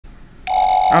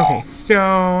Okay,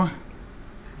 so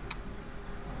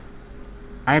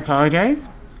I apologize.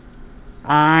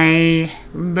 I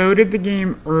loaded the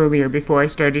game earlier before I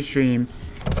started stream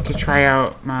to try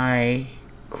out my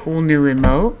cool new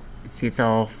remote. See, it's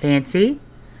all fancy.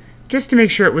 Just to make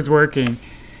sure it was working.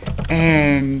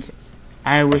 And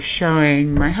I was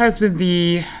showing my husband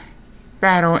the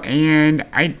battle and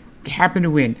I happened to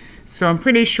win. So I'm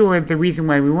pretty sure the reason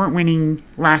why we weren't winning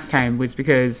last time was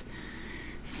because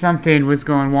something was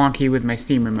going wonky with my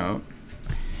Steam remote.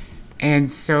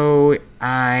 And so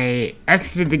I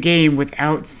exited the game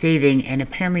without saving, and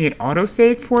apparently it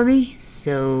auto-saved for me.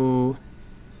 So,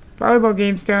 volleyball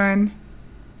game's done.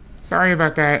 Sorry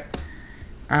about that.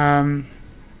 Yeah,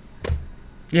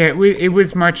 it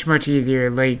was much, much easier.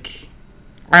 Like,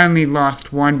 I only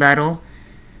lost one battle.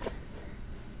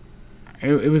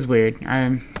 It was weird.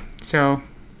 So,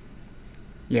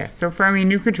 yeah. So, finally,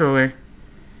 new controller.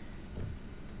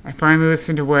 I finally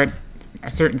listened to what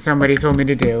a certain somebody told me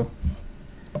to do.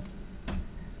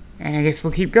 And I guess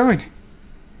we'll keep going.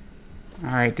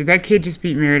 Alright, did that kid just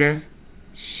beat Merida?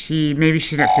 Maybe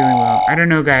she's not feeling well. I don't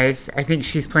know, guys. I think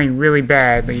she's playing really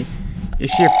badly.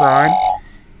 Is she a fraud?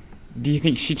 Do you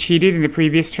think she cheated in the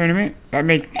previous tournament? That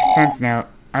makes sense now.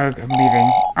 I'm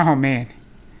leaving. Oh, man.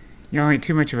 Y'all ain't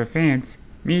too much of a fans.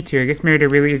 Me too. I guess Merida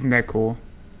really isn't that cool.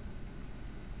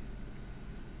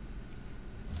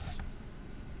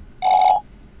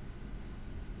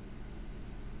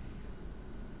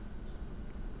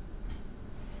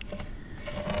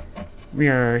 We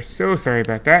are so sorry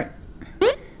about that.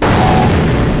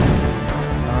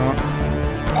 Oh,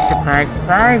 surprise,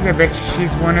 surprise. I bet you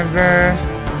she's one of the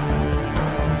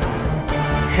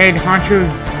head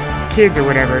honcho's kids or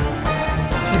whatever.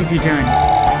 What have you done?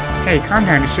 Hey, calm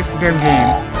down. It's just a dumb game.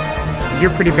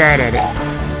 You're pretty bad at it.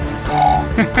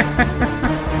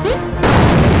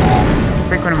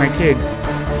 It's like one of my kids.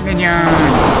 Minions!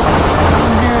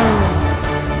 Oh, no!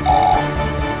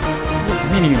 What's the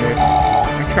meaning of this?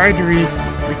 I tried to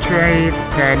retrieve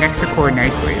the next chord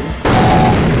nicely,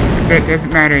 but that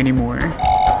doesn't matter anymore. You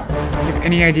have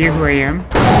any idea who I am?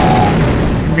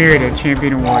 Merida,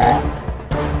 champion of water.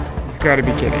 You've got to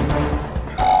be kidding.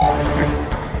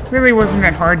 Really wasn't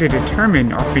that hard to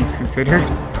determine, all things considered.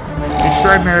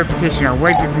 Destroyed my reputation. I'll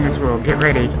wipe you from this world. Get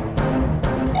ready.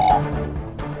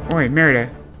 Oi, Merida.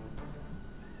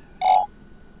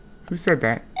 Who said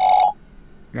that?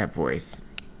 That voice.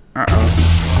 Uh-oh.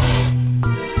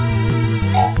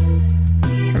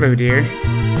 Hello, dear.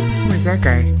 Who is that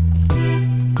guy?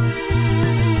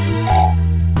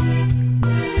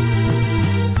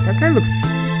 That guy looks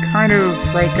kind of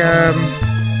like,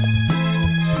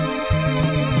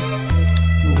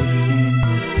 what was his name?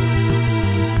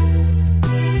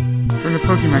 From the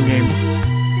Pokemon games.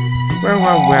 Well,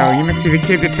 well, well, you must be the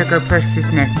kid that took our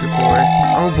precious Nexacore.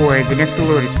 Oh boy, the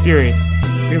Nexalord is furious.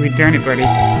 Really done it, buddy.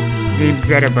 Name's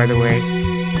Zeta, by the way.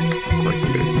 Of course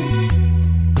it is.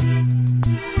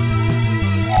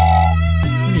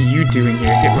 What are you doing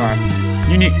here? Get lost.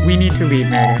 We need to leave,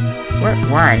 Merida. What?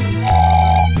 Why?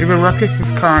 The little ruckus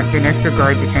has caught the Nexo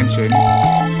guard's attention.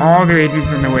 All their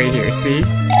agents on the way here, see?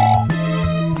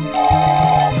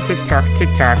 Tick-tock,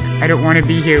 tick-tock. I don't want to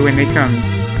be here when they come.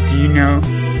 Do you know?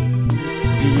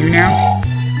 Do you now?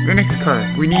 The next car.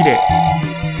 We need it.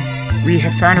 We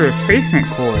have found a replacement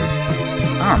core.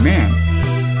 Oh, man.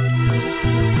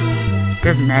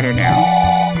 Doesn't matter now.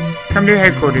 Come to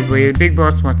headquarters, where the big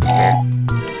boss wants us there.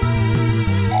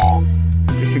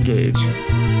 Disengage.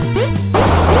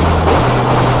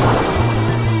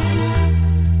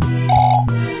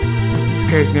 These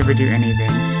guys never do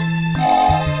anything.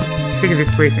 I'm sick of this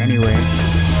place anyway.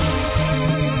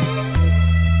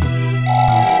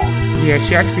 Yeah,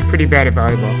 she's actually pretty bad at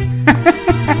volleyball.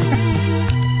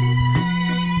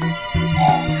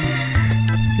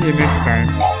 See you next time.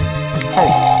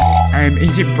 Halt! I am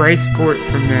Agent Bryce Fort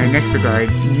from the Nexaguard,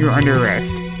 and you are under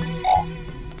arrest.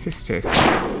 Tisk tisk.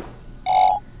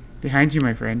 Behind you,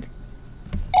 my friend.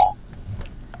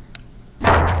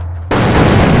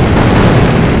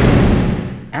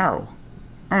 Ow.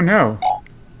 Oh no.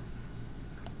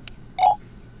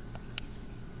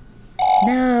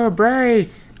 No,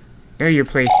 Bryce! Know your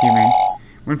place, human.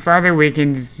 When Father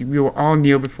awakens, we will all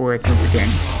kneel before us once again.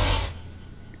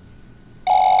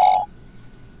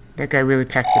 That guy really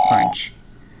packs a punch.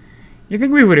 You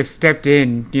think we would have stepped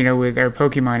in, you know, with our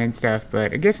Pokemon and stuff,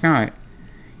 but I guess not.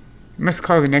 We must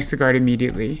call the Nexaguard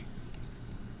immediately.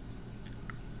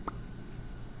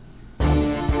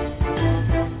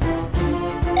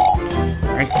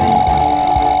 I see.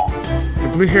 The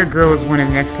blue-haired girl is one of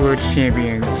the next Lord's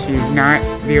champions. She is not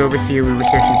the overseer we were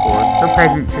searching for. Her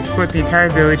presence has put the entire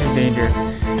village in danger.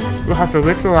 We'll have to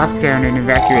lift the lockdown and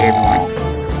evacuate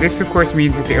everyone. This, of course,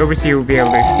 means that the Overseer will be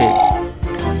able to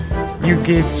escape. You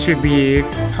kids should leave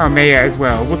Palmea as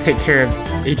well. We'll take care of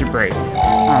Agent Bryce.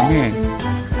 Oh man.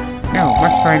 No,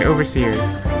 must find Overseer.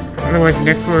 Otherwise, the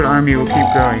next Lord army will keep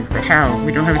growing. But how?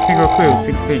 We don't have a single clue.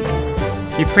 Think.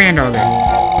 He planned all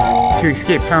this. To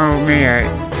escape Palmea,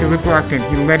 to lift the lockdown,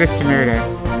 he led us to Merida.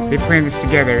 They planned this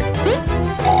together.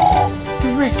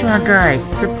 The restaurant guys!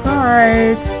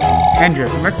 Surprise!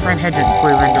 Hendrik. We must find Hendrik before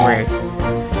he runs away.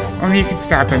 Only you can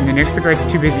stop him. The next guard's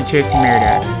too busy chasing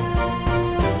Merida.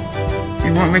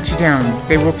 We won't let you down.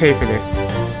 They will pay for this.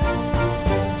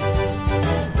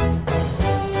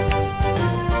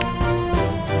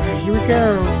 Alright, here we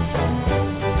go.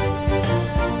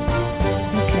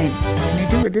 Okay, can I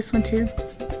do it with this one too?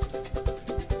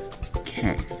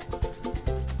 Okay.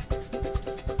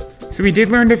 So we did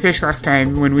learn to fish last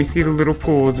time. When we see the little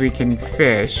pools, we can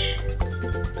fish. I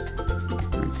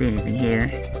don't see anything here.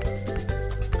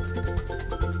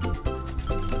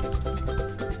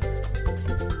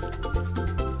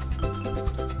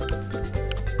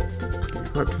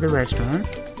 Go up to the restaurant.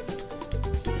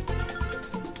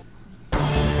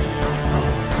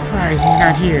 Surprise, he's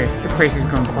not here. The place has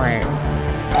gone quiet.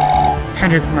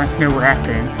 Hendrik must know we're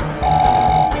after him.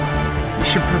 You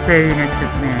should prepare your next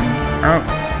man. Oh,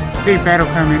 big battle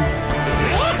coming.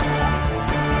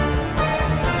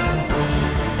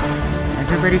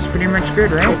 Everybody's pretty much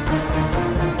good, right?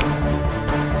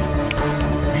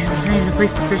 Man, there's not even a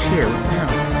place to fish here. What the hell?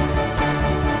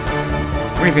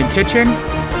 Wait, the kitchen?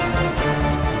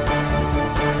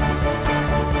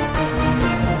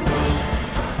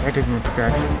 That doesn't look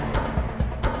sus.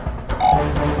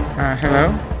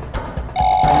 Hello?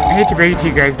 I hate to break it to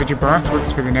you guys, but your boss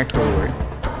works for the next Lord.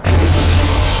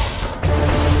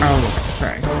 Oh, look,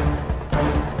 surprise.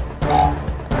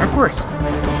 Of course.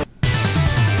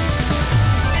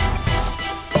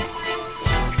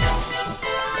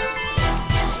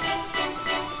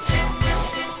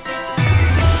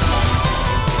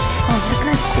 Oh, that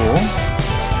guy's cool.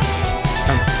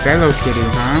 A fellow kitty,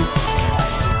 huh?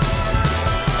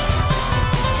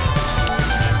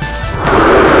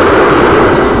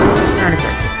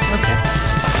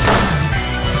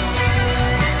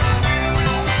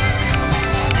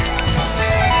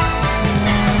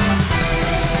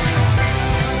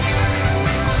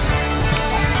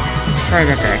 Try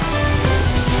that guy.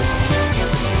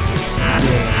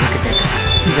 Yeah, look at that guy.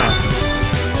 He's awesome.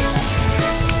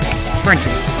 Punch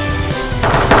him.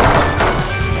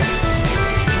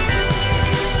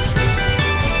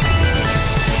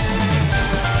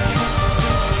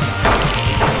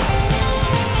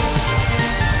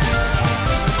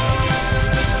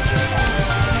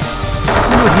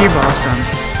 Where he evolves from?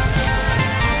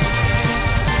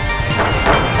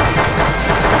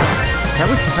 That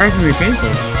was surprisingly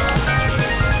painful.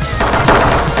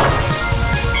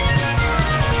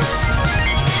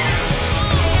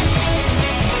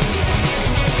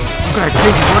 Oh god,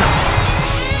 crazy water.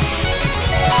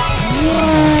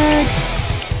 What?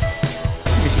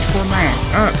 You just tore my ass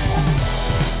up.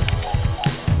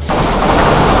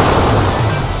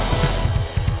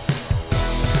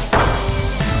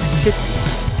 Kick me.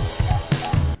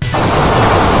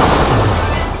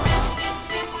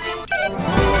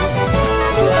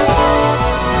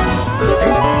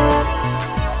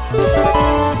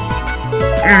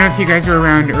 I don't know if you guys were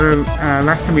around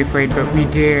last time we played, but we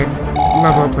did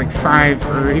level up like 5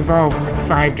 or evolve like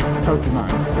 5 different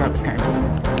Pokemon, so that was kind of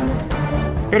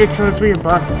cool. Better tell us where your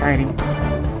boss is hiding.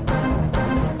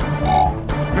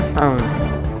 Let's follow them.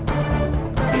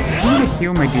 I need to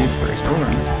heal my dude first. Hold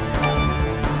on.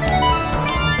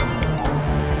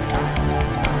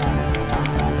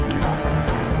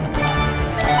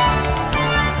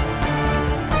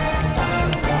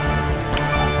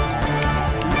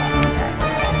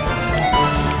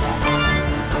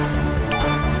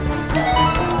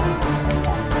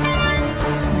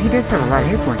 He does have a lot of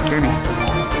hit points, doesn't he?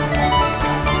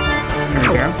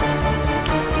 There we go.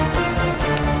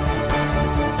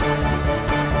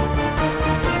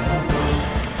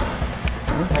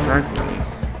 No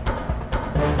sparklies.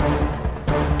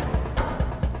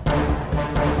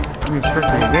 There's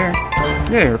sparkly there.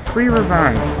 There, free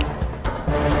revive.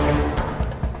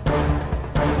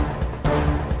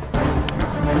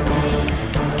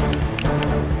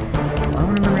 I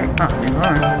want to remember. Oh, hang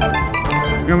on.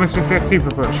 You almost missed that super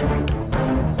potion.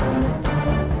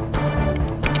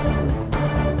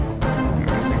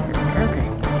 Okay.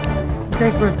 You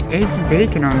guys left eggs and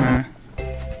bacon on the...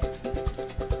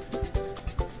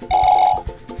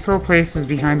 This whole place was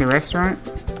behind the restaurant.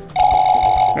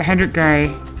 The Hendrik guy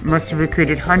must have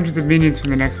recruited hundreds of minions from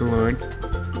the next Lord.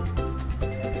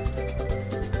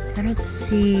 I don't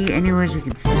see anywhere we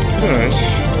can fish.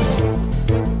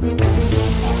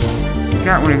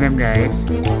 Got one of them guys.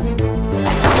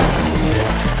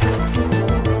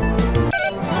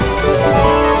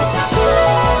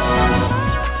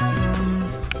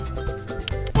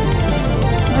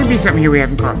 Might be something here we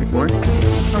haven't caught before.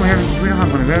 Oh, we don't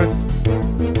have one of those.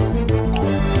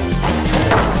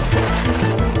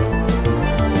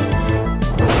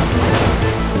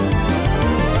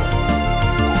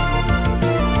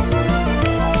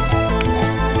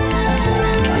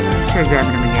 Try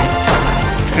zapping him again.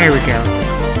 There we go.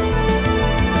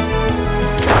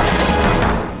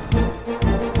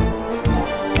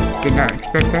 Did not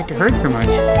expect that to hurt so much.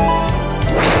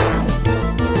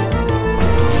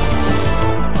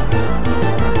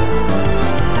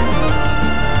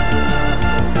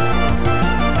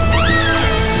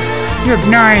 You have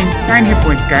nine hit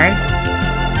points, guy.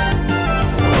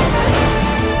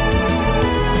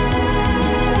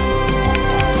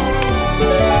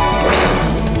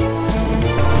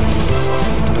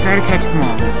 Try to catch them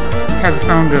all. That's how the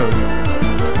song goes.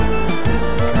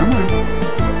 Come on.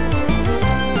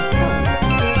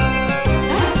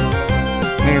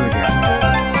 There we go.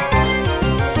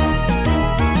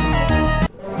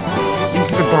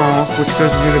 Into the ball, which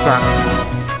goes into the box,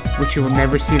 which you will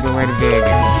never see the light of day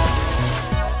again.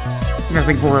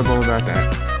 Nothing horrible about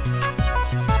that.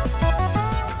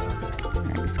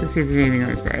 Alright, let's go see if there's anything on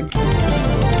this side.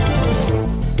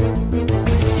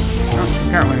 Oh,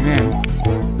 got one of them.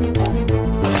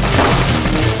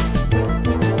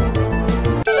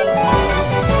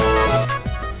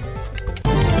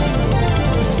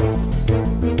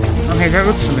 Okay, that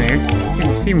looks familiar. I think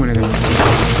I've seen one of them.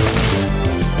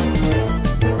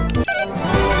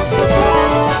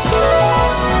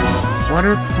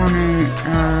 Water opponent,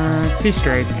 Sea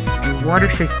Strike. A water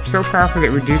strike so powerful that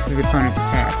it reduces the opponent's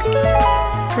attack.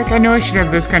 Like, I know I should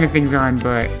have those kind of things on,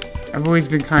 but I've always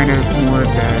been kind of more of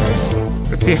the...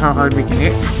 Let's see how hard we can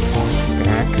hit.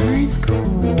 That guy's cool.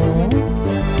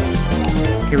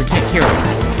 Okay, we can't kill him.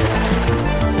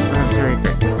 Oh, that's very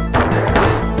effective.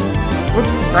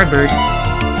 Whoops, bye bird.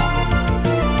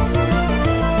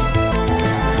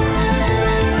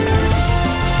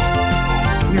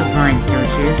 You have vines,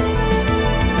 don't you?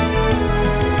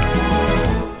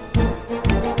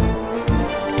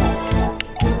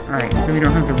 Alright, so we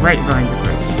don't have the right vines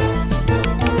equipped.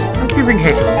 Let's see if we can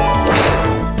catch one.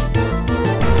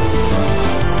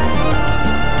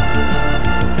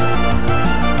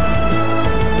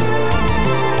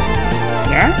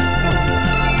 Yeah?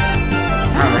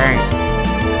 Alright.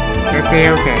 That's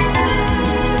A-okay.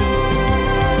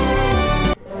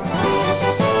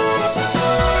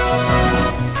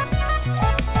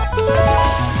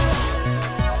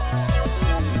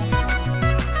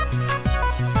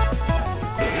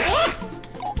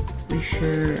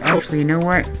 Actually, you know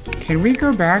what? Can we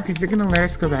go back? Is it gonna let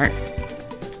us go back?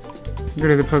 Go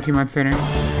to the Pokemon Center.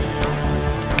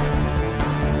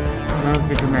 Love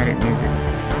the dramatic music.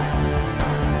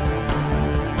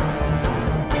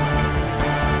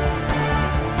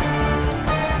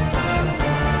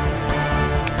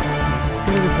 Let's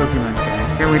go to the Pokemon Center.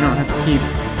 That way we don't have to keep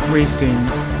wasting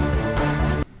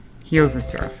heals and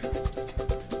stuff.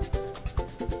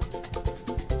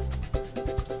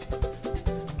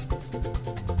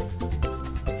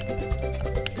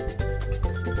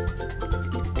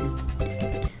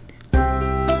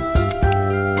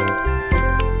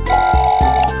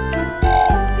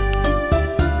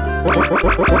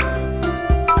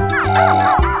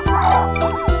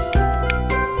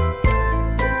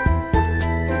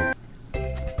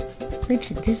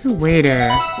 There's a way to...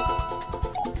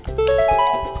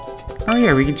 Oh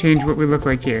yeah, we can change what we look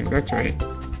like here. That's right.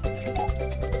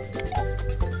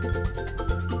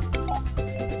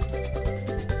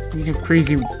 We have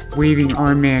crazy waving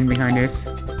arm man behind us.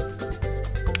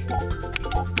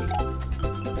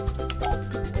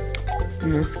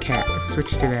 Yeah, that's a cat. Let's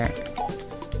switch to that.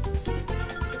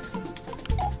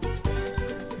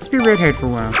 Let's be redhead for a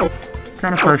while.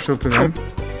 Kind of partial to them.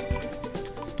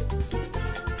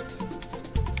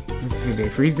 Did they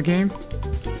freeze the game?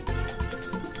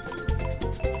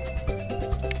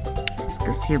 Let's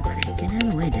go see here, buddy. Get out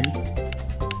of the way, dude.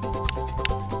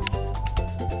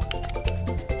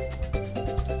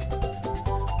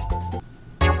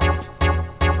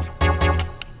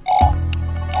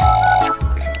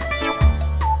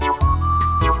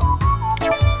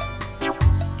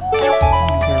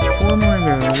 Got 4 more of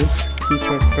those. Keep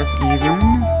that stuff even.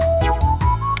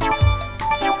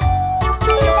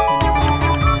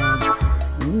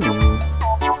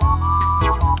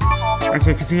 That's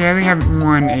right, because we haven't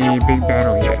won a big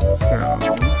battle yet, so...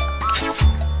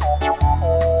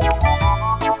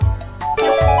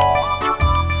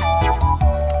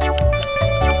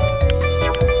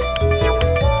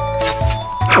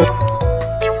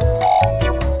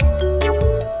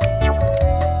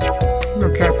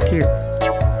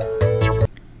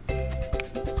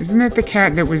 Isn't that the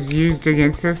cat that was used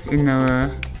against us in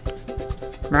the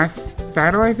last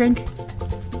battle, I think?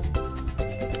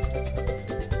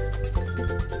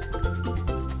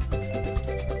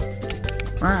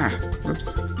 Ah,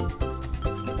 whoops.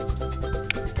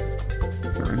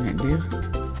 What did that do?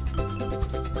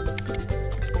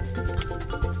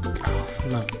 Oh, for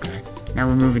love of God. Now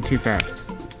we're moving too fast.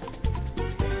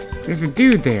 There's a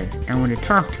dude there. I want to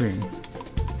talk to him.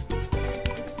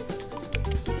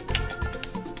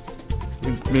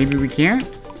 Maybe we can't?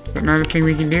 Is that not a thing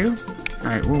we can do?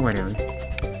 Alright, well, whatever.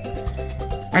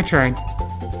 I tried.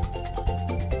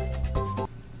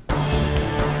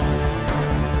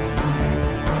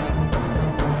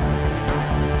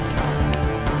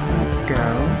 Let's go.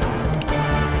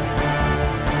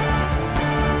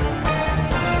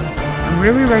 I'm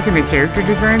really liking the character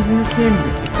designs in this game.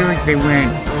 I feel like they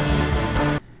went...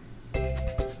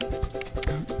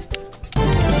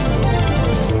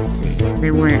 Let's see.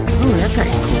 They went... Oh, that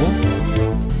guy's cool.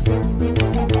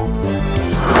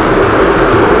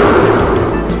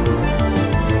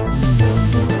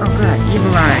 Oh god,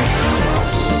 evil eyes.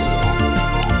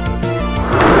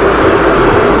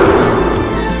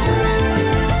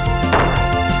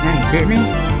 Now he bit me?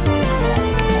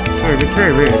 Sorry, that's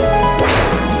very rude.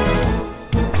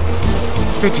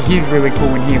 I bet you he's really cool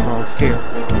when he evolves too.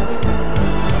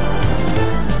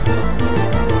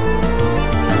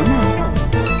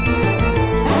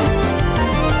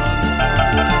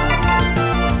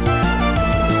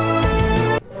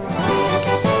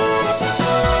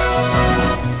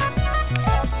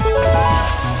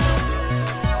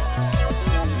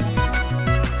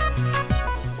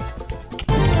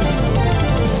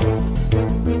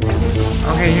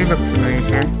 Hey, you look familiar,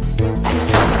 sir.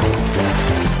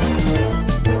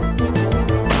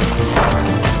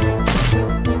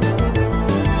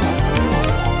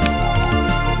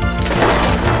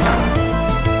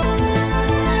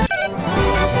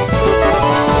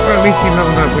 Or at least he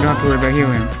leveled up, we don't have to worry about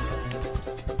healing.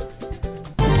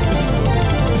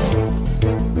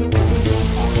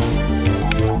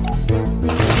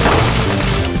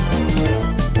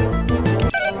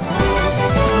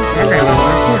 That guy leveled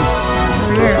up too.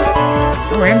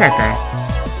 Oh, and that guy.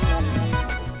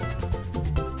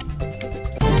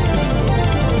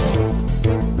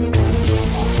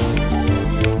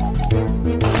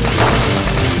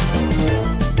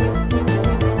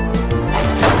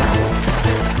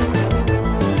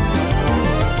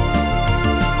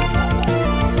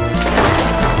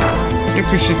 Guess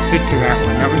we should stick to that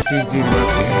one. That one seems to do the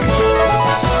most damage.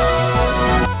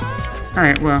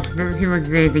 Alright, well, doesn't seem like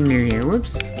there's anything new here.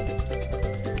 Whoops.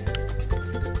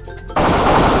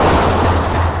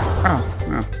 Oh,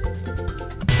 well.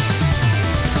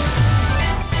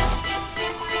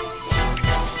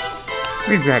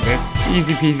 We've got this.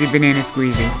 Easy peasy banana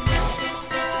squeezy.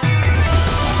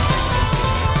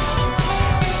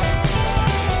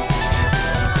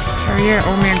 Oh yeah,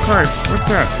 old man Carp. What's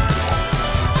up?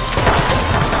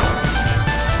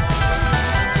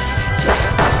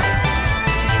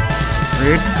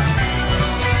 Rude.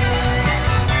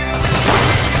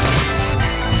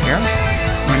 There we go.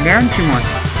 One down, two more.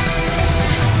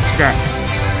 Got.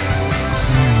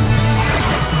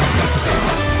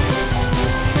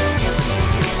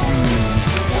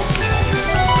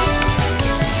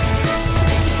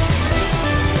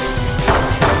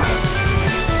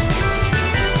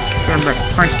 So I'm about to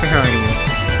punch the hell out of you.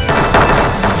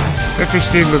 That fish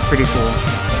did look pretty cool.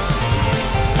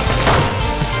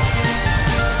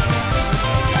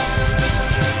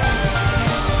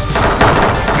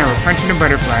 Now we're punching a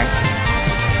butterfly.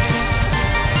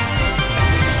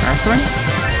 Last one?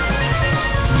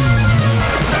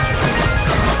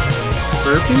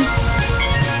 Burpee?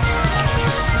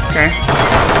 Okay.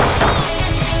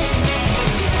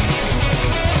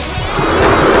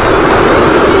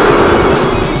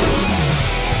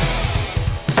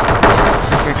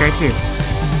 That's that guy too.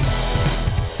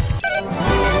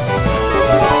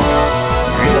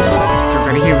 Nice. We're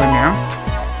gonna heal him now.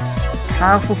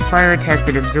 Powerful fire attack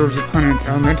that absorbs opponent's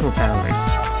elemental powers.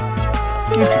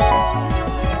 Interesting.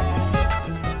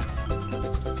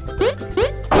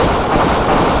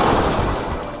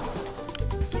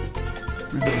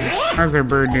 How's our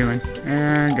bird doing?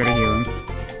 Gotta heal him.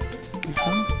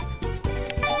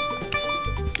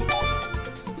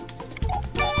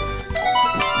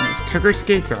 Just took her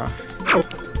skates off.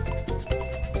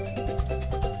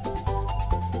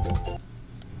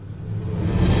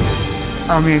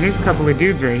 Oh man, there's a couple of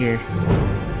dudes right here.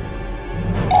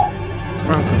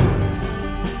 Welcome.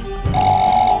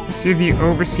 See the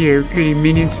Overseer creating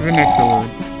minions for the next load.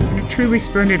 And a truly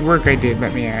splendid work I did,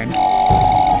 let me add.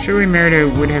 Surely Merida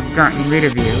would have gotten rid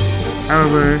of you.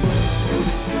 However,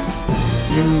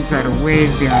 you got a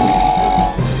ways beyond me.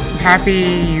 I'm happy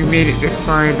you made it this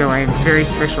far, though I have a very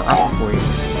special offer for you.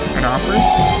 An offer?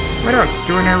 What else?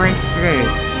 Join our ranks today.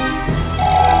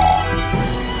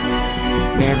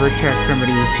 Never trust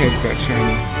somebody whose head's that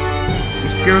shiny.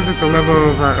 Your skills at the level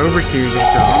of our overseers,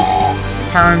 after all. The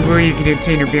power and glory you can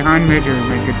obtain are beyond measure,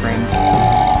 my good friend.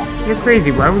 You're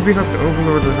crazy. Why would we help the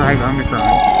Overlord revive Omicron?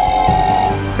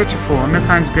 Such a fool.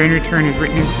 Omicron's grand return is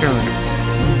written in stone.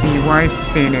 It would be wise to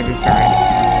stand at his side.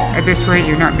 At this rate,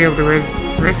 you'll not be able to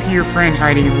rescue your friend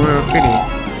hiding in Royal City.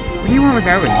 What do you want with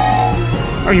Ellie?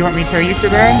 Oh, you want me to tell you so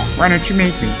bad? Why don't you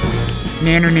make me?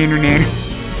 Nanner, nanner, nanner.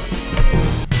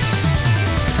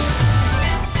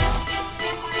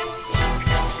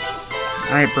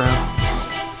 Alright, bro.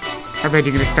 How about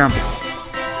you gonna stomp us?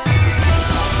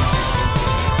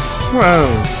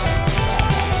 Whoa!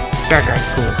 That guy's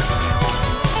cool.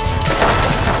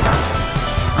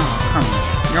 Oh, come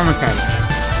on. You almost had it.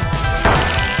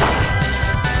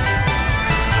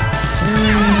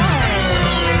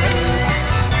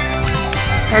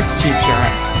 That's cheap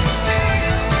shot.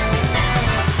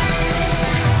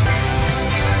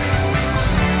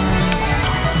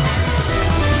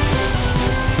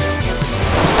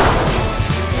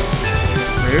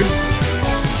 Rude.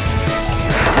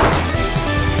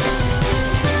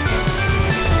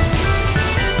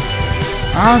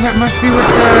 Oh, that must be what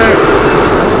the...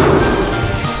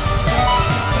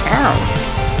 Ow.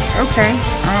 Okay.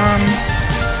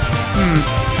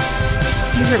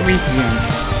 Who's it weak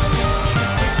against?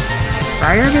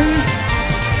 Fire, maybe?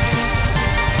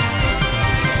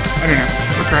 I don't know.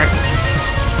 We'll try it.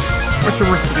 What's the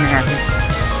worst that's gonna happen?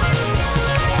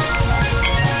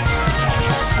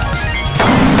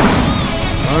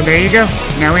 Oh, there you go.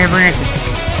 Now we have our answer.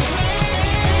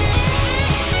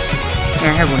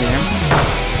 Yeah, I have one of them.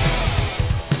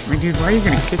 My dude, why are you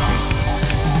gonna kick me?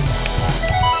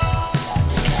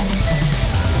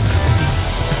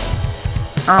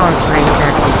 Oh, it's right.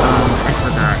 That's the bomb. I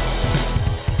forgot.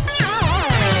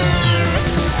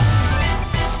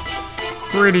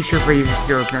 Pretty sure if I use the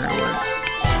skill, it's not gonna work.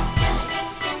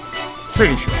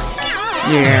 Pretty sure.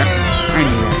 Yeah, I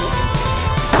knew that.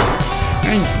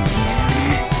 Thank you.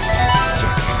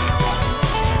 Jackass.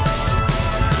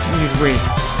 Let me just wait.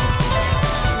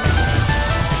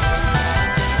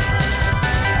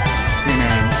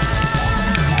 Gonna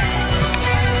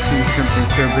do something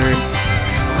so good.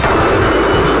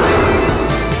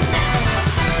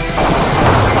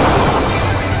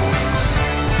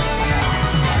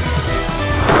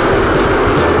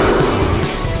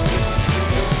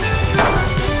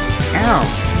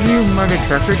 You mother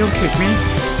trucker, don't kick me.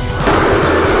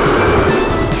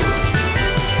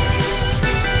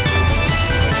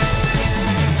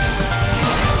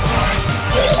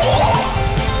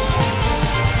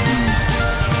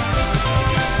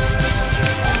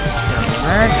 So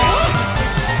let's...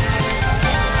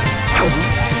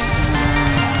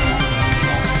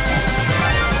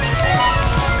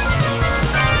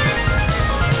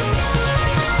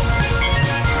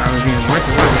 I was even worth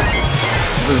it.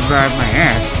 Revive my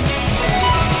ass.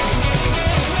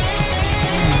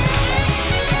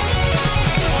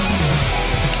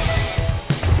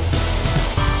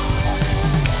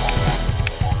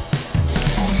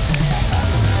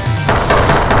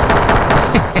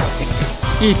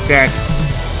 Eat that.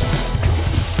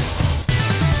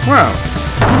 Whoa.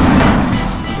 I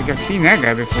don't think I've seen that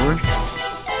guy before.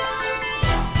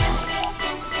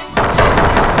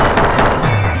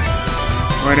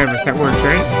 Whatever, that worked,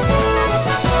 right?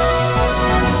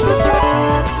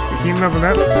 He leveled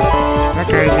up. That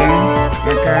guy again.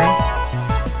 That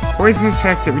guy. Poison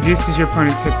attack that reduces your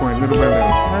opponent's hit point little by little.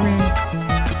 I mean,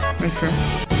 makes sense.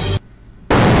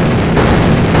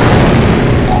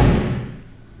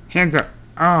 Hands up.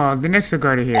 Oh, the Nexo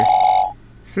guard are here.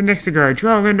 It's the Nexo guard.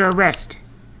 Draw under arrest.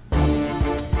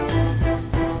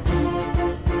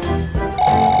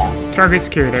 Target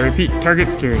secured. I repeat,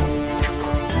 target secured.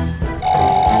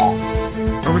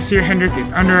 Overseer Hendrik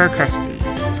is under our custody.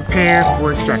 Prepare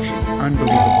for extraction.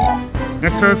 Unbelievable. Now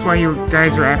tell us why you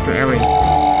guys are after Ellie.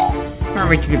 Not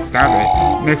like you can stop it.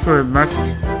 The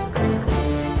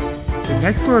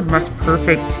Next Lord must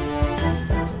perfect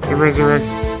the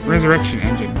resurrection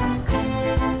engine.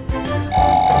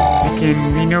 There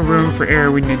can be no room for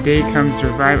error when the day comes to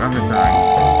revive Omicron.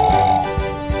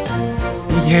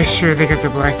 Yeah, sure, they got the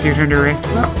black dude under arrest.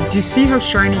 Well, do you see how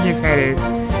shiny his head is?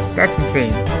 That's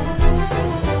insane.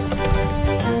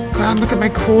 Clown, look at my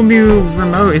cool new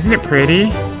remote. Isn't it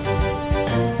pretty?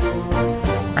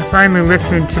 I finally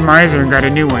listened to Miser and got a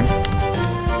new one.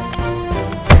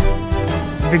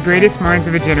 The greatest minds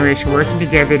of a generation working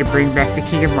together to bring back the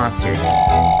King of Monsters.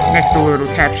 Next, the Lord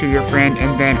will capture your friend,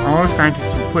 and then all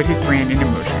scientists will put his plan into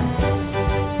motion.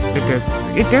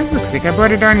 It does look sick. I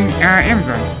bought it on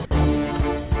Amazon.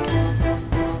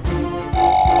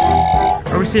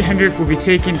 Overseer Hendrik will be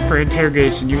taken for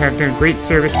interrogation. You have done great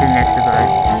service to the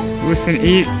Nexogard. You will send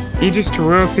agents to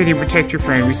Royal City to protect your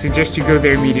friend. We suggest you go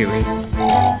there immediately.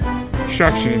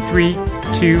 Instruction in 3,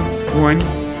 2, 1.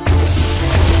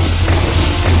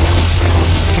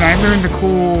 Can I learn the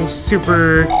cool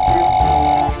super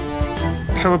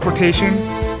teleportation?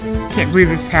 Can't believe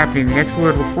this is happening. The next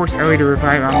Lord will force Ellie to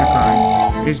revive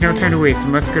Omnicron. There's no time to waste.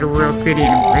 We must go to Royal City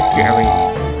and rescue Ellie.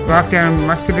 Lockdown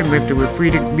must have been lifted. We're free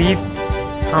to leave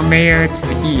Palmea to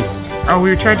the east. Oh,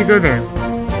 we tried to go there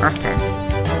last time.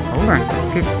 Hold on. Let's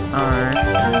get our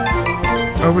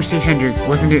Overseer Hendrik.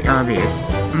 Wasn't it obvious?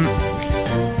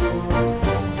 Nice.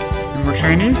 And more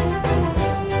shinies?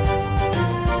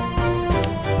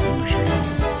 More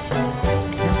shinies.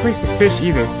 No place to fish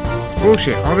either. It's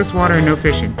bullshit. All this water and no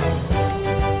fishing.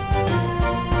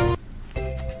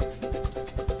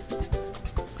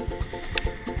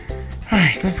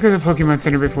 Alright, let's go to the Pokemon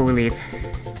Center before we leave.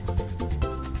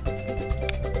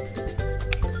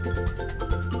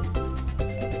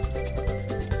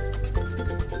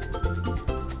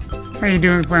 How you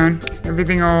doing, clown?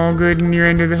 Everything all good in your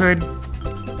end of the hood?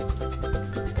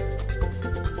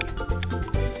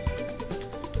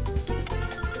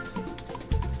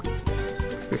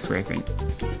 It's this way, I think.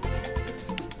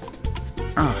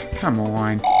 Oh, come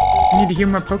on. I need to heal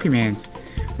my Pokemons.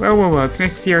 Well, it's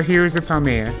nice to see our heroes of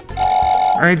Palmea.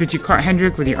 I heard that you caught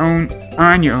Hendrik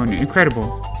on your own.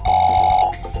 Incredible.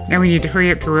 Now we need to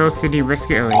hurry up to Royal City and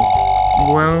rescue Ellie.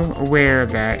 I'm well aware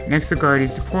of that. Nexogard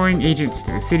is deploying agents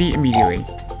to the city immediately.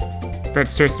 About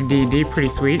to start some D&D, pretty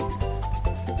sweet.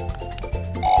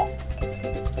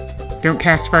 Don't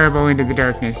cast Fireball into the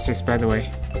darkness, just by the way.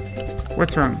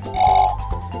 What's wrong?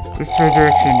 This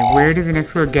resurrection, where did the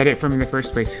Nexogard get it from in the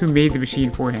first place? Who made the machine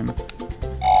for him?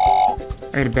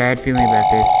 I had a bad feeling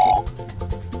about this.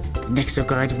 The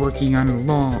Nexogard's working on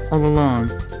all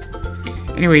along.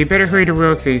 Anyway, you better hurry to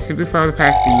Royal City. Simply follow the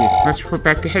path to the east. Must report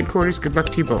back to headquarters. Good luck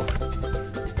to you both.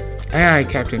 Aye, aye,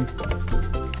 Captain.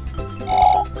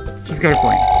 He's got a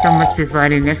point. Someone must be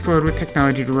providing the next Lord with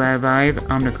technology to revive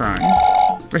Omnicron.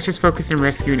 Let's just focus on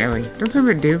rescuing Ellie. Don't tell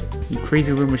me what to do, you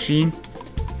crazy little machine.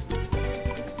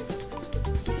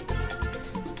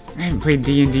 I haven't played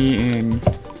D&D in,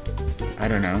 I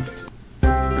don't know,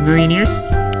 a million years?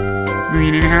 A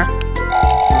million and a half?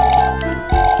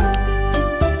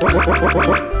 Alright,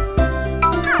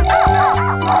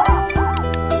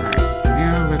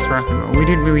 now let's rock and roll. We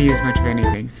didn't really use much of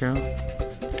anything, so...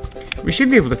 We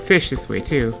should be able to fish this way,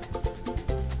 too.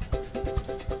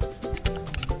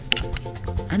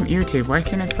 I'm irritated. Why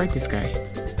can't I fight this guy?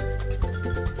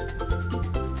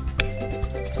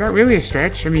 It's not really a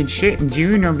stretch. I mean, shit, in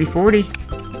June I'll be 40.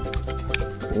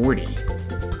 40.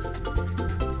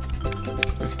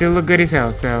 I still look good as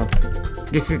hell, so...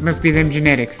 Guess it must be them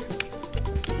genetics.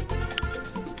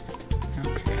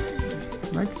 Okay.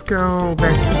 Let's go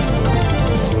back...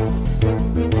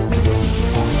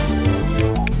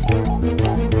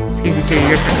 Excuse me, sir, you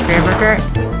got something to say about that?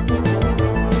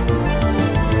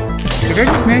 Did I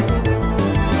just miss?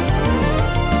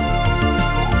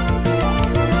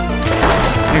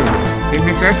 Anyway, didn't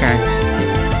miss that time.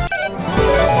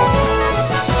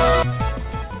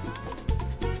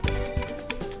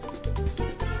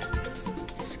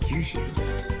 Excuse you.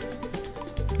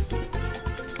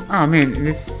 Oh man,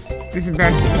 this isn't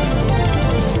bad.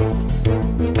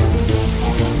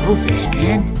 Goldfish,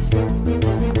 man.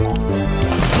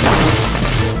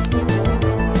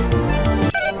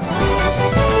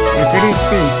 Good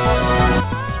XP.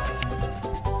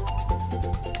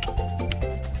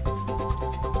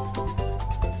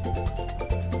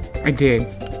 I did.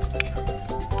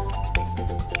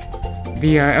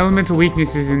 The elemental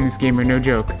weaknesses in this game are no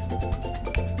joke. Can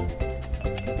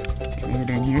I go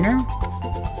down here now?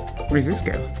 Where does this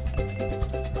go?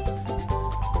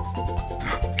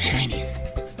 Oh, shinies.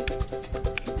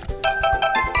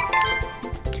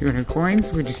 200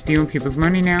 coins. We're just stealing people's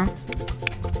money now.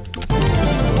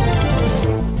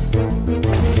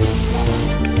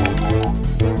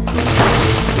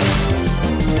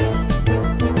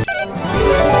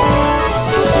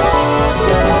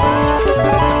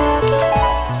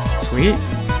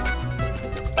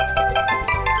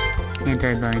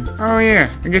 Anti-bind. Oh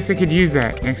yeah, I guess I could use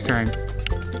that next time.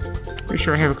 Pretty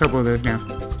sure I have a couple of those now.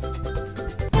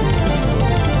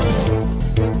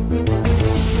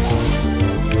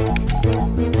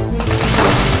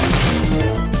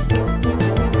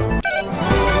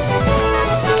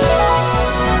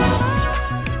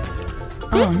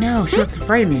 Oh no, she wants to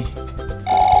fight me.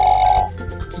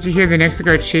 Did you hear the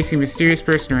Nexiguard's chasing a mysterious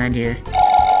person around here?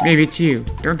 Maybe it's you.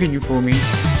 Don't think you fool me.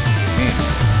 Man.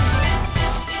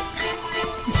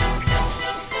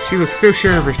 She looks so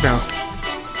sure of herself.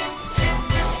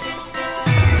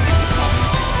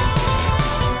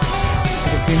 I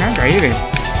haven't seen that guy either.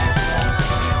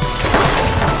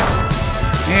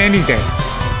 And he's dead.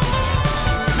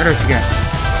 What else you got?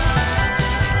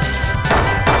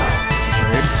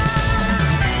 Good.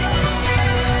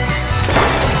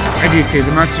 I do too.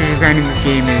 The monster design in this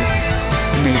game is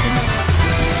amazing.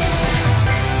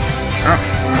 Oh.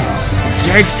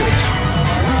 Jag Stretch.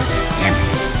 Damn it.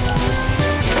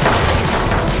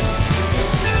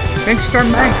 Thanks for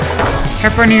stopping by.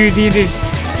 Have fun in your D&D. Oh,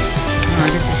 I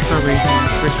guess I should probably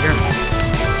switch it up.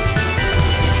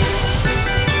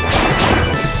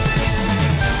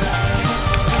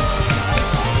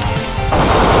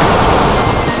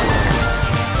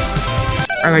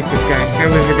 I like this guy. That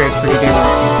lizard guy's pretty damn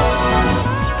awesome.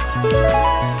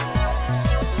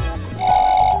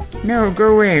 No,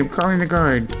 go away. I'm calling the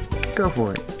guard. Go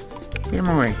for it. Get him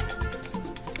away.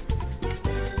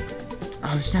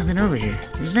 Oh, there's nothing over here.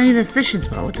 There's not even a fishing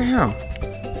spot. What the hell?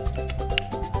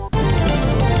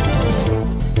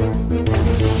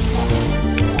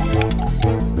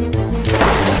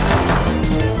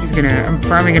 I'm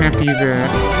finally gonna have to use a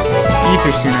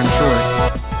ether soon, I'm sure.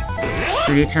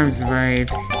 38 times survive.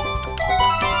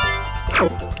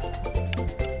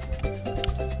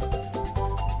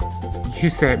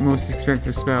 Use that most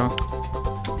expensive spell.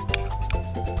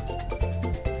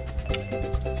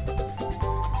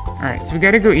 Alright, so we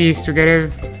gotta go east. We gotta...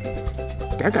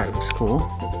 That guy looks cool.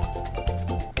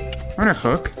 On a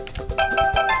hook.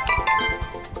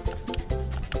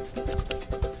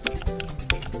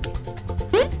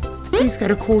 He's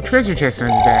got a cool treasure chest on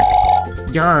his back.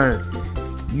 Yar,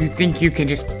 you think you can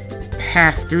just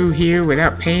pass through here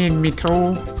without paying me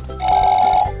toll?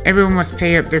 Everyone must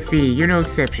pay up their fee. You're no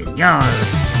exception. Yar!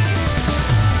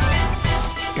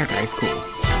 That guy's cool.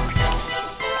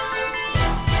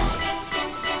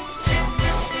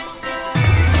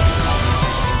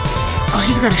 Oh,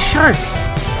 he's got a shark!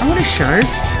 I want a shark!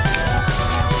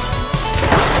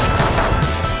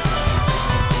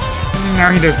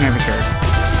 Now he doesn't have a shark.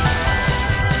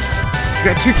 He's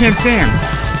got Toucan Sam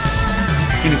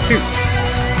in a suit.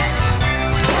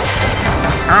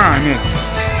 Ah, I missed.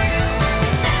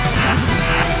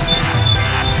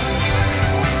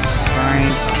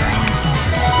 Fine, fine.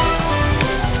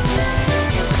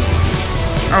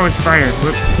 Oh, it's fire.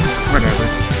 Whoops. Whatever.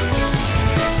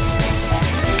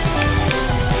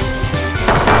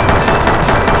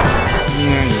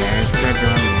 Yeah, that's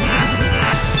wrong.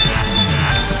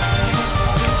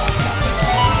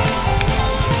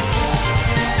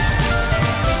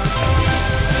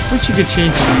 Wish you could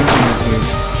change the engine to.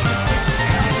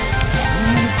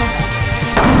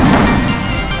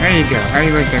 There you go. How do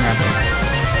you like that apples?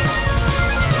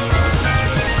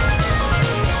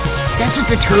 That's what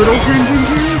the turtle turned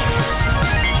into?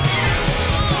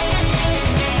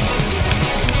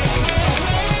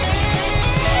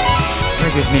 I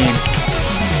like his name.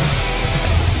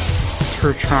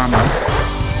 Turtrama.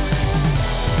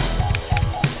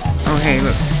 Oh hey,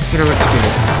 look. Get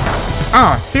electrocuted.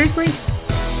 Oh, seriously?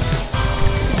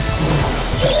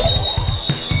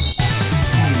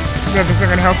 Yeah, this is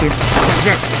gonna help you. Zip,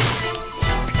 zip.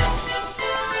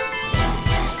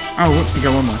 Oh, whoops, you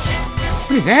got one more.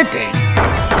 What is that thing?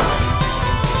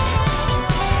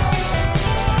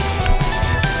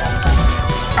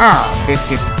 Ah,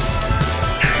 biscuits.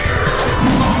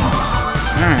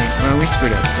 Alright, well, we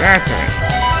screwed up. That's right.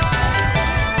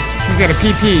 He's got a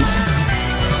PP.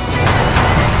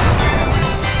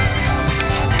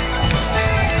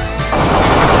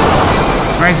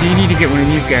 Ryza, you need to get one of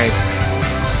these guys.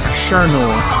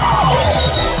 Charnor.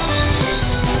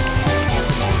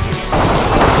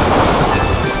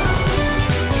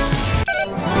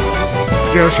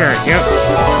 Joe Shark, yep.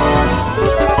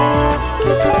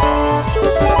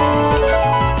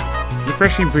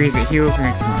 Refreshing breeze, it heals the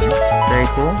next one. Very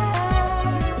cool.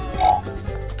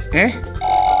 Eh?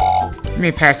 Let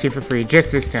me pass you for free,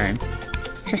 just this time.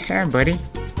 Haha, buddy.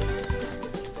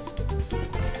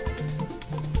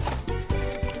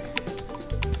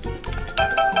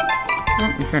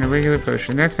 Oh, we found a regular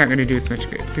potion. That's not going to do us much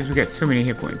good, because we got so many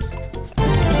hit points.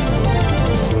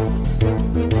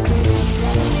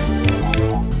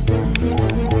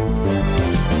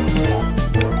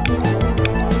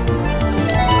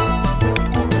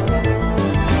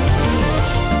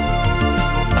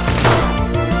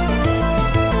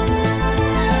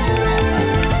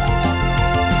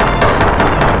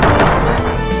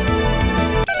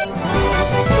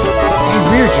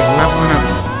 here just leveling up.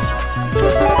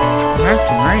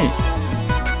 Left and right.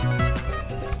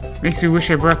 Makes me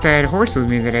wish I brought that horse with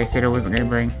me that I said I wasn't going to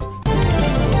bring.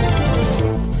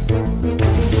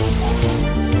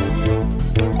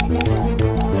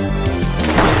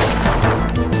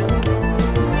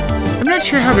 I'm not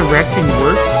sure how the resting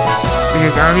works,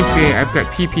 because obviously I've got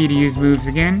PP to use moves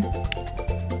again.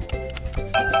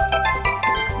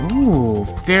 Ooh,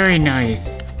 very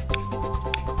nice.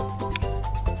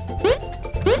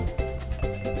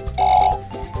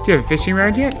 Do you have a fishing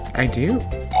rod yet? I do.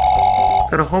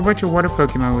 Got a whole bunch of water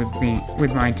Pokemon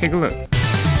with mine. Take a look.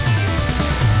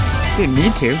 Didn't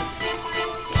need to.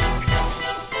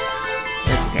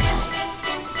 That's okay.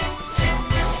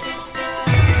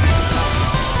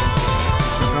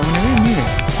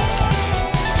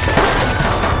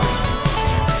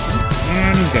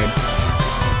 And he's dead.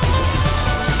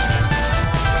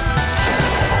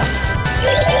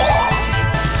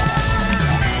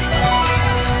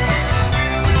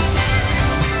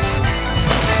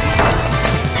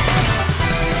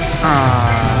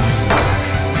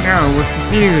 No, we're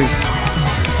confused.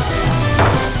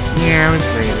 Yeah, I was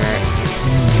afraid of that.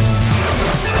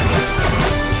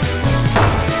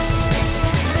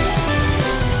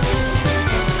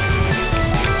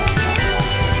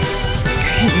 I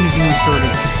hate using these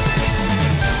shorties.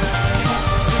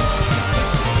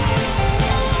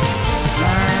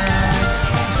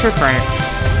 Let's try fire.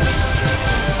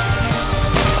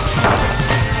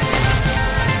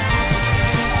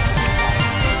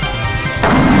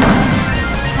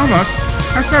 Almost.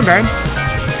 That's not bad.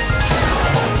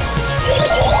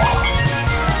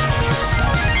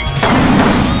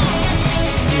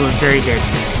 You are very dead,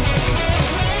 sir.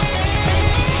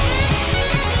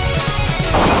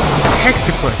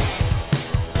 Hextopus.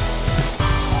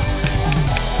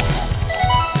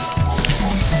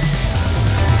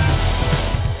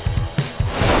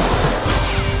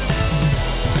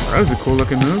 That was a cool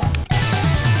looking move.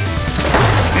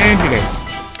 And you're dead.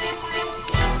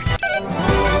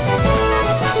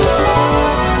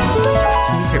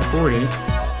 At 40.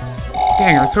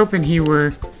 Dang, I was hoping he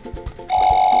were...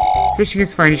 Fishing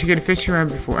is fine, you should get a fishing rod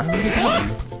before. I already got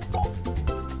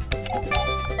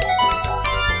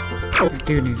one. That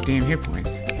dude and his damn hit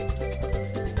points.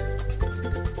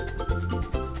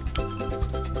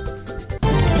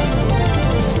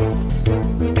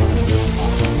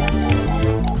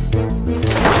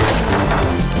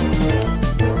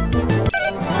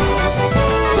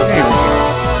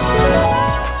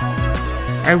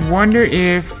 I wonder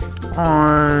if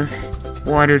our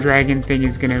water dragon thing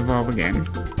is gonna evolve again.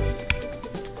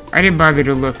 I didn't bother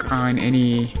to look on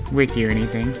any wiki or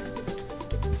anything.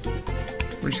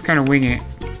 We're just kind of winging it.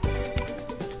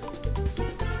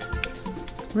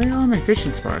 Where are all my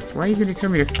fishing spots? Why are you gonna tell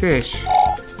me to fish?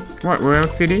 What, Royal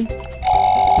City?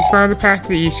 Just follow the path to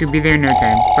the east, you'll be there in no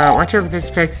time. But watch out for the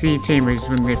Spexy tamers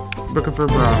when they're looking for a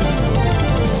bra.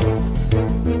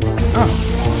 Oh,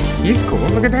 he's cool.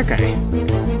 Look at that guy.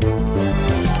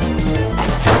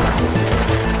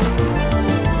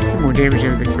 More damage than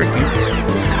I was expecting.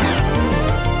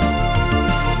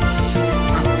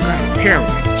 Oh god,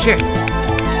 paralyzed. Shit.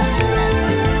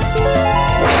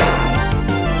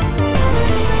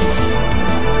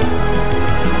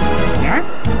 Yeah?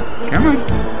 Come on. Oh,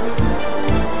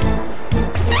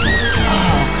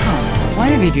 come on. Why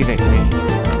did they do that to me?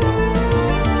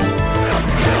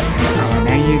 Oh,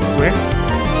 now you use Swift?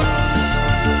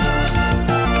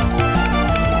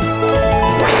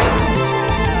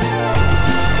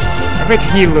 I bet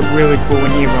he look really cool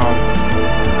when he evolves.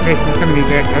 Based on some of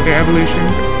these other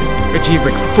evolutions, I bet he's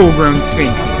like full-grown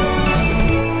Sphinx.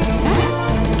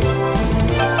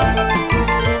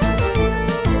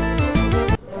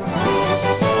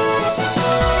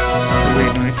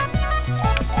 Weird noise.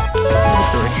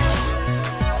 Storage.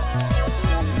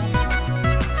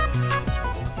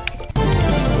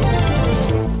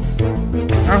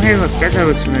 Oh hey look, that guy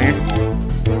looks familiar.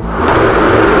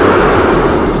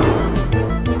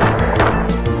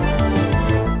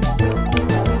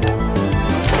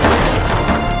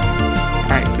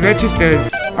 That just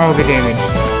does all the damage.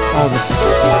 All the...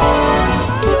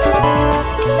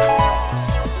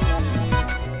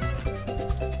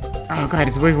 Oh god,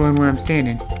 it's wiggling where I'm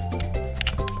standing.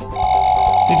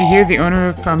 Did you hear the owner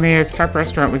of Palmea's top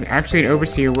restaurant was actually an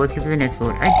overseer working for the next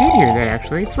lord? I did hear that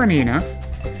actually, funny enough.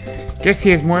 Guess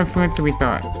he has more influence than we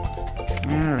thought.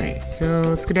 Alright, so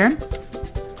let's go down.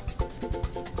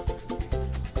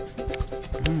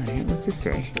 Alright, what's it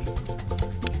say?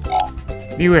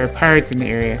 Beware, pirates in the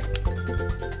area.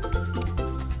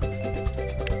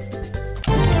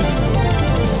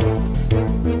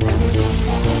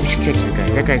 We should catch that guy.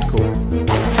 That guy's cool.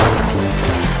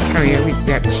 Oh yeah, we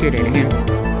zapped the shit out of him.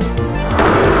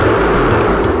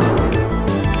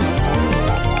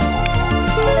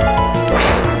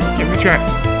 Give him a trap.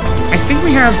 I think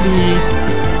we have the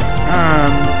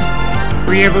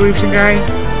pre-evolution guy.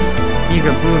 He's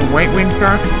a blue and white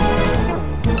windsock.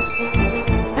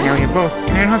 And now we have both,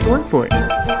 and I don't have to work for it.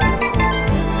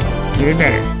 Even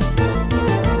better.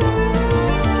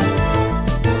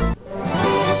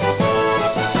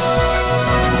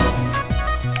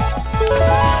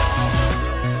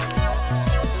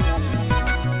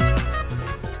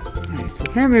 Alright, so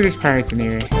apparently there's pirates in the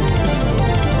area.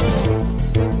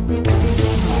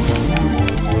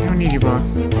 I don't need you,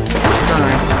 boss. It's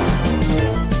alright.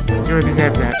 Enjoy the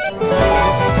zap zap.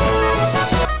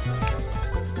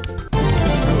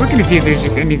 I was looking to see if there's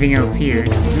just anything else here.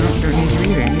 No, don't need you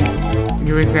either.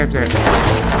 Enjoy zap zap.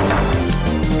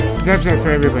 Zap zap for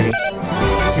everybody.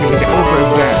 Gonna get the Oprah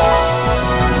of zaps.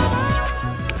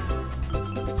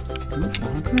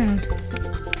 Walk around.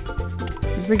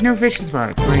 There's like no fishing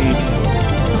spots. Like,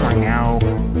 come on now. I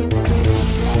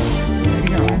already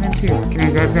got one of them too. Can I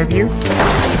zap zap you?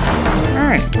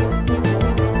 Alright.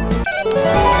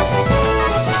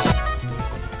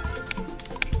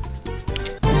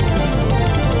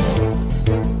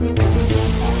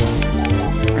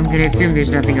 I'm gonna assume there's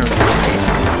nothing else to say.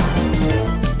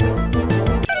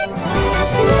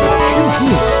 Shoot,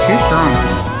 he's too strong.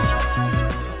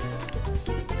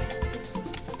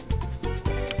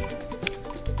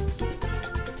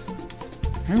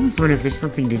 I almost wonder if there's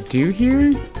something to do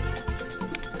here?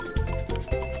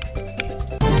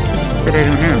 But I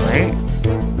don't know, right?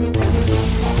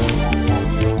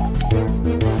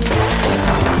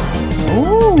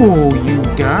 Oh, you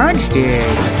dodged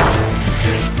it!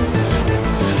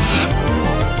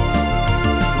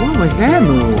 What was that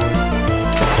move?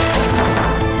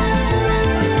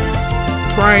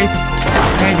 Twice.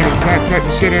 I'm gonna zap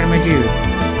the shit out of my dude.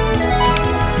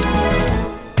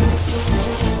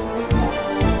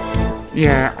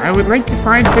 Yeah, I would like to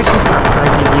find fishing spots so I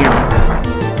can heal.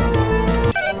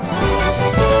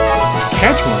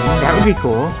 Catch one, that would be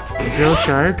cool. The drill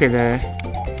shark or the...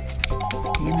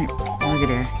 Damn it, look at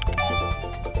that.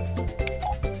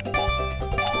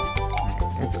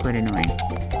 That's quite annoying.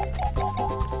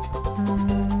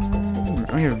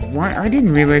 I have one. I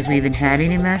didn't realize we even had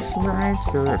any max lives,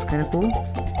 so that's kind of cool.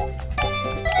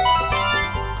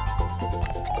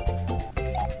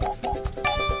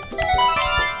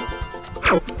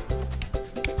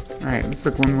 Alright, let's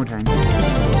look one more time.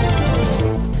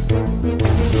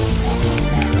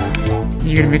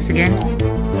 You gonna miss again?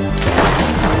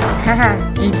 Haha,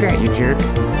 eat that, you jerk.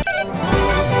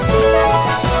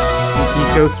 Like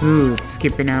he's so smooth,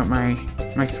 skipping out my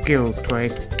skills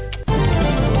twice.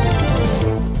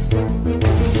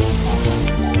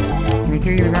 Can I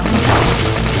kill you with that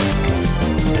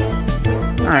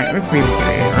one? Alright, let's leave this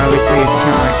area. Obviously it's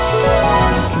not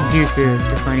conducive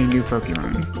to finding new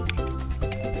Pokemon.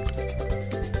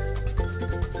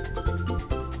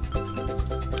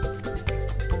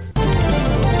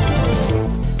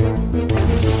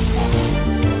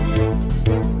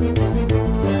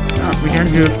 We done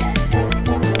goofed.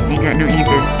 We got no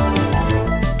ether.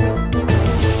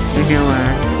 And no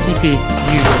TP to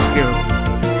use our skills.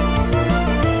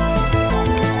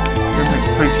 So I'm going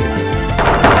to punch you.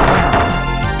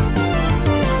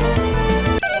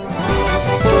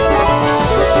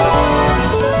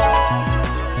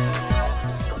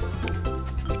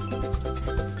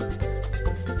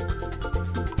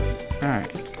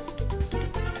 Alright.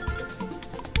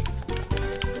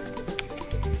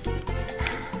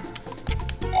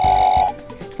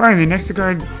 Finally, the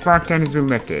Nexigard lockdown has been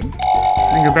lifted. We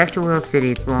can go back to Royal City.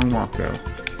 It's a long walk, though.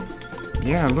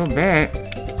 Yeah, a little bit.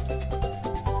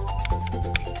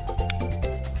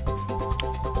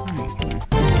 Alright, come on.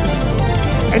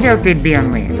 I doubt they'd be on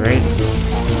land, right?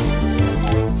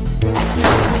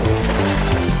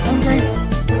 Okay.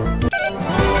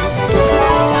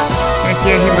 Heck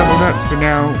yeah, he leveled up, so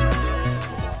now...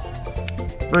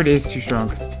 Bird is too strong.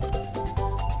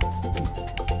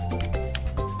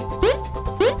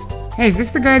 Hey, is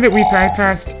this the guy that we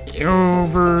bypassed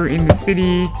over in the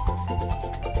city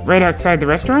right outside the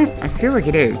restaurant? I feel like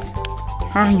it is.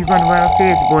 Huh, you going to Royal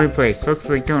City? It's a boring place. Folks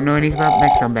like don't know anything about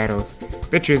Mexon battles.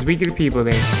 Bitches, weak are the people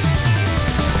there.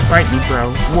 Fight me,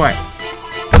 bro. What?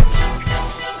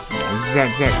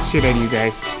 Zap zap shit out of you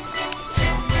guys.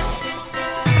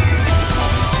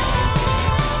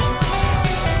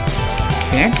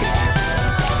 Fancy.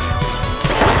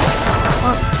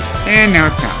 Oh, and now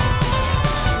it's not.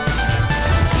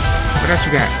 What else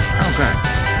you got? Oh god.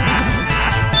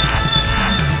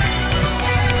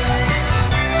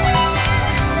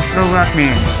 Go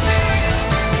Rockman.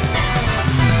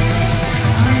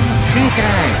 Snake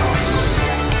eyes!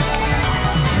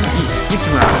 Eat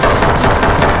some rocks.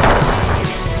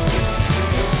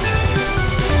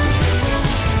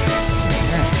 What's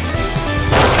that?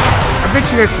 I bet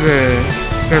you that's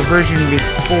the version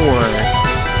before.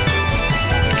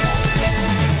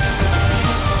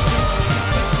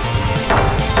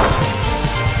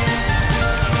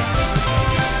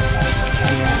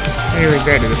 Yeah, really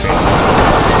bad to the face.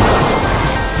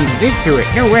 He lived through it,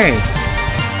 no way!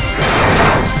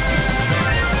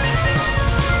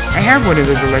 I have one of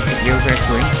those electric eels,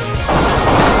 actually.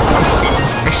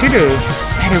 I should have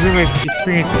had a real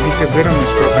experience would be so good on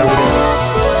this trip. I would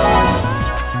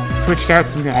have switched out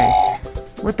some guys.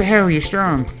 What the hell? You're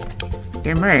strong.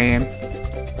 Damn right I am.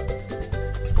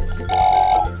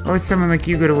 Or would someone like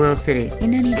you go to Royal City?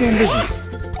 Ain't none of your damn business.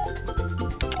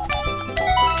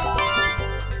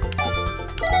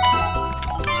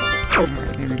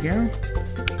 Alright, there we go.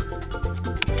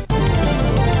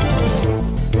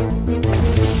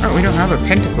 Oh, we don't have a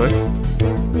pentapus.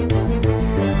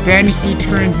 Then he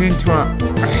turns into a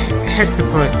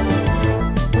hexapus.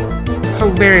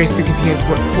 Hilarious, because he has,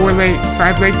 what,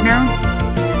 5 legs now?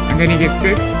 And then he gets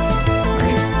 6?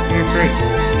 Right? Yeah, that's right.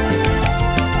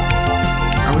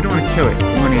 Oh, we don't want to kill it. We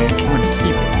want to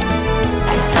keep it.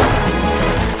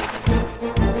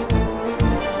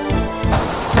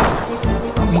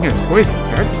 Oh, he knows poison.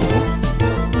 That's cool.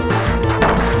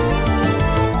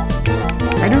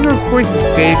 I don't know if poison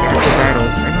stays after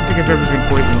battles. I don't think I've ever been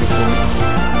poisoned before.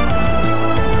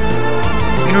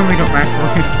 They normally don't last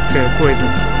long enough to poison.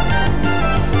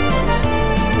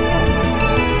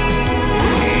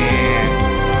 Yeah.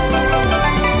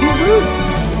 Woohoo!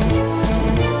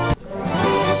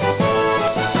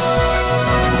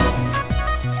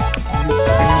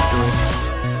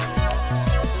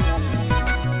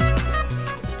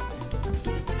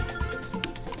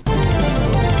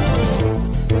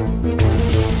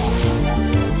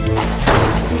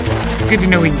 Good to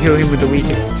know we can kill him with the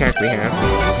weakest attack we have.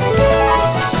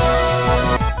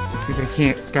 Since I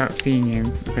can't stop seeing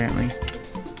him, apparently.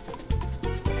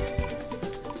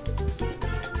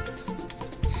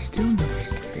 Still no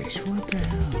place to fish. What the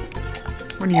hell?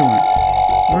 What do you want?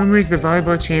 Rumors the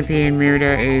volleyball champion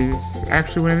Merida is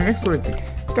actually one of the next lords.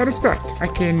 That is fact. I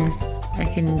can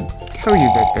tell you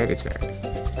that is fact.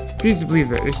 Please believe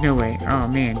that. There's no way. Oh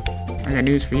man, I got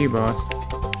news for you, boss.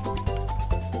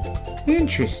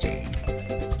 Interesting.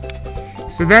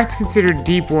 So that's considered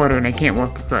deep water and I can't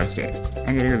walk across it.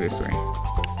 I gotta go this way.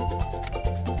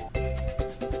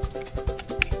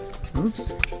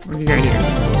 Oops. What do you got here?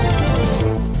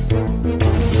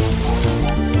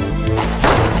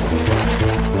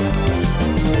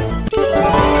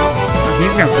 Oh,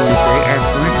 he's not fully free.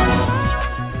 Excellent.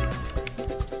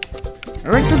 I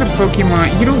like how the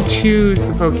Pokemon... You don't choose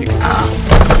the Pokemon... Ah!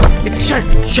 It's a shark!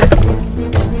 It's a shark!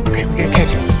 Okay, we gotta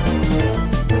catch him.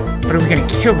 But are we gonna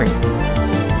kill him?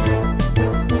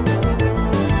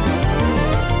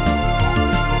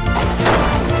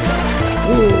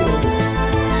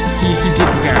 He didn't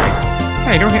die.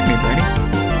 Hey, don't hit me, buddy.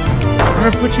 I'm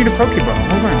gonna put you in a Pokeball.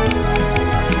 Hold on.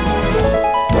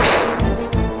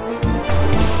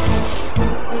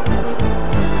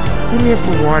 What do we have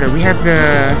for water? We have the...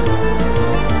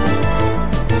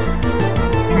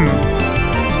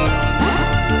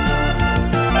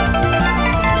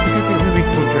 We got that really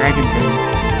cool dragon thing.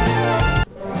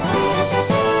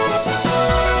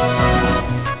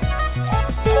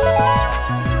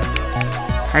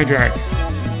 Hydrax.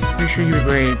 Pretty sure he was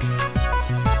like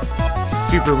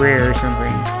super rare or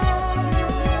something.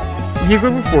 He's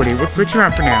level 40. We'll switch him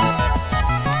out for now.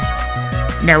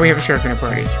 Now we have a shark in our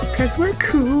party. Cause we're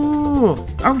cool.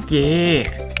 Oh yeah.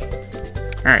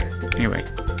 Alright, anyway.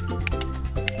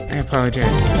 I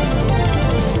apologize.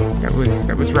 That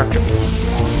was rough.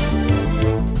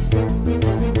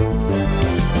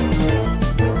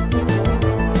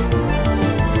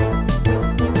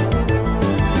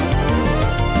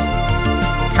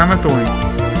 Thorn.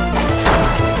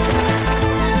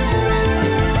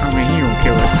 Oh man, he won't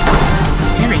kill us.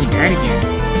 Damn it, he died again.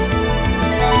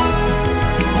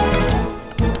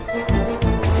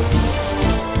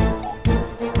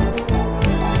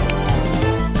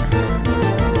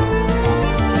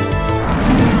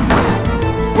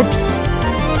 Whoops.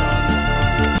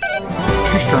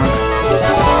 Too strong.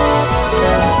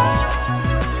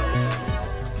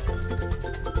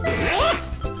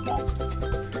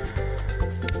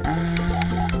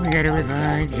 We gotta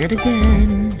revive yet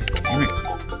again. Damn it.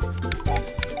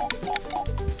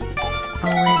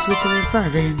 Always with the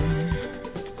reviving.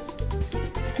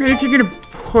 Man, if you're gonna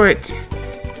put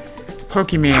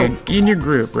Pokemon in your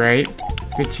group, right?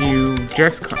 That you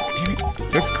just caught. Damn it.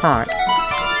 Just caught.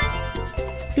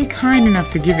 be kind enough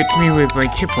to give it to me with,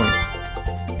 like, hit points.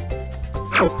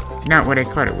 Not what I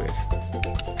caught it with.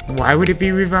 Why would it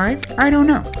be revived? I don't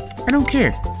know. I don't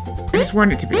care. I just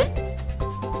want it to be.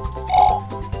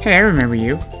 Hey, I remember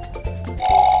you.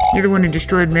 You're the one who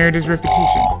destroyed Merida's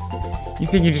reputation. You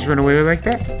think you just run away like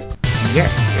that?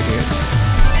 Yes, I did.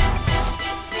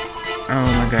 Oh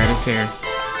my god, his hair.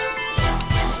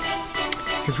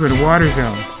 Because we're in a water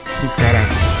zone. He's gotta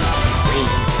wait.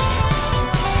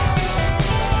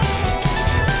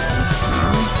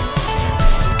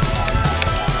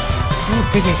 I don't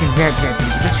think I can zap him.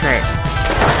 Let's try it.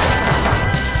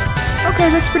 Okay,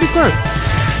 that's pretty close.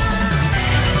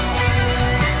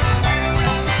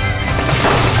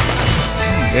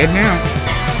 Dead now.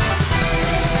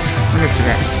 What else is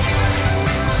that?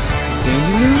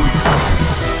 Dandy room?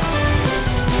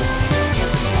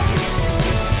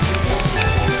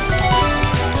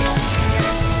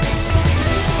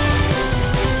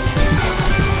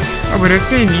 Oh, but I was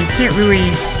saying, you can't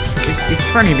really... It's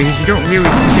funny because you don't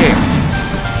really pick.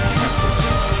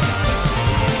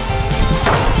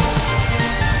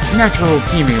 Not your whole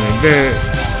team anyway.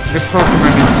 The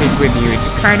Pokemon you take with you, it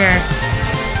just kinda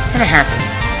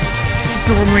happens. Just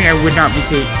normally I would not be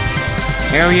taking...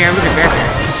 Hell yeah, look at that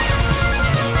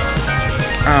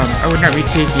guy. I would not be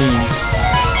taking...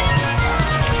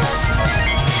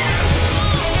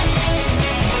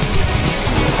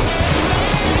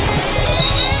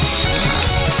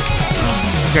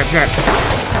 Zap, zap.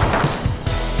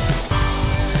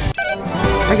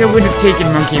 Like I wouldn't have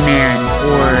taken Monkey Man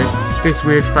or this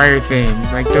weird fire thing.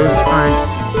 Like those aren't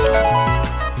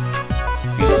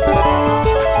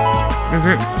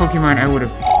Pokemon I would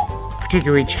have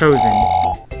particularly chosen.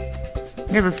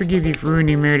 Never forgive you for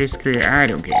ruining Merida's career. I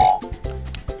don't care.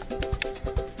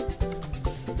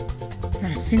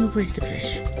 Not a single place to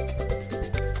fish.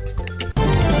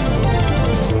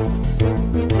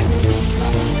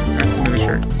 That's another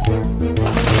shirt.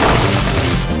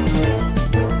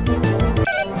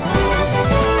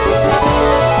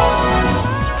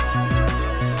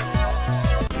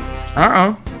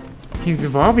 Uh-oh. He's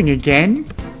evolving again?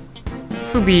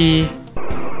 This will be...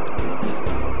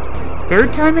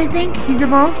 third time, I think, he's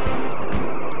evolved?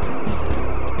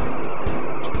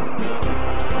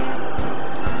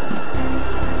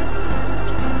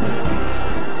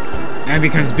 Now it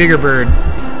becomes Bigger Bird.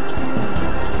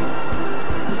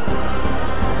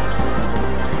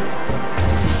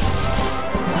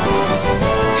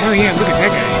 Hell yeah, look at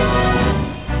that guy.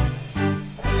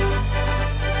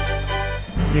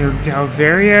 You know,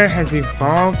 Galvaria has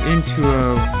evolved into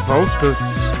a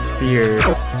Voltosphere.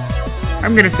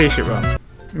 I'm gonna say shit wrong.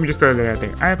 Let me just throw that out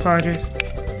there. I apologize.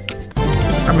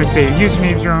 I'm gonna say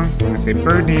username's wrong. I'm gonna say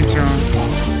bird name's wrong.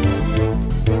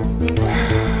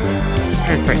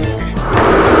 Try to fight this guy.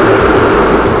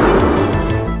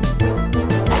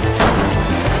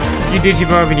 You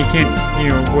digivolve and you can't, you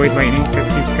know, avoid lightning. That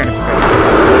seems kind of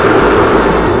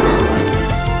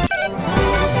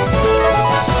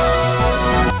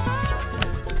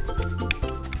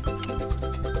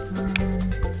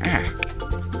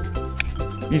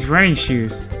These running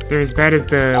shoes, they're as bad as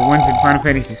the ones in Final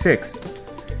Fantasy VI.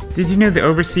 Did you know the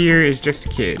Overseer is just a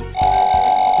kid?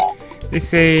 They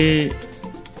say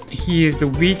he is the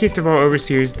weakest of all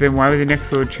Overseers, then why would the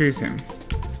next Lord choose him?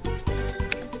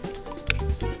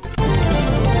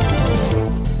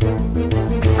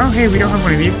 Oh hey, we don't have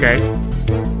one of these guys. Oh,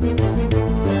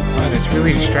 that's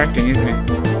really distracting, isn't it?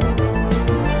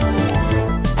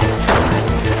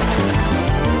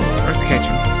 Let's catch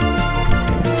him.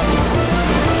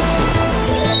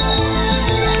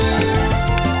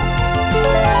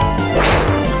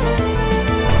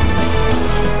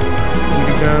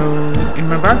 Go in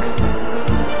my box,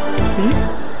 please.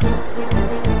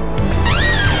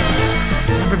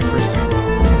 It's never the first time.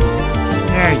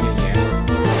 Yeah.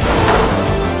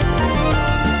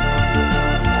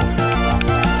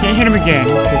 Can't hit him again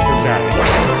because he'll die.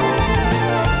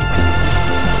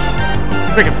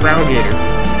 He's like a Frowgator.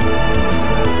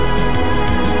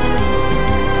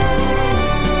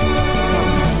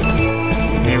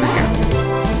 There we go.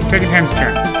 Second time's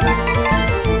charm.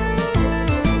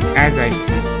 Azite.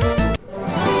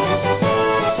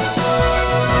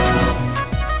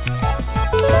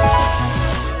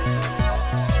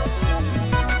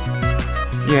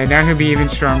 Yeah, now he'll be even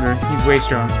stronger. He's way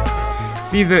strong.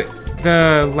 See, the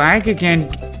lag again...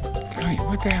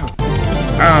 What the hell?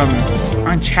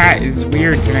 On chat is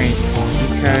weird tonight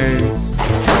because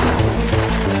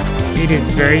it is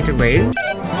very delayed.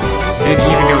 And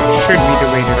even though it should be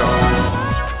delayed at all.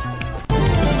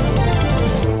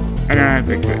 I don't know how to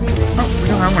fix it. Oh, we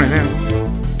don't have one of them.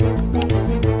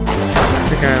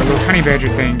 It's like a little honey badger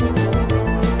thing.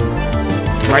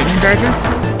 lightning badger?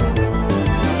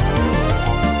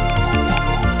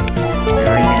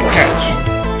 How are you gonna catch?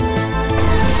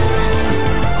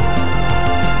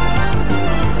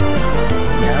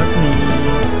 Love me.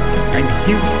 I'm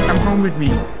cute. Come home with me.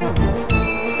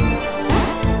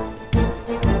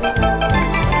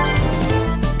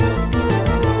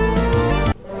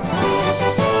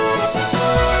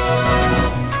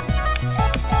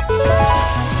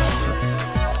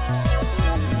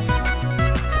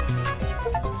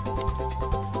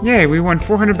 Yay, we won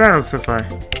 400 battles so far.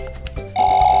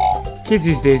 Kids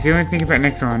these days, they only think about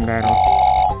Nexon battles.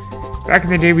 Back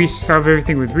in the day, we used to solve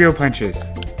everything with real punches.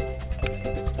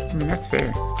 That's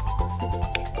fair.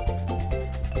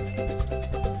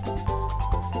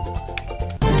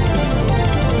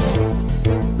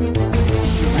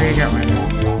 There you go, man.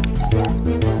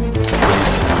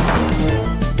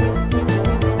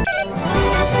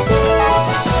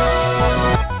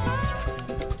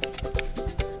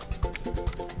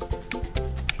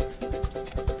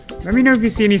 Let me know if you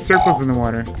see any circles in the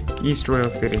water. East Royal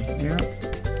City. Yep.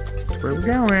 That's where we're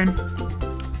going.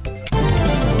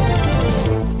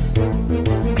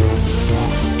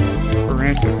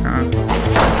 Ferrantis, huh?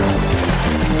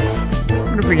 I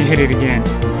wonder if we can hit it again.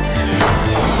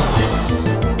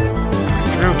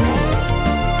 Trophy.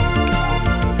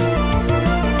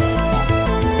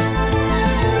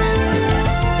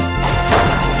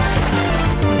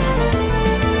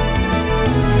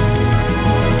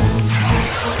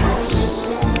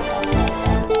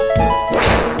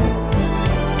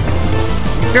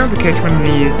 Failed to catch one of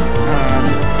these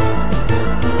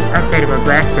outside of our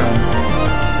grass zone.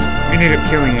 We ended up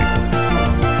killing it.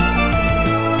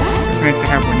 It's nice to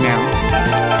have one now.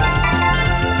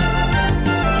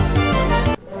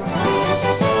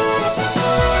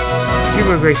 She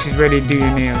looks like she's ready to do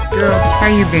your nails. Girl, how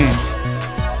you been?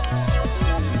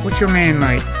 What's your man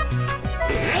like?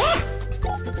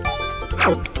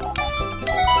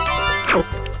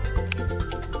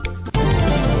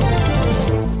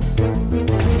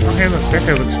 Hey, look, that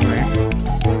guy looks familiar.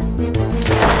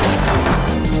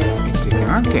 It's a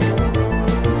donkey.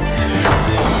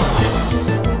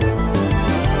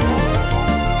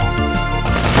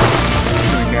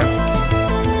 There we go.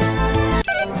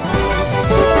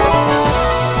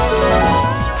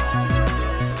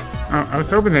 Oh, I was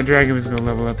hoping that dragon was gonna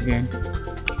level up again.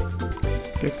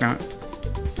 Guess not.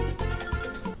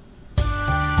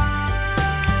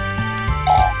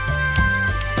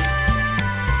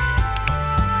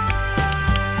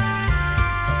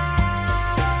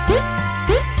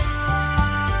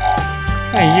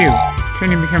 Hey, you.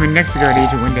 Trying to become a NexGuard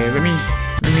agent one day. Let me a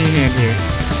hand here.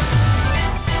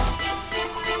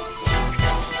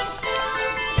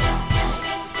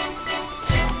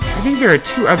 I think there are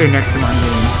 2 other Nexamon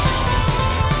games.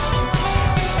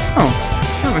 Oh,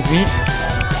 that was neat.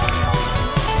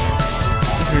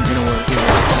 This isn't gonna work either.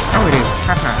 Oh, it is.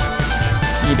 Haha.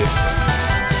 Eat it.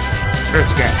 What else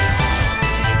you got?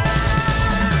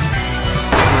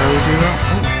 Oh.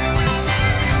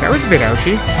 That was a bit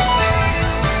ouchy.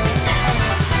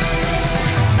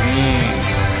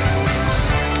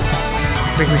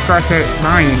 It's like we crossed that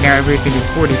line and now everything is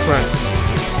 40 plus.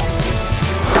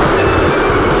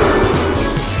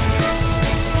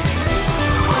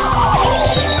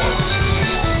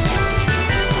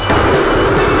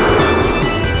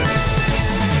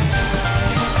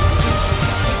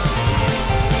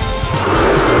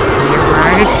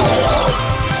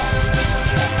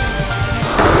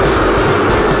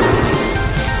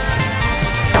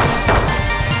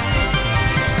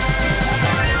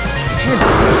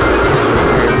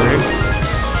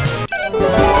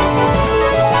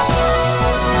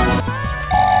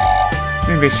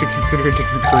 Maybe I should consider a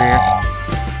different career.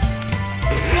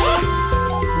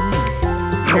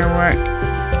 You know what?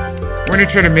 I'm gonna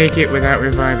try to make it without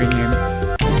reviving him.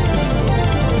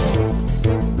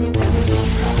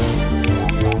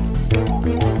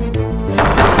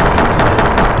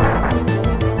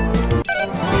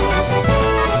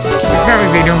 It's not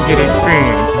like they don't get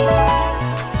experience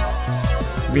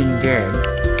being dead.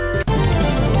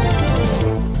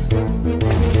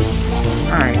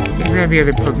 Alright, there's gonna be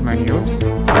other Pokemon here. Oops.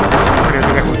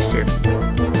 Whatever, that works too.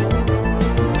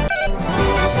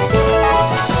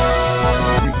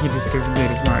 He just doesn't get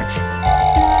as much.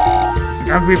 It's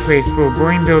an ugly place full of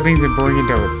boring buildings and boring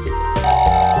adults.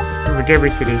 It's like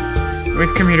every city.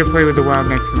 Always come here to play with the wild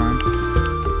Nexamon.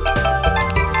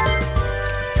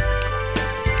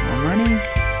 More money?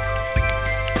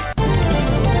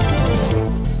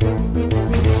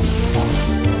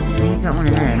 You got one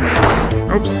of them.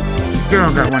 Oops. Still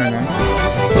don't got one of them.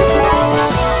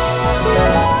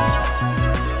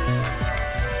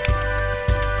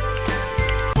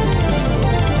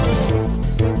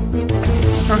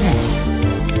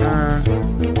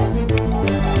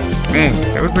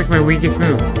 my weakest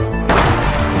move.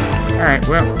 Alright,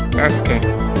 well, that's okay.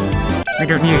 We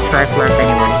don't need a tri-flap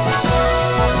anyway.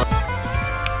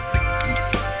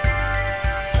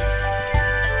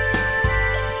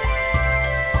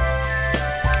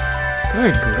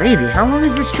 Good gravy, how long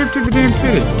is this trip to the damn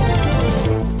city?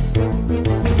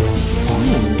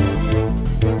 Ooh.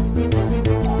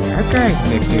 That guy's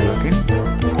nifty looking.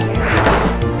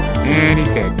 And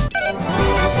he's dead.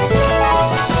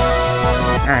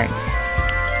 Alright.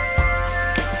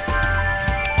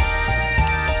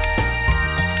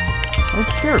 Hold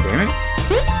still, damn it.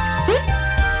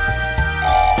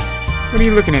 What are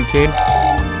you looking at, kid?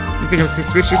 You think I'm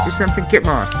suspicious or something? Get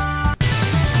lost.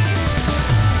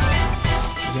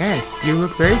 Yes, you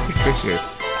look very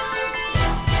suspicious.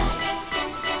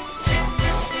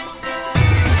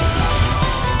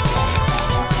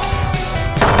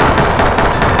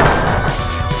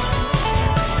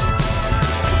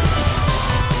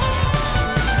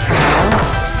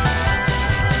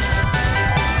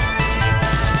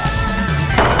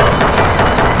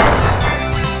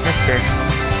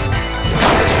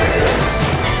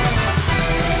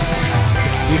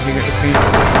 Excuse me, that was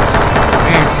painful.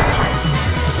 Man,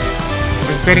 I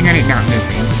was betting on it not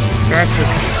missing. That's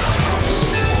okay.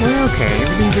 We're okay,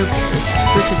 everything's okay. Let's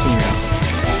switch your team out.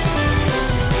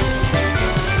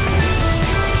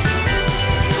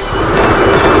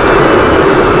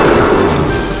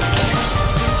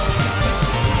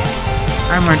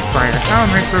 I'm on fire. How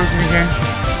am I frozen again?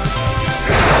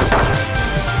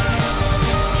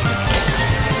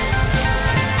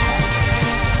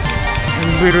 I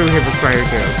literally have a fire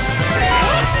tail.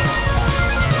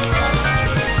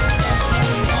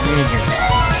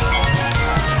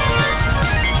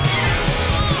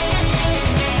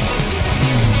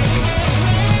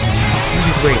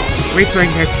 Just wait. Wait till I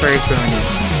can cast fire spell on you.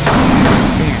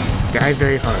 Damn, die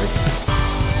very hard.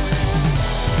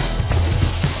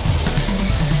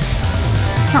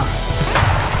 Huh.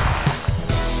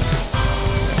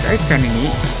 That guy's kinda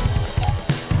neat.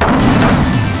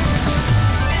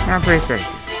 Not very effective.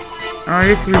 Oh, I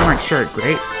guess we want Shark,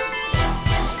 right?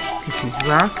 Because he's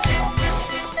rock.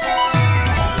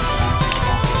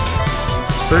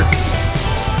 Spurt.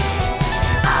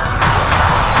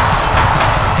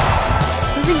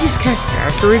 Does he just cast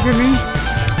asteroids at me?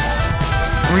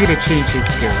 I'm gonna change his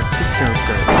skills. This sounds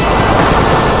good.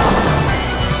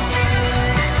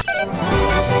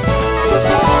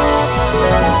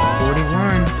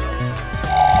 41.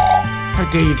 How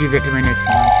dare you do that to my next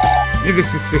one? You're the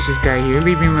suspicious guy here.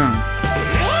 Leave me alone.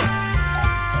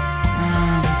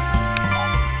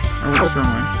 Oh, which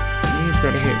one? You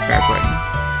gotta hit that button.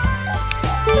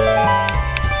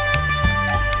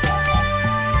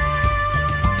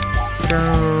 So...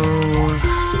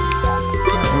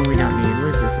 that one we don't need.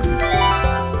 Where's this one? I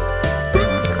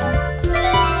want that one.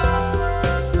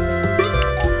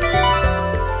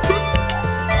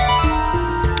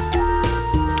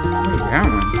 What is that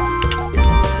one?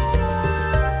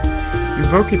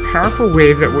 Invoke a powerful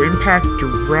wave that will impact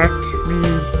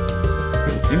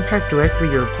directly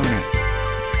your opponent.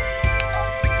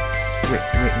 It's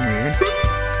weird.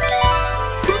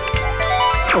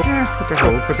 What the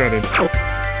hell? We'll put that in. Oh,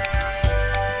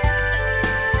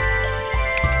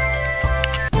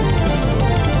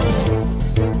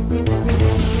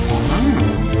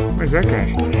 where's that guy?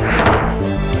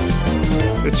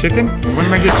 The chicken?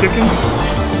 One-legged chicken?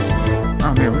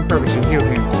 Oh man, we probably should heal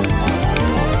him.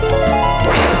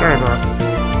 Sorry, boss.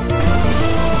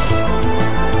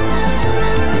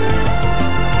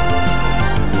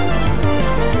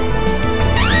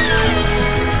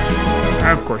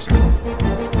 Of course I will.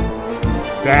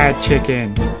 Bad chicken.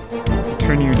 I'll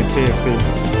turn you into KFC.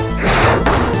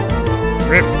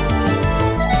 Rip.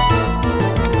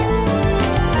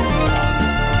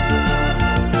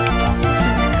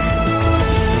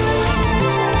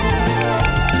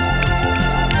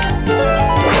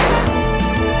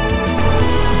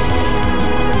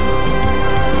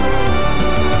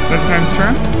 Times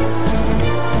turn?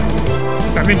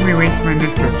 Stop making me waste my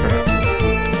nectar traps.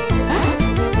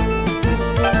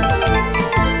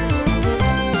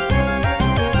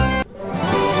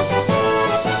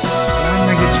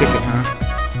 One-legged chicken, huh?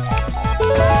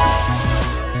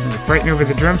 You're fighting over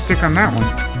the drumstick on that one.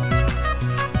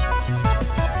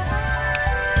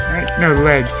 Alright, no, the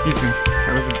leg, excuse me.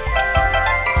 That was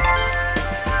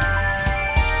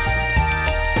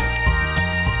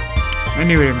I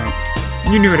knew what it meant.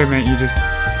 You knew what I meant, you just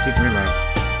didn't realize.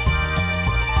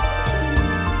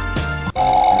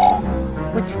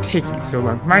 What's taking so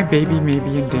long? My baby may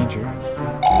be in danger.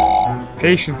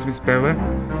 Patience, Miss Bella.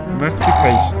 You must be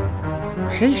patient.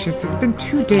 Patience? It's been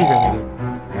 2 days already.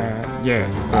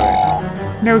 Yes,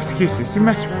 but... No excuses. You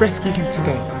must rescue him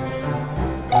today.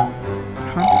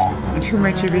 Huh? And who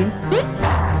might you be?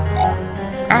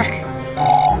 Ach!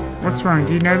 What's wrong?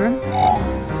 Do you know them?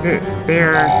 They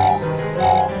are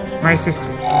my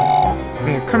assistants.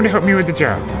 They have come to help me with the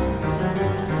job.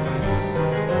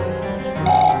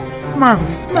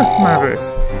 Marvelous, most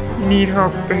marvelous. You need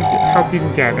help you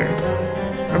can gather.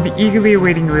 I'll be eagerly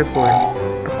awaiting your report.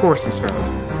 Of course, Miss Bell.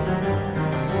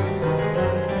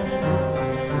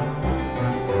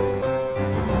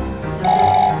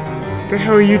 What the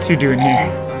hell are you two doing here?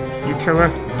 You tell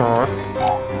us, boss.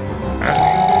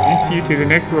 Thanks to you two, the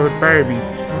next lord fired me.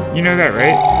 You know that,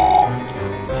 right?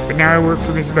 But now I work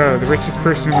for Miss Bell, the richest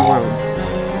person in the world.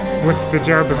 What's the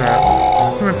job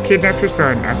about? Someone's kidnapped her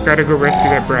son. I've got to go rescue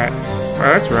that brat.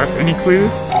 Wow, that's rough. Any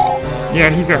clues? Yeah,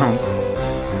 he's at home.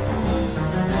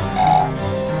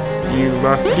 You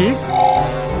lost the keys?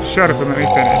 Shut up and let me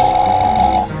finish.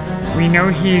 We know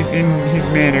he's in his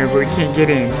manor, but we can't get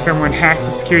in. Someone hacked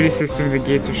the security system and the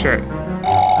gates are shut.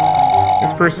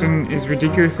 This person is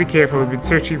ridiculously careful. We've been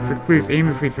searching for clues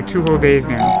aimlessly for 2 whole days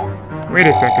now. Wait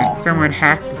a second. Someone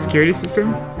hacked the security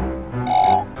system?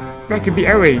 That could be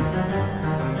Ellie.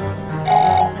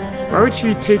 Why would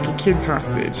she take a kid's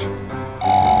hostage?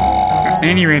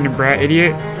 Any random brat,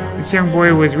 idiot. This young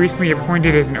boy was recently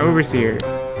appointed as an overseer.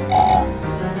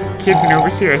 Kid's an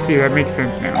overseer? I see, that makes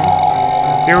sense now.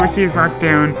 The overseer is locked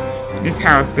down in his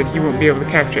house, that he won't be able to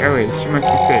capture Ellie. She must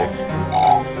be safe.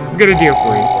 I've got a deal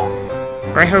for you.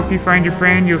 If I help you find your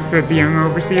friend, you'll set the young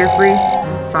overseer free?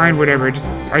 Fine, whatever. I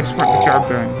just want the job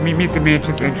done. Meet me at the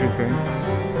mansion's entrance then.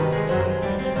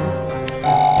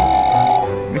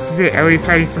 This is it. Ellie's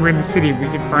hiding somewhere in the city. We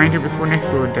can find her before next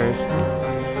lord does.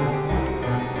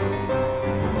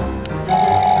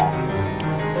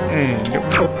 And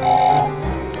nope.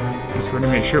 Just want to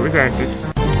make sure it was active.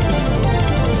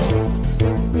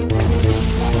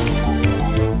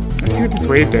 Let's see what this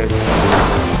wave does.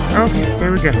 Okay,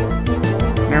 there we go.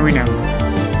 Now we know.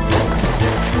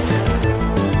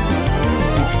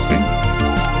 Interesting.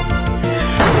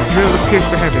 There's a drill that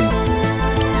pierced the heavens.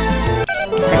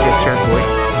 Good job, Shark Boy.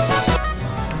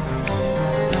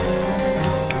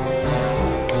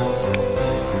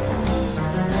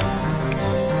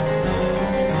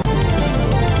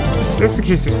 Just in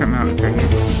case there's something else right here.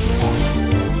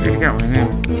 We already got one of them.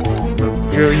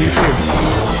 We'll drill you too.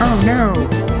 Oh no!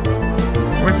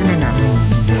 Wasn't enough.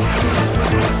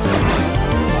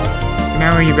 So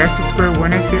now are you back to square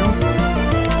one, I feel?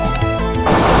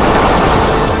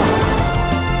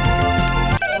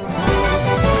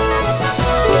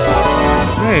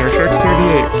 Hey, our shark's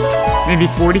 38. Maybe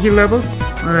 40 he levels?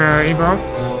 Or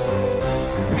evolves?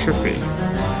 We shall see.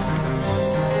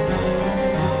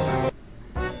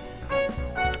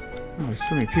 There's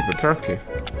so many people to talk to.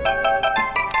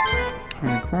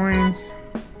 100 coins.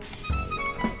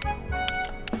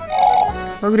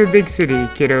 Welcome to the big city,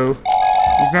 kiddo.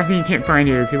 There's nothing you can't find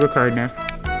here if you look hard enough.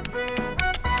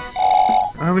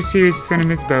 I was serious to send him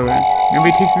Miss Bella.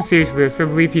 Nobody takes him seriously, so I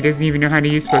believe he doesn't even know how to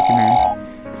use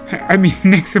Pokemon. I mean,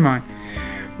 Nexamon.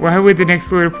 Why would the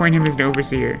next lord appoint him as an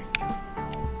overseer?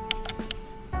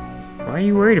 Why are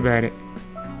you worried about it?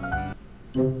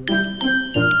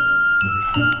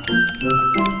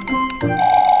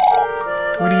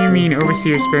 What do you mean,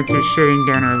 Overseer Spencer is shutting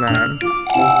down our lab?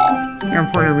 How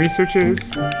important research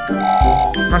is?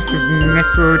 Must have the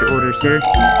next lord order, sir.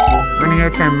 Running out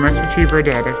of time, we must retrieve our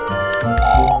data.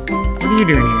 What are you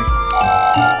doing here?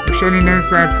 We're shutting down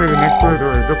this lab for the next lord's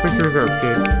order. Go place the results,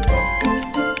 kid.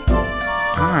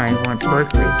 I want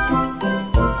sparklies.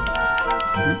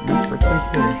 No sparklies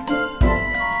there.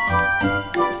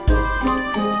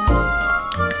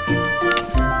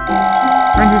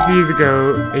 Hundreds of years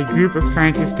ago, a group of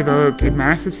scientists developed a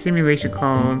massive simulation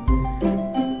called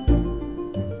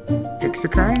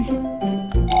Pixakai?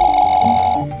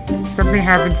 Something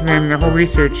happened to them, their whole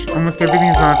research, almost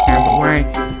everything's lost now, but why?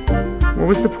 What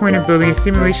was the point of building a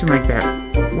simulation like that?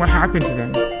 What happened to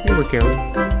them? They were killed.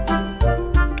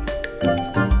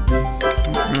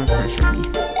 No, it's not shiny.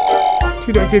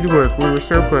 2 decades of work, we were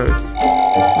so close.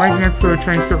 Why is Nexlord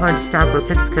trying so hard to stop our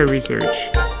Pixakai research?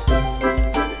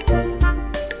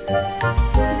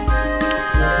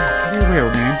 Real,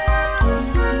 man.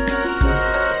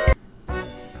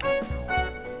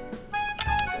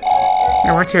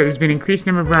 Now watch out, there's been an increased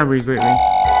number of robberies lately.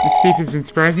 This thief has been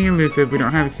surprisingly elusive, we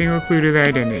don't have a single clue to their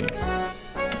identity.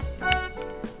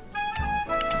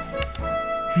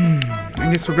 I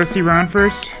guess we'll go see Ron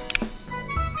first.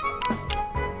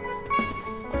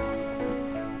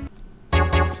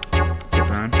 What's up,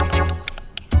 Ron?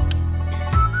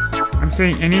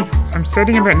 I'm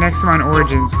studying about Nexamon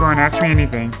origins. Go on, ask me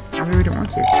anything. I really don't want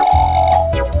to.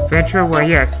 Ventura, why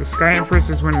yes, the Sky Empress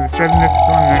is one of the 7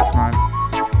 mythical Nexmons.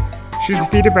 She was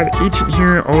defeated by the ancient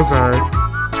hero Ulzar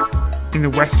in the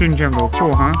western jungle.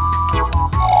 Cool, huh?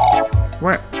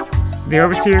 What? The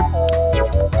Overseer?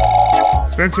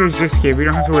 Spencer is just here. We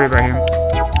don't have to worry about him. I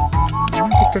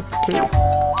don't think that's the case.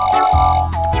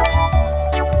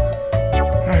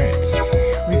 Alright.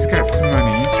 We just got some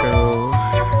money, so...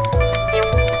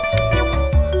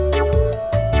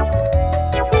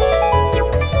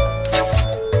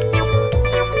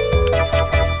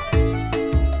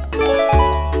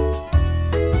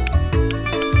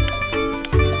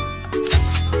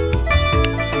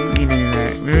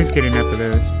 We always get enough of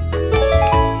those.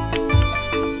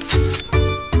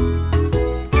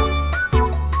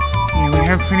 Yeah, we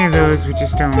have plenty of those, we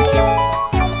just don't.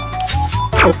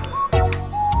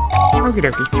 Okie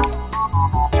dokie.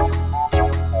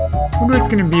 I wonder what's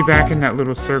gonna be back in that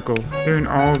little circle. They're in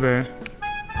all the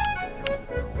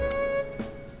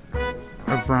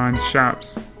of Ron's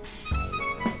shops.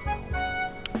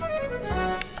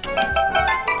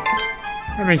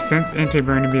 That makes sense.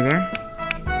 Anti-burn to be there.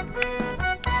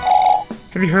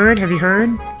 Have you heard? Have you heard?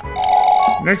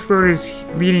 Next Lord is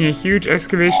leading a huge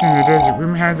excavation in the desert.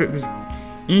 Rumor has it there's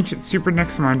ancient Super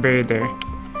Nexamon buried there.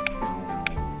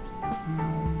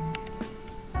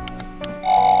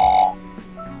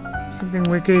 Something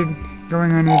wicked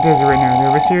going on in the desert right now. The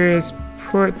Overseer has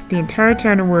put the entire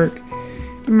town to work.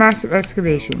 A massive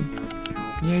excavation.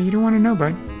 Yeah, you don't want to know,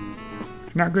 bud.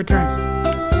 Not good times.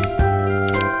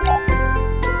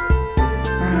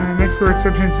 Next Lord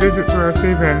sometimes visits where I'll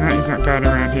say bad, and that he's not bad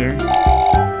around here.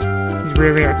 He's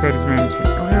rarely outside his management.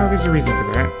 Oh, well, there's a reason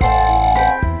for that.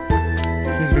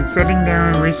 He's been setting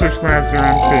down research labs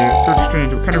around the city. That's sort of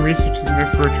strange. What kind of research is the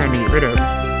Next Lord trying to get rid of?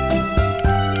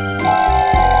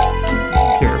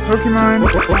 Scare a Pokemon.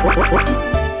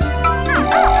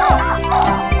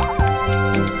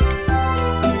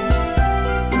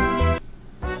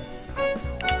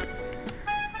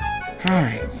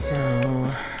 Alright, so...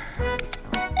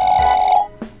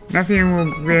 Nothing will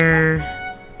bear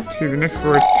to the Next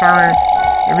Lord's tower.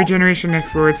 Every generation of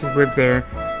Next Lords has lived there.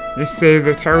 They say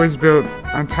the tower was built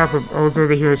on top of Ulzar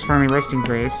the Hero's final resting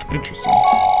place. Interesting.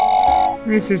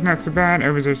 This is not so bad.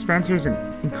 Overseer Spencer is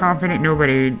incompetent.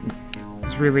 Nobody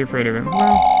is really afraid of him.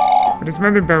 Well, but his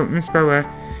mother, Miss Bella,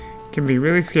 can be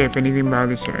really scared if anything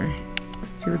bothers her.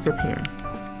 Let's see what's up here.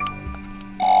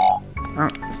 Oh,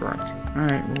 it's locked.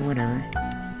 Alright, well, whatever.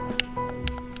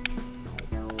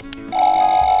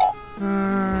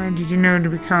 Did you know to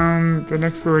become the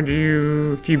Next Lord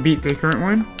if you beat the current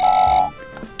one?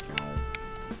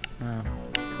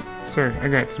 Sir, I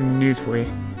got some news for you.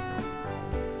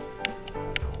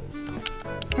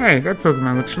 Hey, that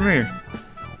Pokemon looks familiar.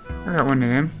 I got one of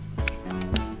them.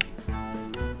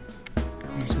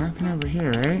 There's nothing over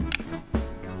here, right?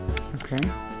 Okay.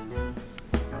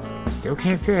 Still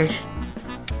can't fish.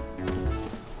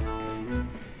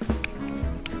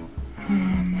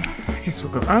 I guess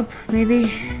we'll go up,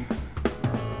 maybe?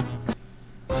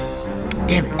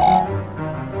 Damn it.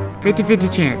 50-50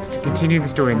 chance to continue the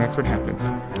story, and that's what happens.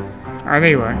 Ah,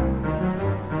 there you are.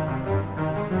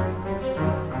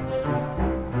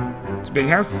 It's a big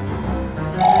house.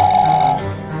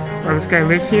 While this guy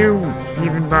lives here,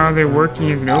 even while they're working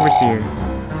as an overseer.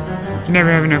 You can never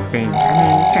have enough fame. I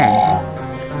mean, you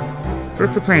can. So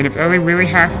what's the plan? If Ellie really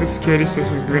hacked the security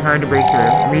system, it's going to be hard to break through.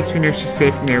 At least we know she's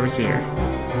safe from the overseer.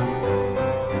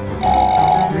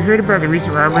 We heard about the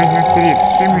recent robberies in the city.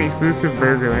 Extremely exclusive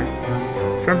burglar.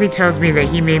 Something tells me that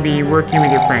he may be working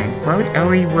with your friend. Why would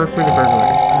Ellie work with a burglar?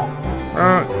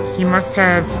 Well, he must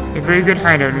have a very good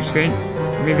hideout, don't you think?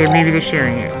 Maybe they're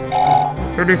sharing it.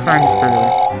 So where do we find this burglar?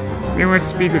 We want to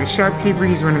speak with the shopkeeper.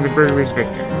 He's one of the burglar's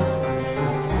victims.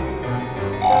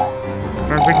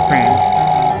 Sounds like a plan.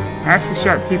 Ask the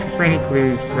shopkeeper for any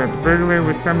clues about the burglar.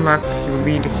 With some luck, he will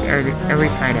lead us to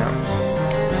Ellie's hideout.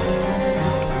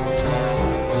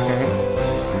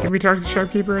 Okay. Did we talk to the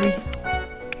shopkeeper already?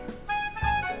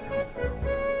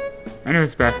 I know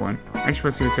it's back one. I just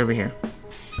want to see what's over here.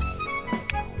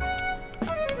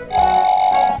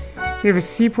 We have a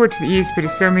seaport to the east, but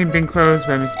it's suddenly been closed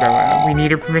by Miss Bella. We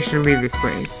need her permission to leave this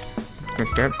place. That's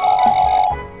messed up.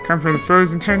 Come from the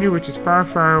frozen tundra, which is far,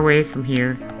 far away from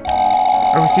here.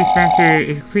 Overseer Spencer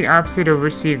is the complete opposite of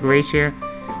Overseer Glacia.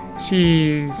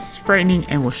 She's frightening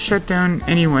and will shut down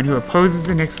anyone who opposes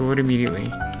the Next Lord immediately.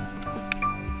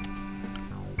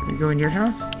 Can we go in your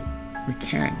house? We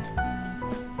can.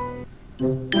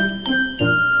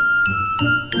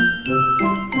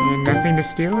 And nothing to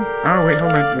steal? Oh, wait,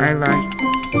 hold on. I lied.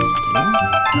 Steal?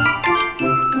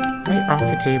 Right off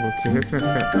the table, too. That's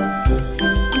messed up.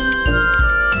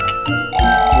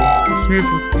 Just moved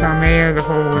from Palmea, the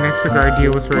whole next cigar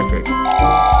deal was horrific. We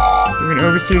have an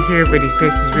overseer here, but he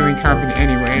says he's really incompetent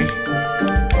anyway.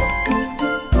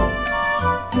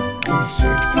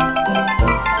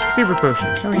 Super potion.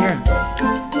 Oh yeah.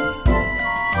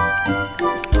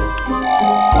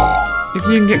 If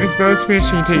you can get Miss Bell's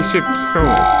permission, you take ship to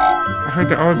Solus. I heard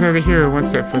that all other hero once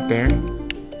set foot there.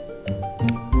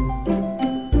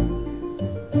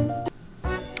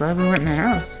 Glad we went in the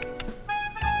house.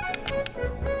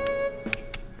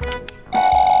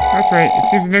 That's right. It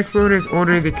seems the next lord has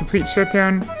ordered the complete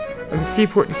shutdown of the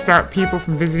seaport to stop people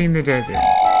from visiting the desert.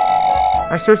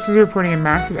 Our sources are reporting a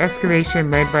massive escalation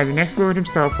led by the next lord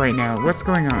himself right now. What's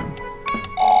going on?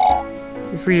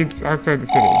 This leads outside the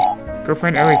city. Go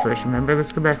find Ellie first, remember?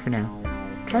 Let's go back for now.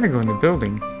 I'm trying to go in the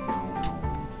building.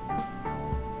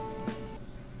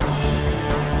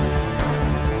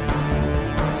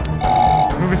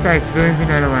 Move aside, civilians are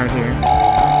not allowed here.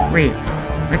 Wait,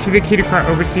 aren't you the key to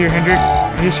Overseer Hendrik?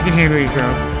 I guess you can handle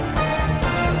yourself.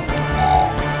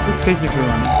 What's taking so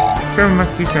long? Someone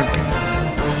must do something.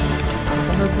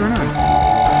 What's going on?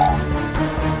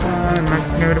 I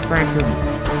must notify to of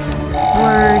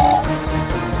course.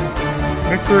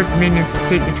 Next lord's minions to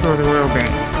take control of the royal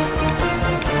bank.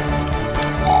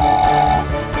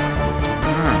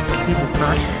 Proceed with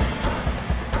caution.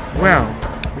 Well,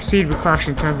 proceed with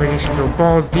caution sounds like I should go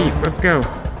balls deep. Let's go.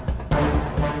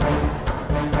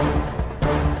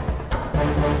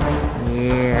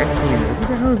 Yeah, I see you. What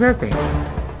the hell is that thing?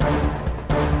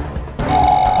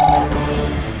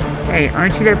 Hey,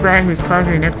 aren't you that brat who's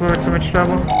causing the next lord so much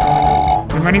trouble?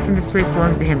 The money from this place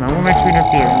belongs to him. I won't let you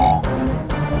interfere.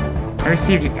 I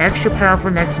received an extra powerful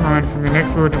Nexamon from the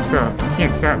next lord himself. You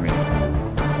can't stop me.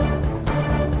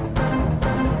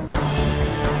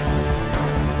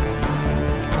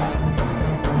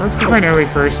 Let's go find Ellie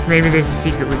first. Maybe there's a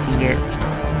secret we can get.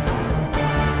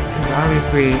 Because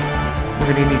obviously,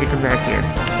 we're going to need to come back here.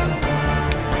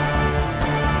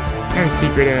 Not a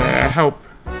secret, help.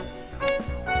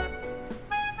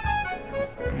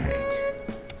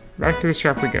 Back to the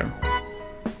shop we go.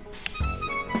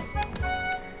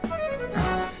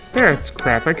 Oh, that's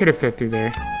crap. I could have fit through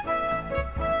there.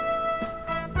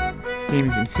 This game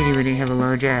is insinuating I have a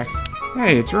large ass.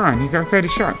 Hey, it's Ron. He's outside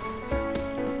his shop.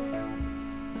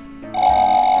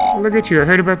 Look at you. I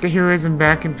heard about the heroism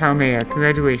back in Palmea.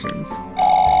 Congratulations.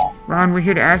 Ron, we're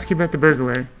here to ask you about the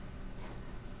burglar.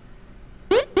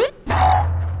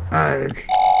 Ugh.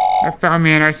 That foul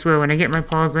man, I swear, when I get my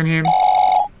paws on him...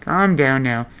 Calm down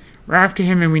now. We're after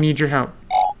him and we need your help.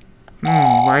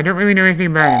 Well, I don't really know anything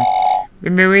about him.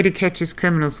 There's no way to catch this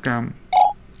criminal scum.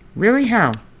 Really?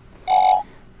 How?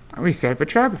 We set up a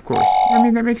trap, of course. I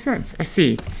mean, that makes sense. I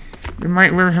see. We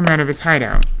might lure him out of his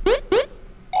hideout.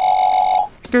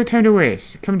 There's no time to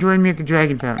waste. Come join me at the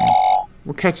Dragon Fountain.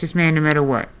 We'll catch this man no matter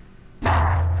what.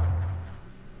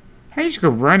 How you just go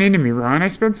run into me, Ron? I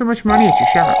spent so much money at your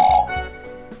shop.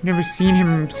 Never seen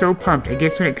him so pumped. I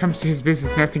guess when it comes to his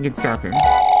business, nothing can stop him.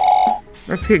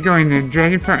 Let's get going then.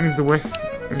 Dragon Fountain is the west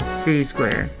of the city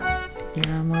square. Yeah,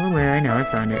 I'm well aware. I know. I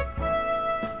found it.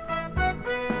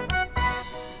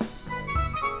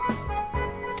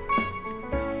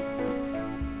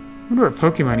 I wonder what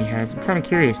Pokemon he has. I'm kind of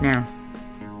curious now.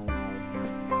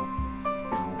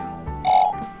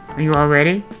 Are you all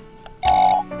ready?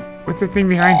 What's the thing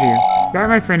behind you? That,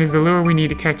 my friend, is the lure we need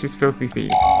to catch this filthy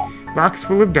thief. Box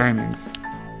full of diamonds.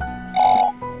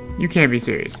 You can't be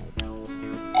serious.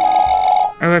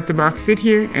 I let the box sit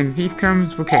here, and the thief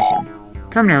comes, we'll catch him.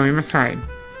 Come now, we must hide.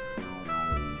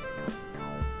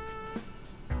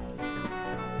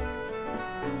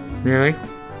 Really?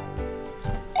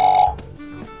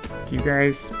 You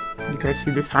guys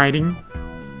see this hiding?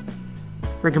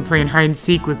 It's like I'm playing hide and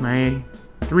seek with my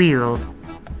 3-year-old.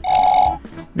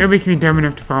 Nobody can be dumb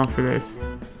enough to fall for this.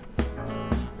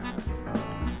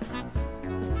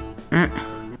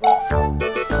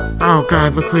 Oh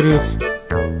god, look what it is.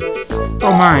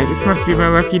 Oh my, this must be my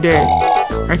lucky day.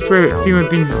 I swear that stealing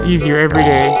things is easier every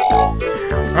day.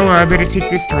 Oh well, I better take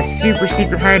this to my super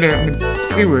secret hideout in the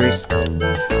sewers.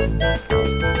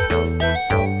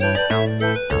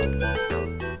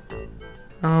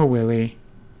 Oh, Willie.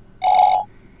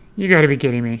 You gotta be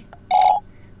kidding me.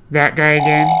 That guy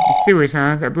again? The sewers,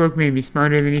 huh? That bloke may be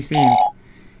smarter than he seems.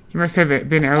 He must have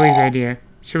been Ellie's idea.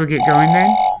 Shall we get going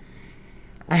then?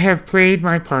 I have played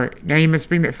my part. Now you must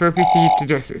bring that filthy thief to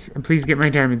justice, and please get my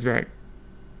diamonds back.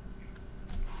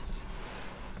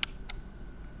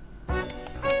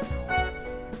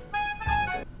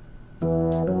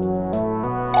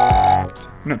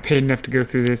 I'm not paid enough to go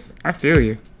through this. I feel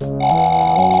you.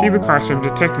 Proceed with caution.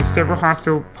 Detected several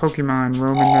hostile Pokemon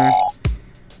roaming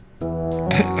the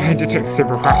And detect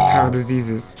several hostile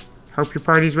diseases. Hope your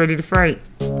party's ready to fight.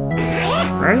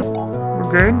 Right?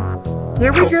 We're good?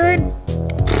 Yeah, we're good!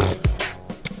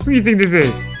 What do you think this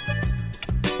is?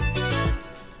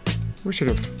 Wish I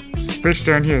could fish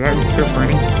down here, that would be so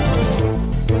funny.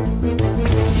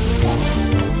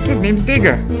 His name's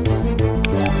Digga.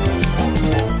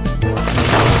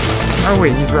 Oh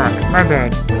wait, he's rock. My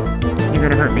bad. You're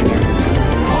gonna hurt me now.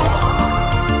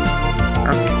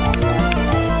 Okay.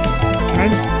 Can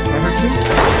I hurt you?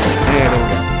 Yeah, there we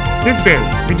go. Just barely.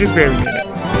 We just barely made it.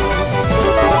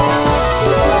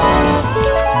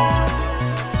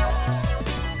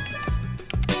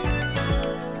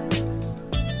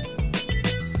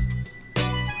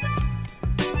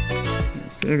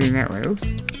 Anything that way. Oops.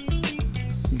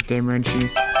 These damn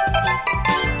wrenches.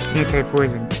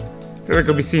 Anti-poison. Feel like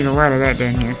I'll be seeing a lot of that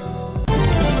down here.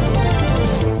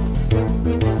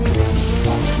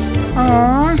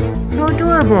 Aww, how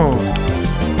adorable.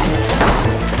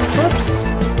 Oops.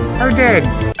 How dead.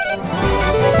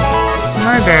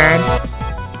 My bad.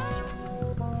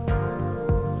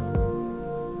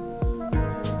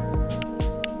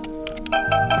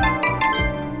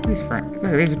 He's fine. Look,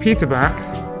 there's a pizza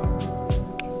box.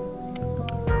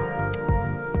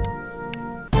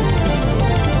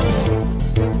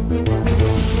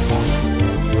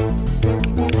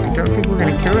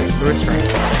 Let's try.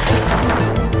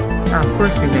 Oh, of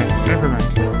course we missed. Never mind.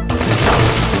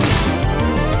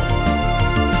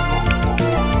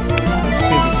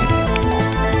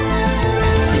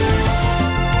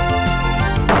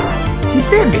 You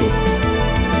bit me!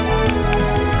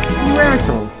 You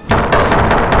asshole!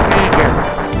 There you go.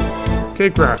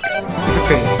 Take rocks. To the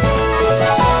face.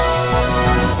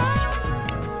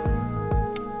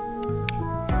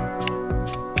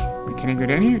 Can I go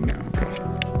down here? No, okay.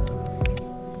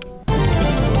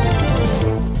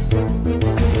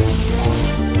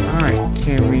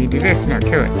 Can we do this? No,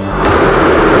 kill it.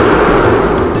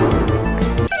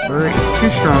 Bird is too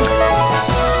strong.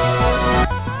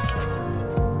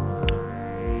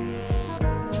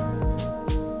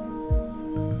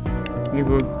 Maybe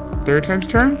we'll third time's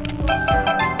charm?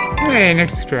 Hey,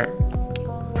 next trap.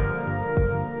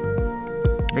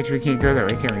 Bet you we can't go that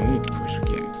way, can we? Of course we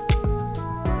can.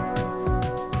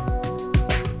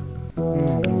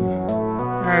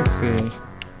 Let's see.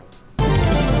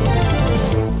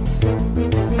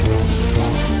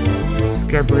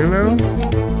 Gabrilo?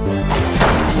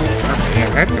 Okay, yeah,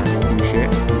 that's some new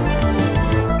shit.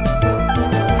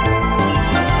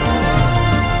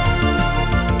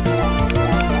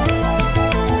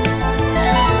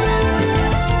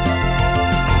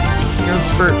 Go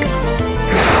spurt.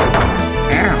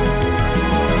 Ow.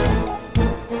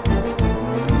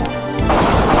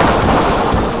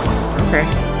 Okay.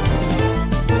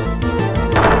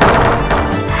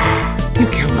 You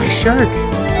killed my shark.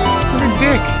 What a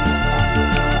dick.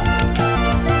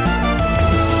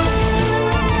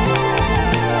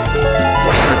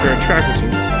 Track with you.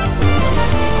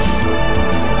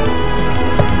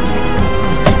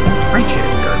 My chair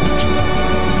is garbage.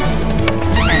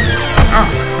 Oh,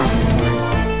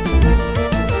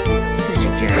 such a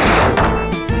jerk.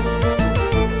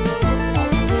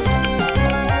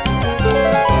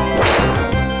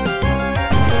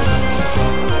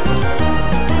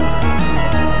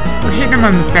 We're hitting him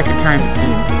on the second time it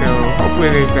seems, so hopefully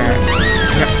there's that.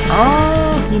 Yep.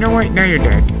 Oh, you know what? Now you're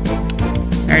dead.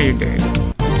 Now you're dead.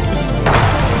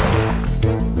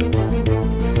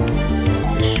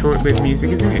 Short-lived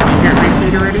music, isn't it? You got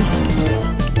repeat already?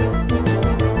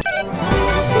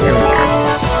 There we go.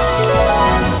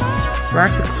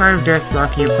 Blocks a cloud of dust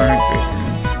blocking your opponent's vision.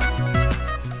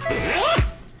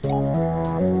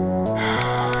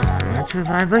 So let's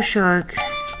revive our shark.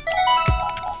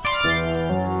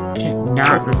 Can't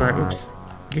not revive. Oops. I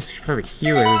guess we should probably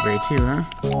heal everybody too, huh?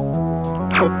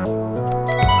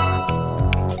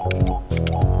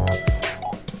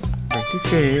 Like to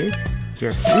save.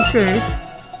 Just be safe.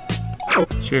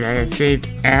 Should I have saved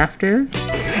after?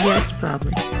 Yes,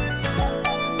 probably.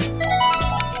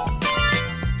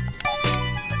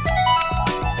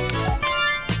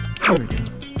 There we go.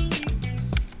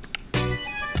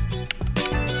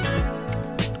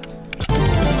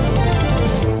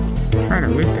 I'm trying to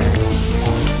loot that.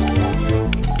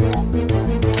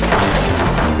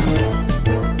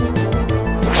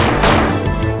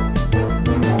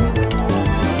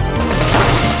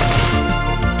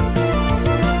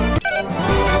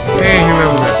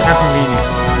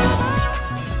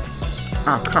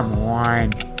 Oh, come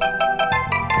on.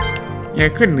 Yeah, I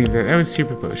couldn't leave that. That was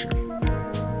super potion.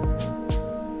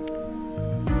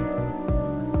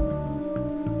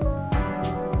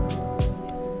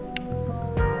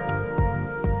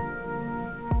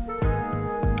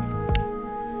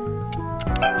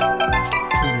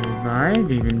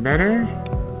 5, even better.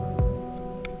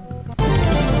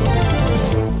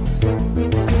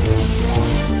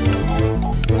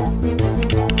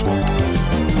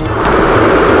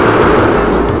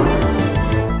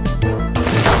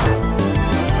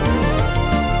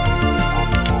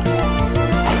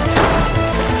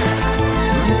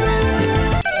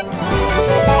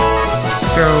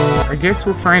 I guess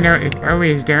we'll find out if Ellie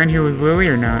is down here with Willy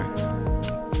or not.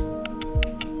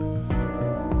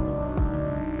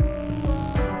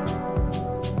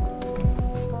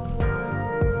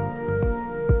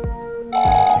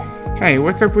 Hey,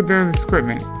 what's up with this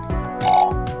equipment?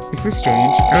 This is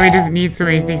strange. Ellie doesn't need so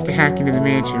many things to hack into the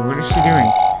mansion. What is she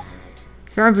doing?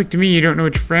 Sounds like to me you don't know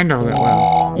your friend all that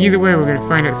well. Either way, we're gonna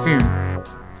find out soon.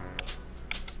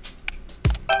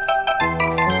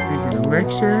 There's an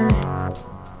lecture.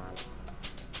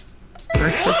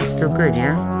 That stuff is still good,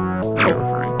 yeah? Yeah,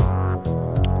 we're fine.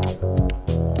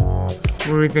 What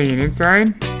are we thinking,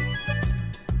 inside?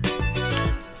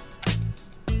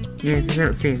 Yeah, because I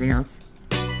don't see anything else.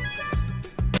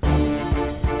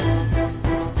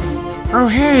 Oh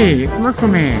hey, it's Muscle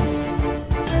Man!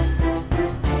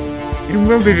 And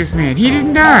Wilderness Man, he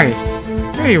didn't die!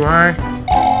 There you are!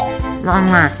 Long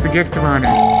last, the guest of honor.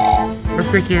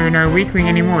 Looks like you're not a weakling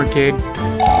anymore, kid.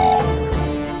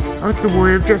 Oh, it's a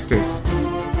warrior of justice.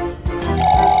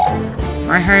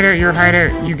 My hideout, your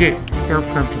hideout, you get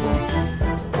self-comfortable.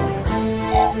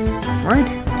 What?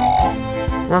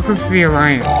 Welcome to the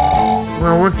Alliance.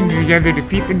 We're all working together to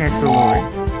defeat the Nexo Lord.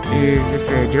 Is this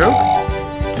a joke?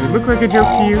 Does it look like a joke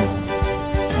to you?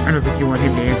 I don't think you want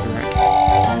him to answer that.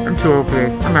 I'm too old for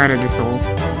this. I'm out of this hole.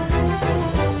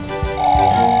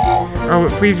 Oh,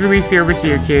 but please release the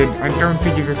Overseer, kid. I don't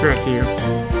think he's a threat to you.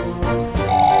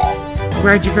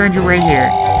 Glad you found your way here.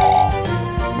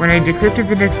 When I decrypted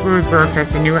the Nexo Lord's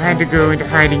broadcast, I knew I had to go into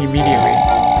hiding immediately.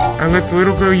 I let the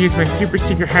little girl use my super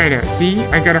secret hideout. See?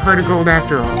 I got a heart of gold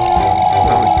after all.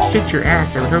 Well, it kicked your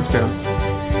ass, I would hope so.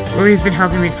 Willy has been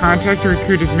helping me contact and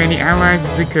recruit as many allies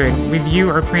as we could. With you,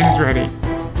 our plan is ready.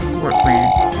 What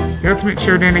plan? The ultimate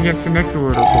showdown against the Nexo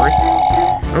Lord, of course.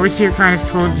 Overseer Khan has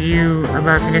told you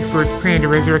about the Nexo Lord's plan to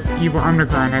resurrect the evil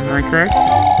Omnicron, am I correct?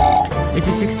 If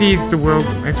he succeeds, the world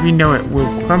as we know it will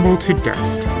crumble to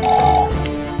dust.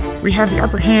 We have the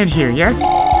upper hand here, yes?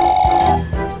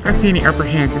 I don't see any upper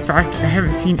hands. In fact, I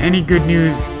haven't seen any good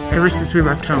news ever since we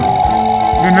left home.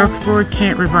 The Nexo Lord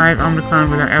can't revive Omnicron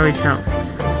without Ellie's help.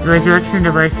 The resurrection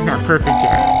device is not perfect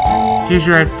yet. Here's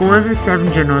your 4 of the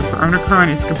 7 generals, but Omnicron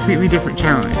is a completely different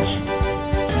challenge.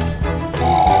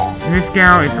 And this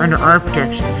gal is under our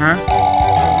protection, huh?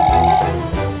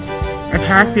 I've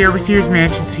hacked the Overseer's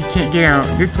mansion so he can't get out.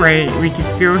 This way, we can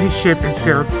steal his ship and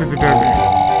sail to the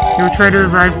desert. He will try to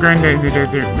revive Grenda in the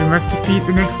desert. We must defeat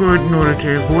the Nexo Lord in order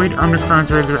to avoid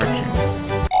Omnicron's resurrection.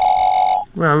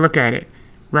 Well, look at it.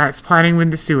 Rats plotting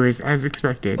with the sewers, as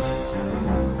expected.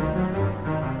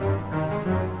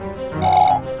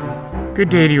 Good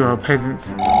day to you all,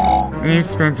 peasants. My name's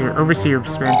Spencer, Overseer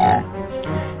Spencer.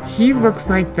 He looks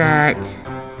like that...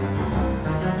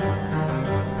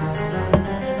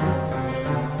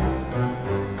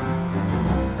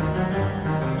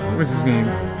 What was his name?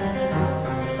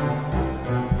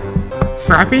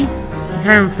 Slappy? He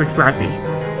kinda looks like Slappy.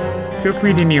 Feel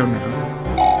free to kneel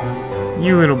now.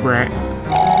 You little brat.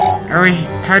 Ellie,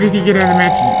 how did he get out of the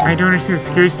mansion? I don't understand, the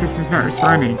security system's not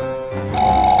responding.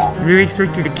 You really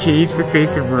expected to cage the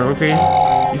face of royalty?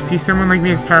 You see, someone like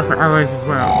me has powerful allies as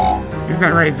well. Isn't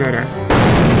that right, Zeta?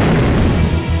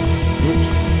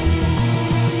 Oops.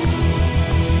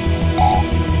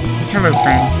 Hello,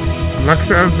 friends.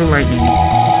 Luxa of the Lightning.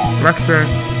 Luxa,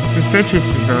 it's been centuries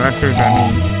since I last heard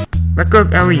that name. Let go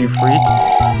of Ellie, you freak.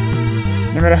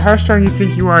 No matter how strong you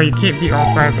think you are, you can't beat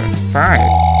all 5 of us. 5?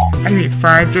 I can beat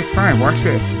 5 just fine. Watch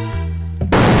this.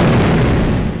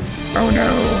 Oh no.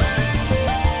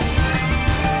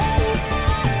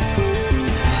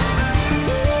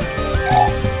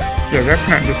 Yeah, that's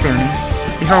not discerning.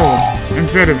 Behold, I'm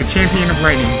Zeta, the champion of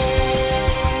lightning.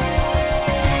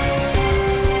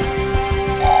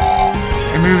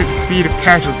 I move at the speed of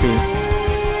casualty.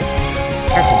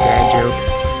 That's a bad joke.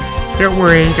 Don't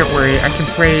worry, I can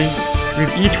play with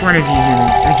each one of you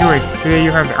humans. Rejoice, today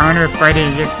you have the honor of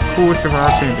fighting against the coolest of all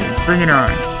champions. Bring it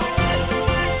on.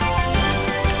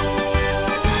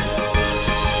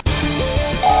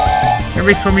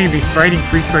 Nobody told me you'd be fighting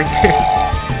freaks like this.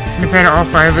 And to battle all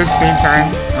 5 at the same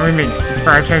time only makes you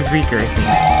 5 times weaker, I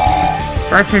think.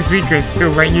 5 times weaker is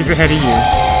still light years ahead of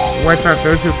you. Wipe out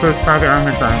those who oppose Father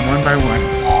Omnicron, one by one.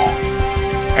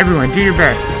 Everyone, do your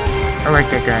best. I like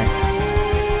that guy.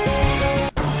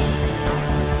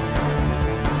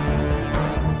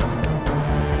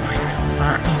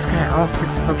 fuck? He's got all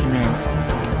 6 Pokemons.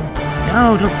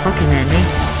 No, don't Pokemon me.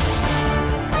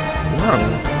 Whoa.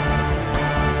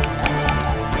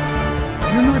 I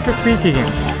don't know what that's weak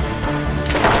against.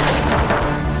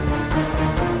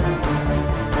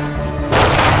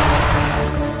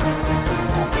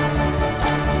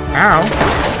 Ow.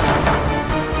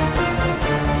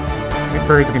 That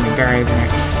bird's gonna die, isn't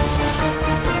it?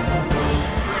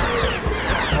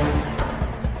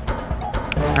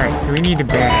 Alright, so we need a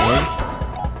bag.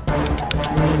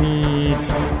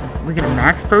 We get a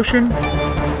max potion?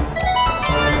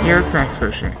 Yeah, let's max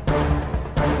potion.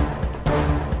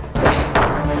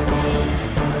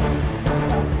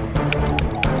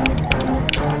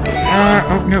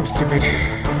 Oh no, stupid.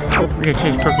 We gotta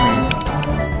change Pokemons.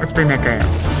 Let's bring that guy up.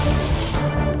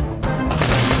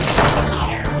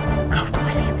 Oh, of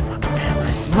course he gets fucking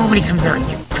paralyzed. The moment he comes out, he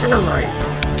gets paralyzed.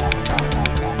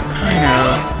 Kind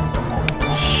of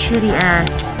shitty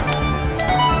ass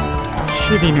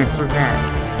shittiness was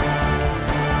that?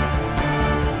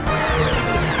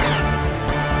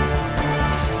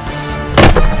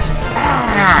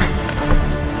 Ah!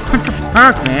 What the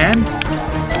fuck, man?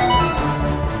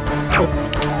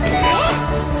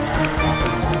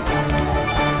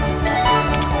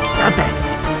 Stop that!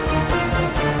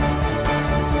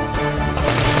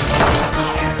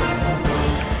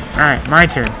 Alright, my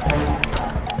turn.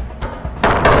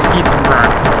 Eat some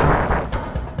rocks.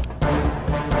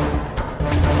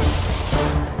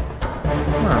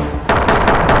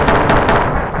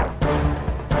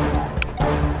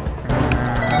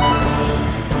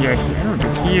 Yeah, I don't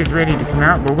think he is ready to come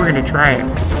out, but we're gonna try it.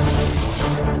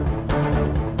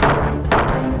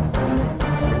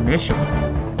 Submission.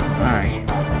 Aye.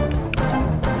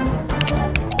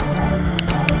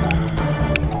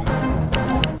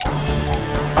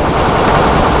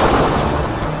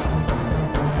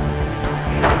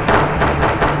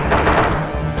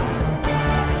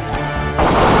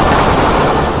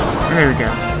 There we go.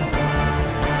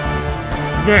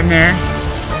 Getting there.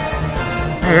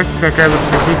 Hey, that guy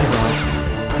looks like Digimon.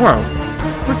 Whoa.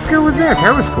 What skill was that?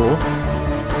 That was cool.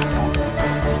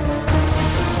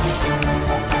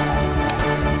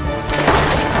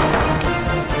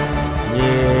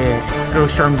 Yeah. Go,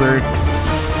 strong bird.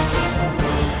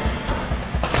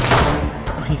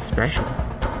 Oh, he's special. I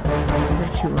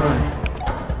bet you are.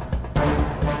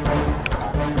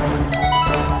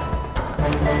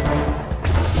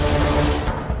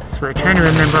 I swear, trying to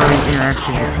remember all these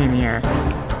interactions are a pain in the ass.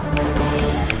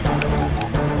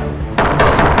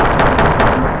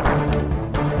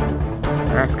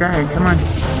 Last guy, come on.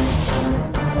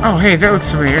 Oh, hey, that looks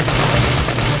familiar.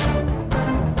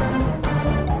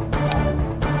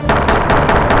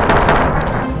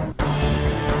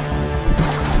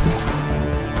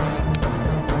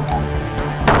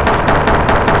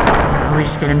 Are we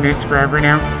just gonna miss forever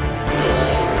now?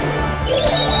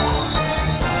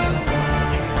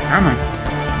 Come on.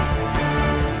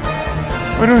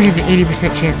 What only has an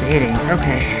 80% chance of hitting?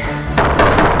 Okay.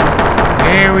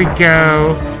 There we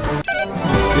go.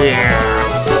 Yeah.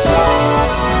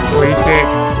 46,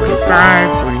 45,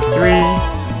 43.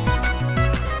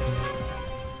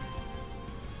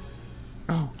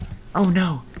 Oh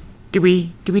no. Did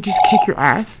we just kick your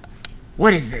ass?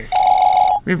 What is this?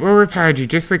 We've overpowered you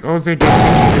just like Ulzar did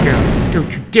centuries ago.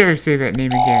 Don't you dare say that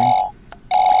name again.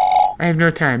 I have no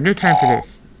time for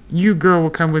this. You girl will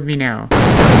come with me now.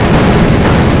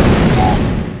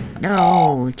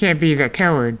 No, it can't be that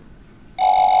coward.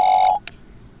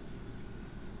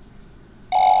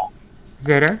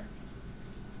 Zeta?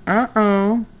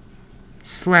 Uh-oh.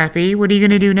 Slappy, what are you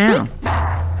gonna do now?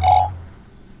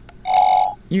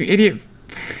 You idiot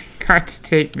got to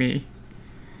take me.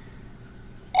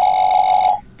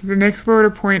 Does the next Lord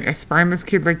appoint a spineless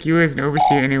kid like you as an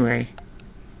overseer anyway?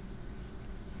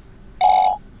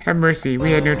 Have mercy,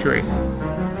 we had no choice.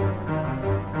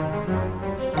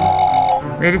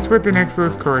 We had to support the next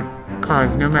Lord's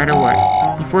cause, no matter what.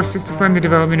 He forced us to fund the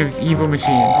development of his evil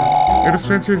machine. Little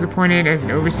Spencer was appointed as an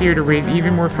overseer to raise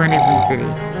even more funding from the city.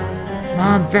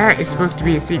 Mom, that is supposed to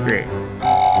be a secret.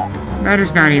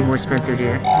 Matters not anymore, Spencer,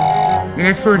 dear. The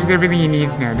next Lord does everything he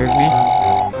needs now, doesn't he?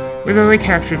 With Lily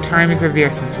captured, time is of the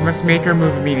essence. We must make our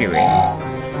move immediately.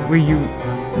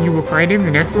 You will fight him, the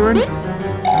next Lord?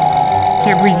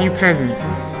 Can't believe you peasants.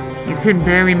 You couldn't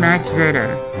barely match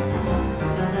Zeta.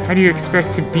 How do you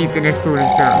expect to beat the next Lord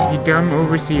himself? You dumb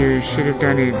overseers should have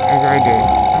done it as I did.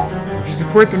 If you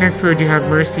support the next Lord, you have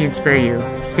mercy and spare you.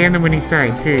 Stay on the winning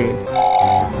side, period.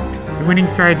 The winning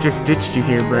side just ditched you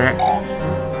here, brat.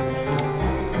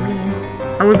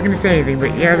 I wasn't gonna say anything,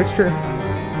 but yeah, that's true.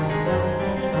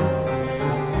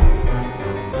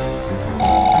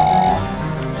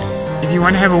 You If you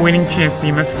want to have a winning chance,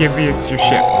 you must give us your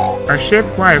ship. Our ship?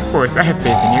 Why, of course, I have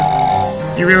faith in you.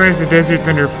 You realize the desert's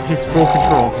under his full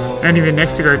control. Not even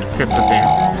Nextguard can step up there.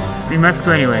 We must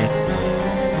go anyway.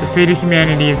 The fate of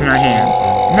humanity is in our hands.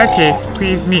 In that case,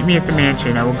 please meet me at the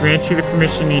mansion. I will grant you the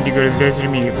permission you need to go to the desert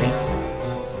immediately.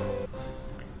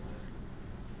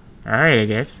 Alright, I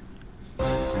guess.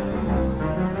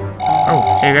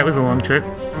 Oh, hey, that was a long trip.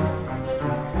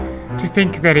 To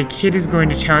think that a kid is going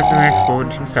to challenge the next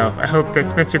lord himself. I hope that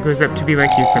Spencer grows up to be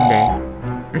like you someday.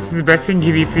 This is the best thing to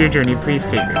give you for your journey. Please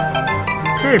take this.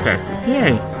 Prairie passes.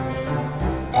 Yay.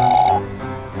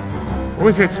 What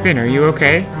was that spin? Are you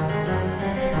okay?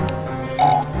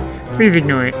 Please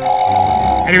ignore it.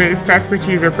 Anyway, this pass lets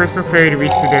you use our personal ferry to reach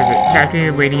the desert. Captain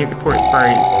and waiting at the port Far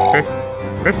East.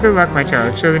 Best of luck, my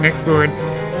child. Show the next lord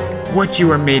what you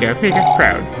are made of. Make us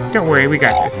proud. Don't worry, we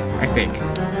got this, I think.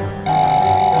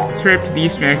 Let's hurry up to the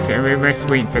eastern exit and we're just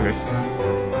waiting for this.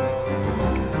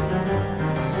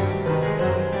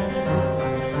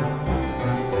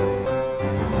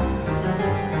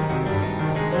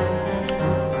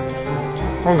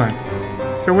 Hold on.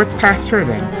 So what's past her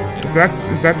then?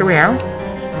 Is that the way out?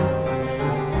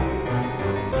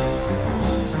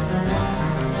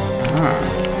 Ah.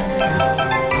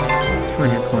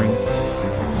 200 coins.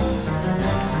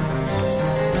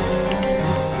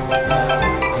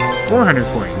 400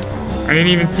 coins. I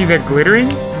didn't even see that glittering?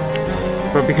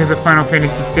 But because of Final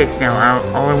Fantasy VI now,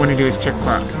 all I want to do is check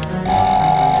clocks.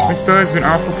 Miss Bella has been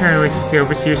awful paranoid since the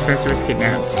Overseer Spencer was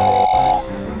kidnapped.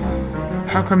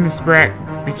 How come this brat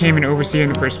became an Overseer in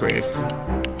the first place?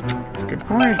 That's a good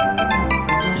point.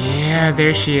 Yeah,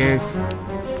 there she is.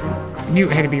 I knew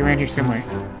it had to be around here somewhere.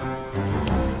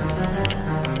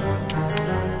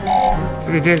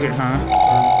 To the desert, huh?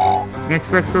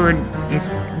 Next Lexord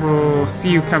will see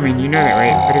you coming, you know that,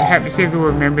 right? But if you happen to save the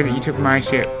world, remember that you took my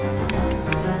ship.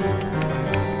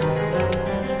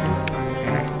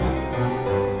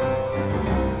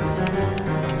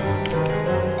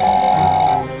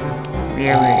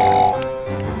 Yeah,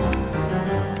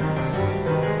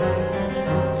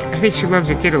 I think she loves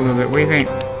her kid a little bit. What do you think?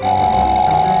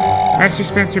 Master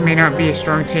Spencer may not be a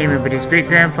strong tamer, but his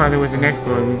great-grandfather was the next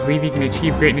lord. We believe he can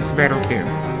achieve greatness in battle, too.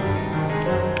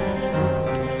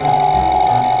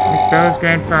 Miss Bella's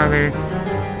grandfather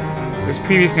was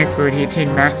previous next lord. He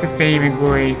attained massive fame and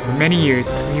glory for many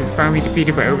years until he was finally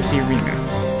defeated by Overseer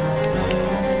Remus.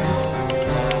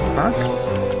 Fuck?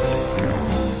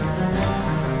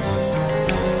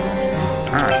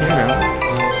 Ah, here we go.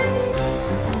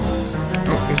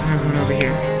 Oh, there's another one over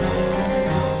here.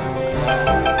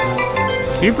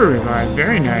 Super revive,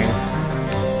 very nice.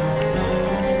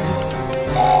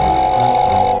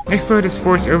 Next lord has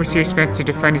forced Overseer Spencer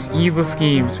to find his evil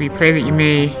schemes. We pray that you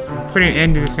may put an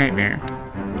end to this nightmare.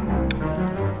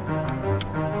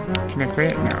 Can I play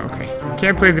it? No, okay.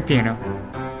 Can't play the piano.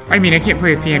 I mean, I can't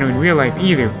play the piano in real life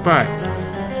either, but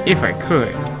if I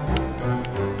could.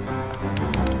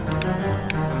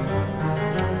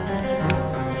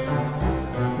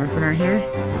 Nothing out here?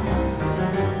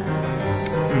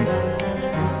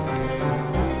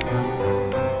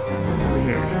 Over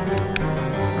here.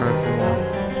 Oh, it's a wall.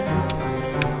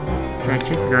 Can I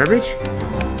check the garbage?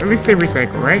 At least they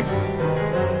recycle, right?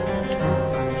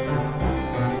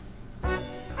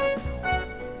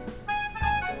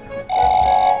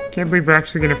 Can't believe we're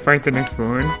actually gonna fight the next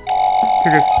lord.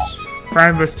 Took us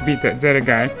 5 of us to beat that Zeta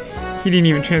guy. He didn't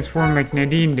even transform like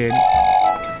Nadine did.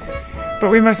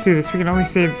 But we must do this.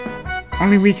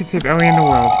 Only we can save Ellie and the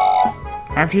world.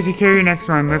 After you take care of your next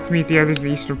one, let's meet the others at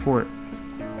the Eastern Port.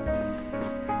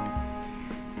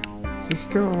 Is this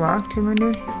still locked, I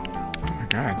wonder? Oh my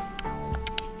god.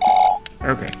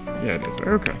 Okay. Yeah, it is.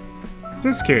 Okay.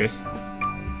 Just curious.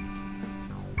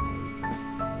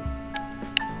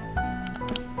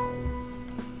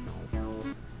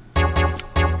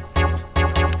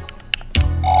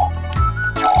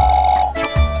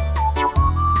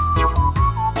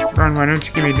 Ron, why don't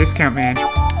you give me a discount, man?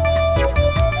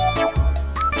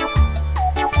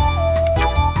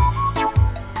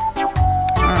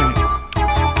 Alright.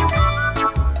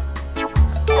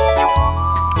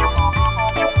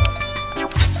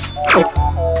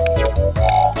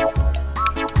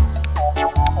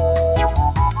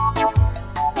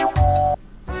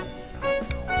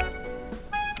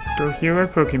 Let's go heal our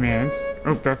Pokemons.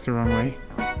 Oh, that's the wrong way.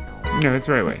 No, it's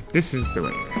the right way. This is the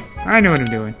way. I know what I'm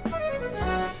doing.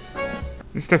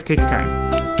 This stuff takes time.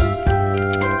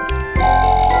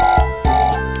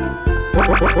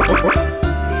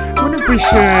 I wonder if we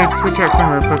should switch out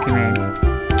some of our Pokemon.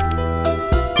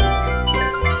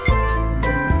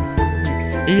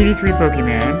 83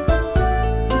 Pokemon.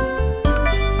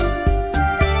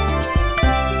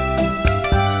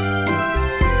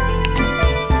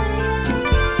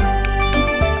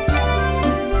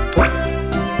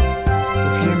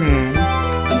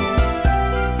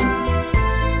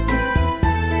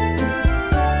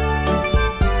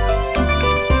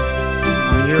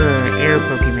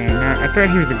 thought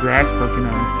he was a grass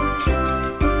Pokemon.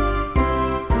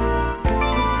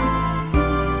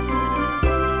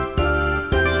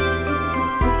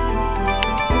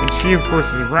 And she, of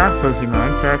course, is a rock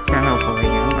Pokemon, so that's not helpful right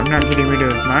now. I'm not getting rid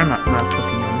of my rock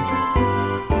Pokemon.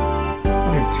 I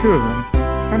have 2 of them.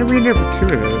 How did we end up with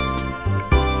 2 of those?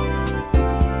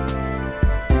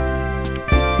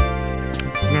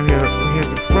 So now we have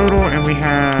the Floatle and we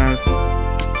have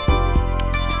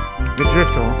the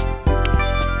Driftle.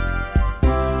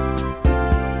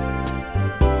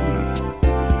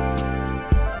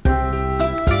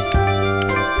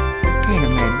 Wait a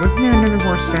minute, wasn't there another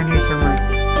horse down here somewhere?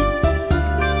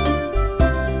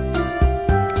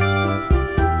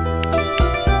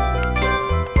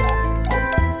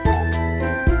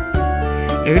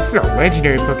 Yeah, this is a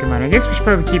legendary Pokemon. I guess we should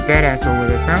probably keep that asshole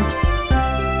with us, huh?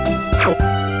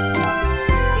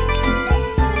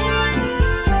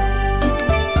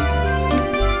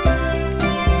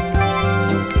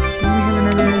 Do we have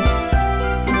another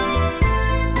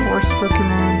horse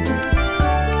Pokemon?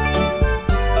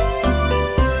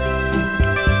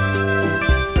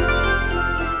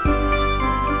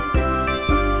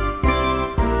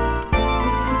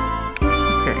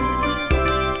 This guy.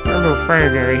 That little fire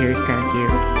guy right here is kind of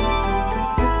cute.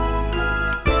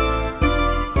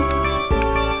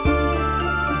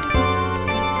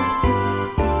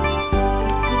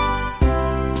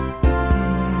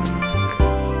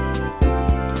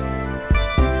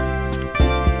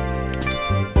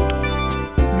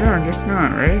 No, I guess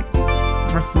not, right?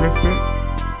 Must have missed it.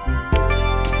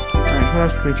 Alright, who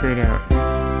else can we trade out?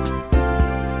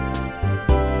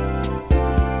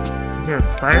 Is there a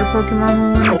fire Pokemon we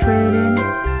want to trade in?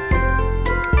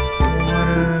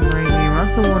 Water, lightning,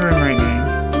 lots of water and lightning.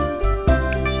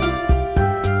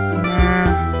 Nah,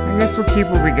 I guess we'll keep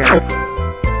what we got.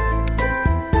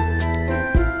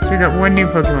 So we got 1 new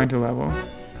Pokemon to level.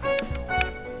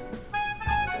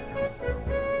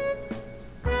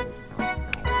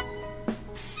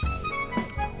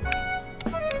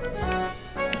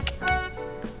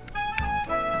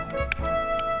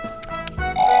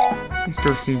 This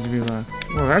door seems to be locked.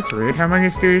 Well, that's rude. How am I going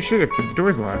to steal your shit if the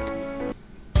door's locked?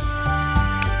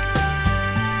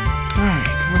 Alright,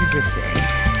 what does this say?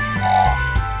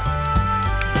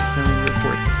 Sending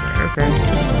reports this way. Okay.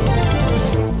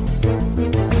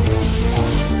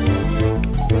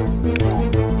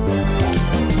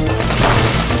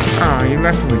 Oh, you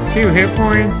left him with 2 hit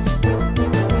points?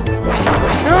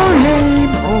 So lame!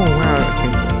 Oh, wow, that was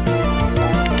painful.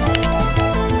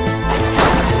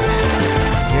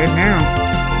 Good now.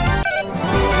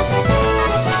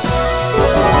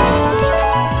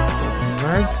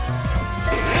 Let's...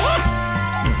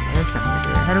 That's not gonna do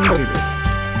it. How do we do this?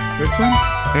 This one?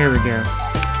 There we go.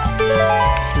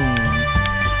 Team.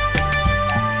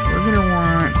 We're gonna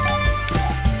want...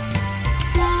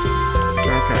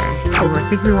 that guy. Oh, I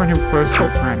think we want him close to the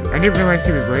front. I didn't realize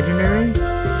he was legendary.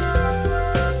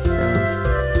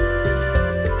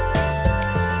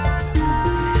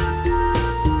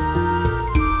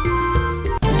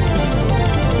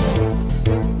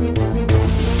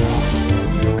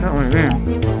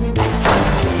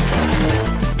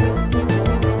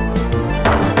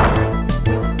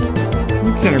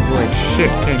 Can't avoid shit,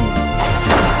 can you?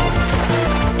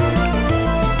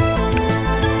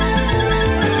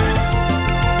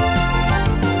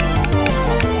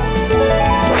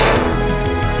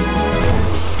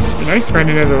 Be nice to find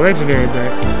another legendary,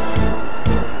 but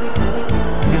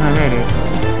you know how that is.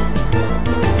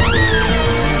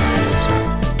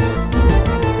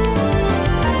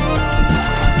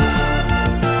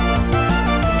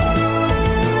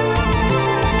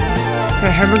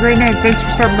 Okay, have a great night. Thanks for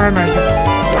stopping by, myself.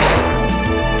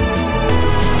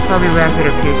 Probably wrap it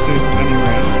up here soon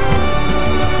anyway.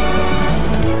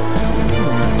 I don't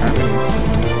know what time it is.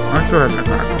 Oh, it's 11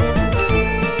 o'clock.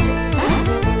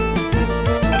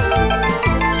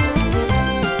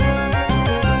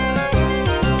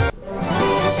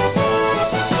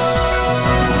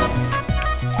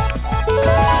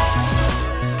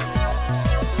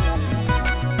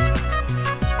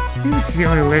 I think this is the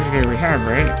only legendary we have,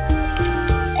 right?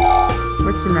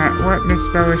 What's the matter? What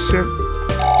misspell is ship?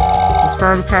 It's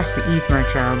farther past the Eth, my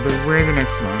child, but where the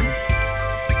next one?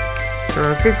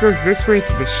 So if it goes this way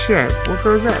to the ship, what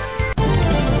goes up?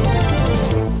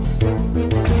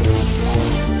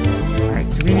 Alright,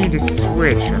 so we need to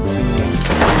switch, I'm seeing.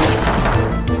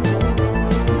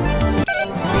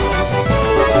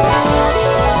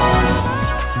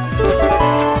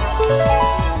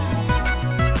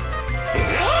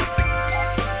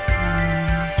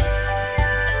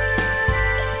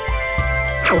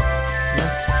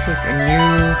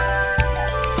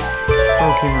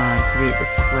 Pokemon to be at the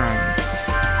front.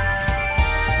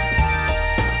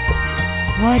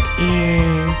 What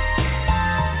is...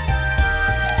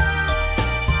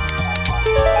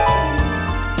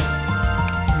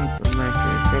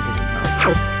 Electric, that doesn't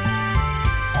help.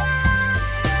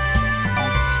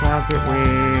 I'll swap it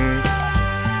with...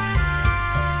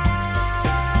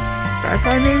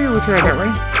 Wi-Fi maybe? We'll try it that way.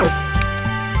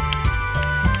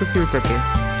 Let's go see what's up here.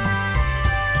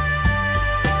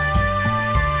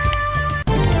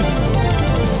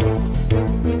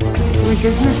 Wait,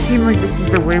 doesn't this seem like this is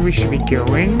the way we should be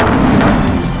going? So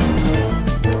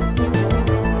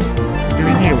do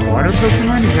we need a water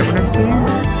Pokemon? Is that what I'm saying?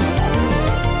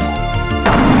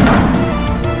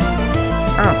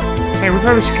 Oh, hey, we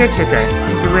probably should catch that guy.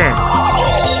 He's a rare.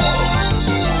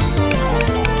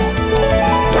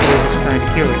 We're just trying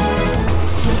to kill it.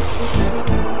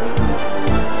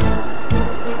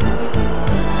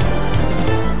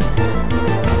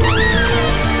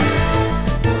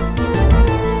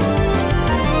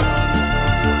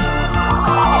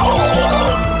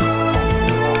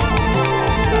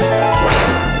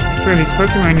 I swear these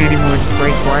Pokemon anymore just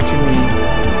like watching me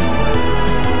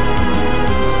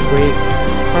just waste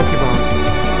Pokeballs.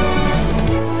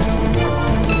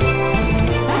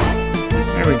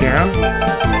 There we go.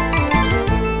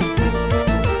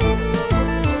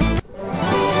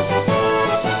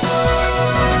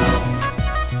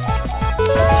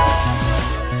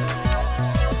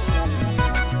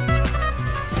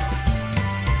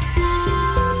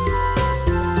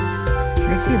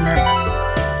 Can I see a map?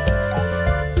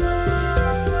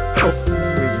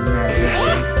 There's a map this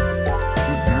way.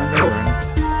 Oh, down that one.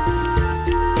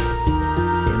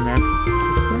 See a map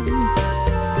this way?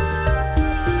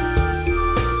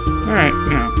 Alright,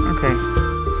 no, okay.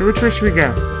 So which way should we go?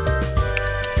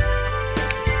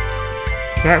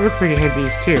 So that looks like it heads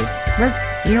east too.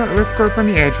 You know what, let's go up on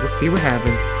the edge, we'll see what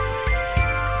happens.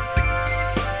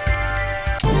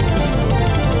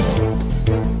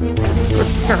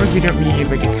 It's not like we don't need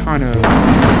like a ton of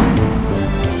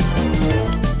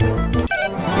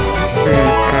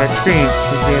experience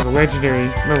since we have a legendary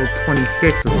level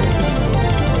 26 with us.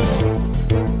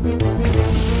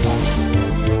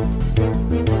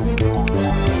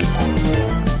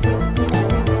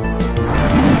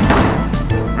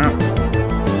 Wow.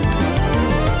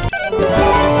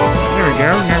 There we go,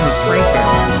 now there's twice out.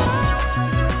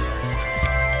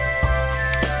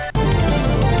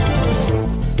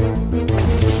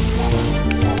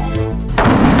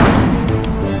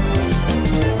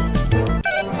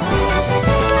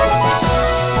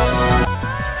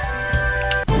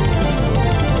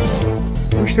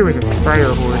 I wish there was a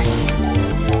fire horse.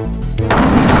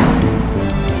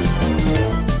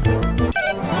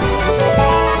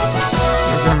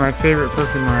 That's one of my favorite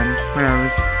Pokemon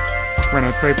when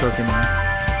I play Pokemon.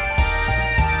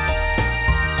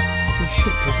 See,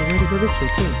 shit, there's a way to go this way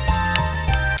too.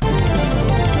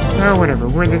 Oh, whatever,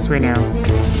 we're this way now.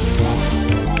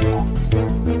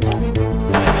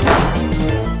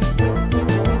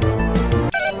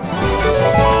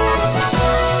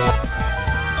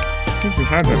 I think we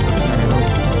had that Pokemon, I hope.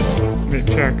 Let me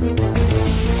check.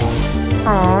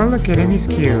 Aw, look at him, he's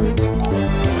cute.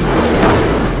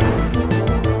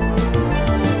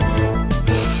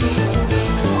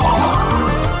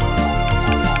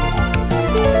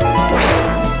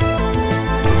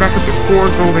 Back up to 4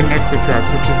 golden extra traps,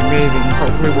 which is amazing.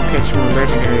 Hopefully we'll catch more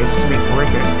legendaries to make it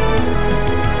worth it.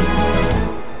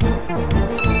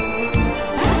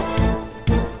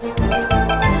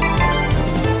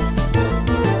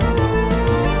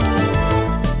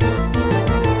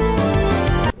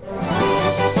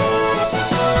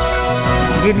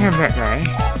 We didn't have that guy.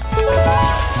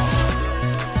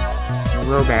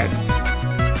 Robot.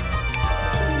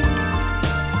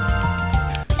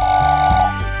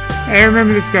 Hey, I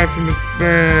remember this guy from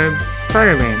the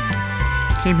Firelands.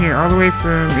 Came here all the way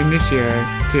from Initia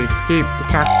to escape the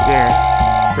toxic air.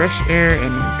 Fresh air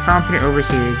and incompetent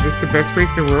overseer. Is this the best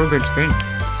place in the world, don't you think?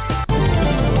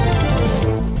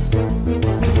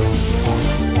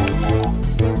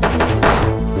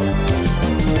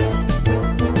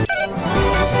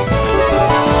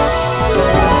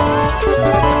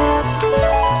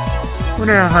 I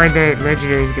wonder how hard that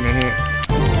legendary is gonna hit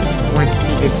once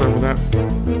he gets leveled up.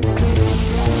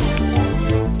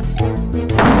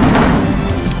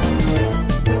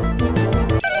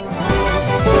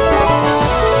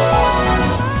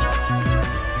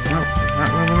 Nope, not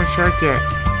leveling the shark yet.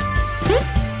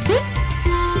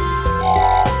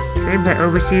 Trained by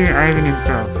Overseer Ivan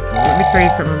himself. Well, let me tell you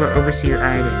something about Overseer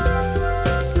Ivan.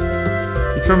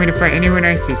 He told me to fight anyone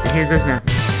I see, so here goes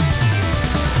nothing.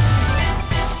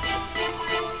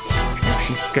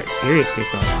 She's got serious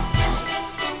face on.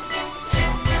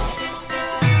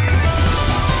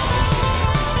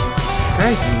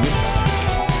 Guys, neat.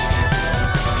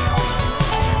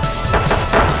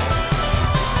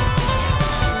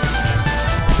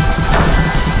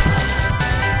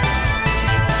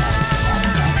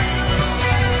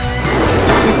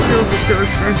 These skills are so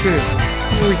expensive.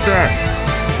 Holy crap.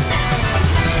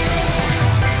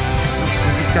 I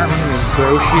just got one of those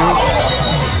bow shields.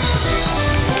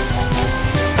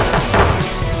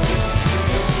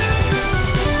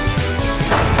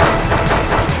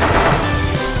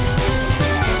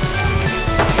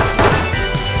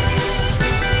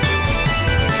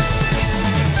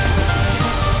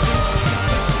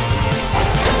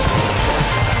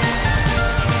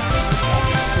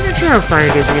 How fire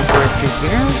does against electricity?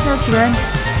 Yeah, that's not too bad.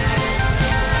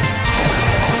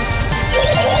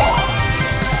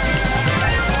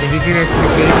 If you do that's gonna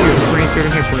save you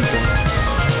 27 hit points then.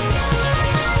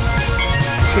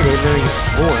 Shit, I only get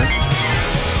 4.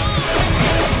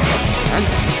 That's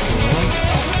cool.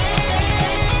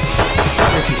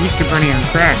 It's like the Easter Bunny on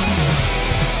crack.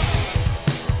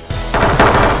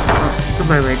 Oh,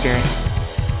 goodbye, red guy.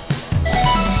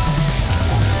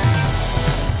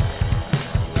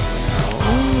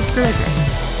 Good.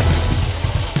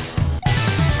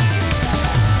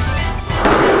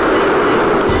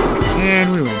 And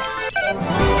we win.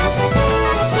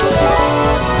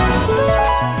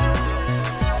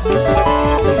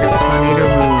 Tornado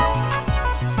moves.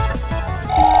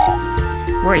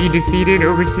 What, you defeated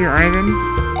Overseer Ivan?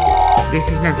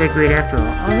 This is not that great after all.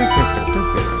 Oh, that's messed up. Don't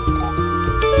say that.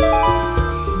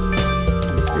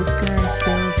 Is this guy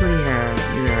skills? What do you have?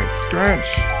 You got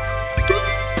Stretch.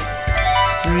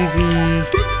 Easy.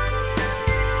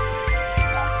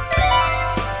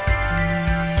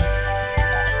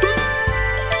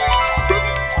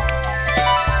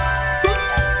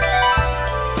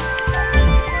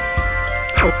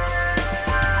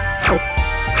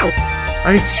 I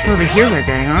just should probably heal that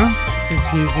guy, huh? Since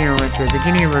he's, you know, at the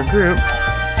beginning of our group.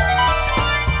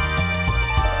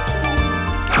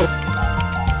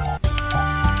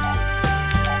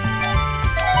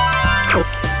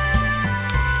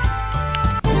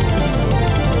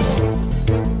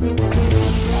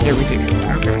 Yeah, we did it.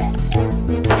 Okay.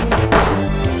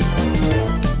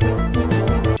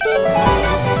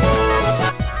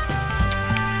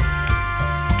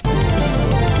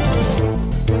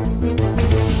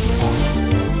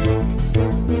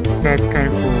 That's kind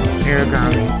of cool.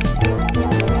 Origami.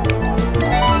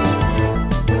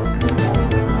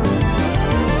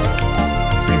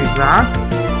 Maybe rock?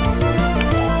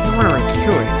 I want to like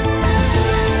kill it.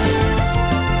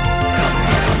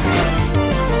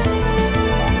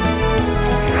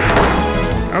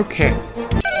 Okay.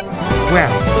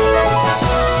 Well.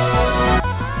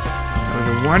 That was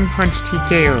a one-punch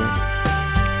TKO.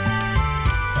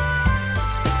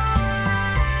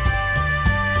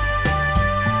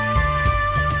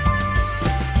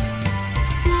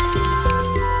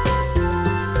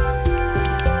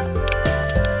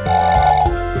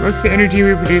 Most of the energy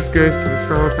we produce goes to the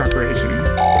Solus operation.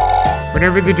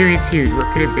 Whatever they're doing is huge. What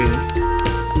could it be?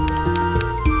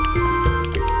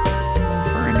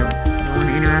 Fine, don't want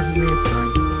to interact with me, it's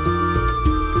fine.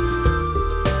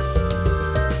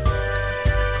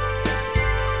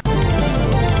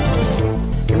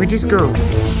 Can we just go?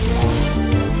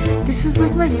 This is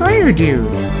like my fire dude!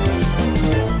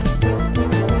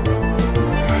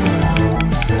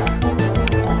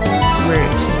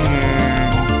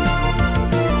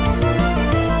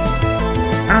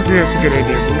 I don't think that's a good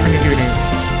idea, but we're gonna do it anyway.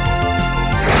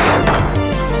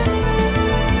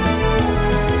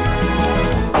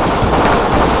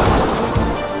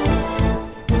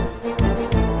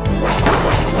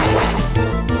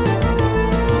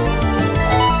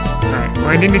 Alright, well I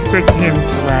didn't expect him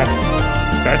to last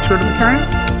that short of a time.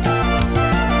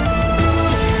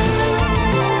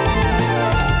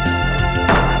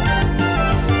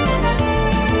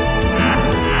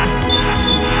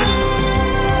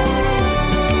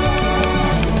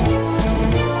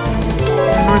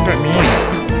 What that means.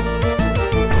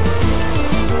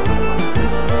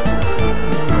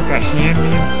 What that hand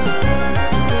means?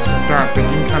 Stop the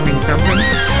incoming something.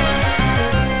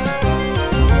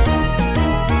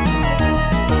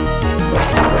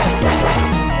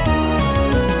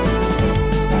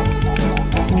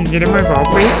 Can you get in my ball,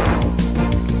 please?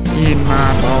 In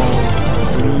my balls,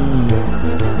 please.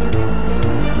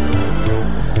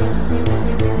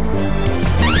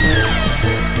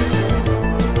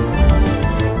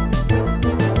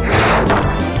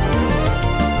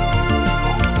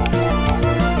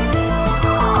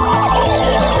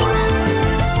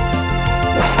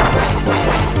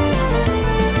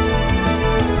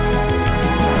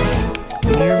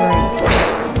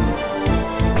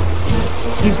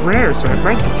 He's rare, so I'd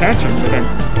like to catch him, but then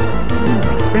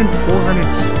I spend 400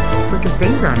 freaking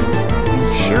things on him.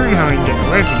 I'm sure how I can get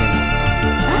away from him.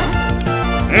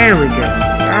 There we go.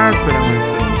 That's what I want to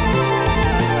see.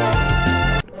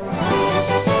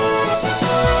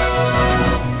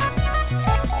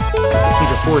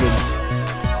 He's a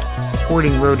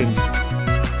hoarding rodent.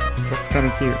 That's kind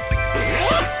of cute.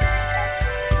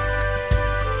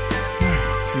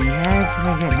 So we had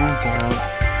somebody get knocked out.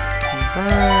 Oh,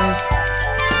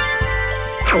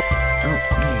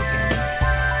 you're down.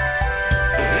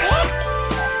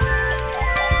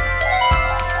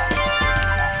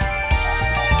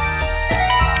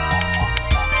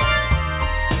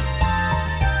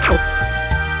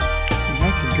 I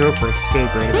could go for a steak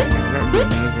right about now. That would be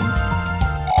amazing.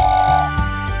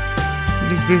 You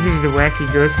just visited a wacky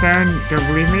ghost town? Don't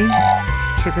believe me?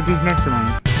 Check out these next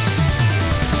one.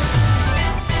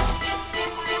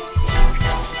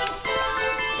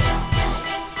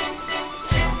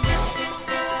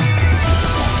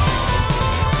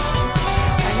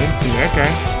 See that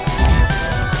guy.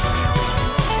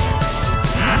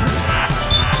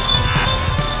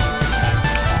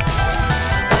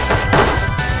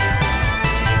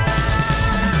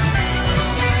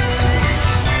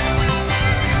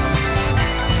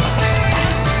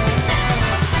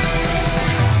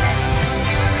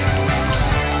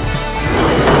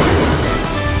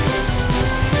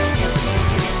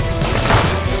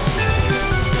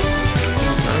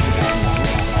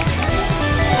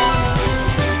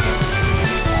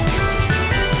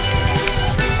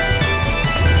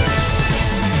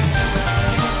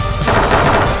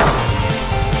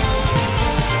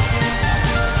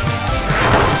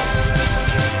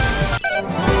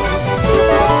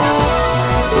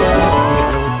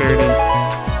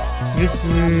 This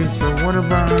is the water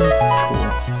bombs. Cool.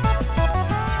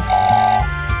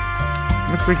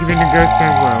 Looks like you've been to Ghost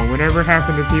Town as well. Whatever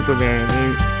happened to people there?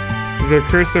 Is their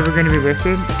curse ever going to be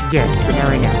lifted? Yes, but not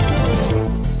right now.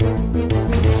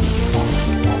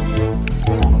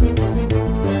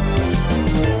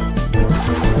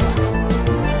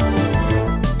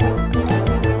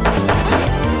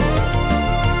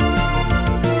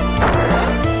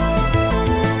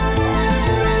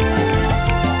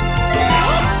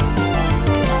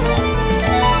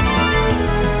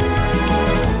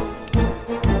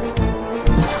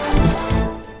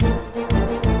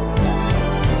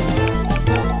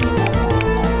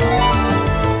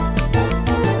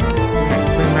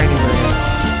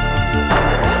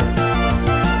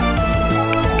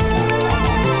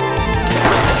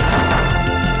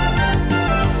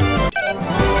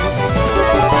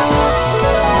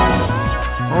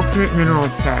 Ultimate mineral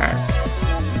attack.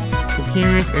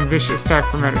 Continuous and vicious attack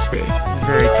from outer space.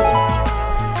 Very cool.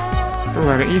 That's a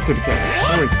lot of ether to cast.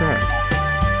 Holy crap.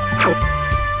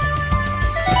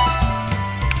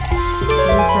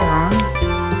 What is that on?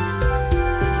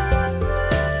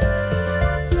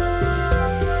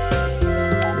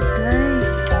 This guy?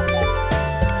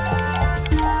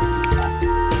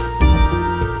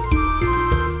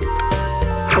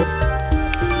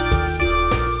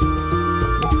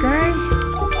 This guy?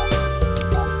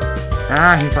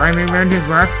 Ah, he finally learned his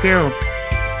last skill.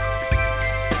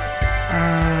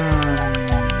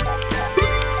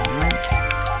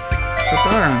 Let's put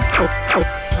that on.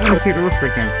 I want to see what it looks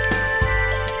like now.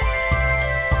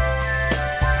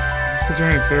 Is this a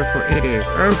giant circle? It is.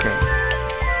 Okay.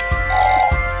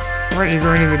 What, you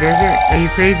going to the desert? Are you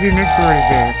crazy? The next sword is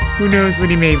there. Who knows what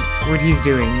he's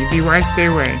doing? You'd be wise, stay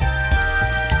away.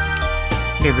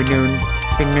 Never been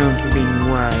known for being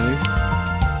wise.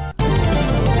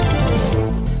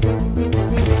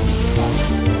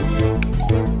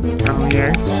 Oh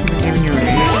yes, should have given you an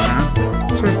idea now.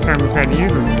 It's the first time we've had to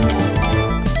use one of these.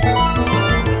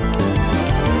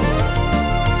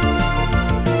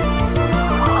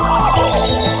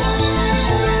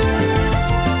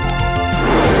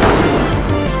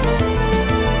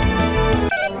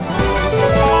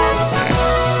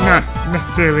 Not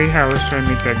necessarily how I was trying to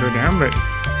make that go down, but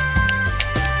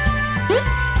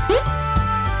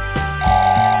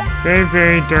very,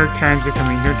 very dark times are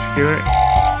coming, don't you feel it?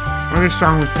 Only the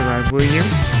strong will survive, will you?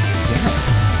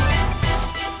 Yes.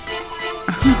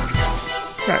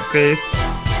 That face.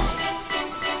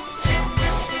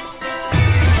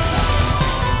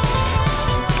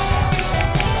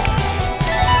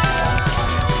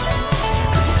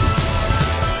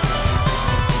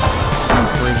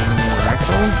 Poison you,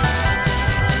 asshole.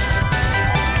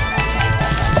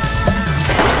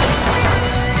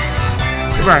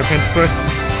 Goodbye, Pentapus.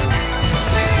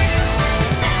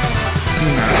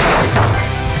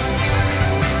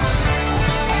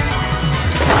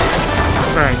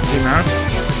 Goodbye, Steam Mouse.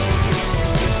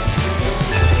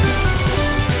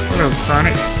 little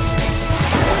chronic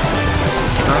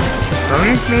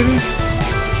bonus, maybe?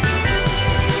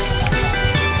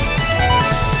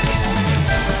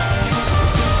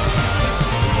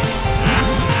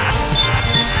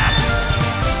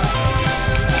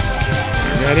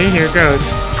 Ready? Here it goes.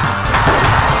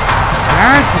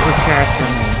 That's what was cast on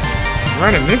me.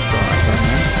 What a missed the last time,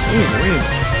 man. Ooh, Louise.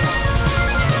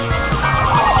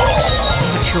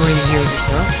 I'm not sure when you healed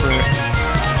yourself, but...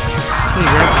 Hey,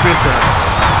 grab space rocks.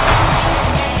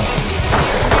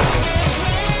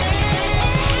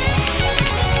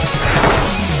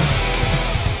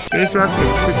 Space rocks and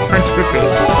quick punch to the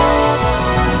face.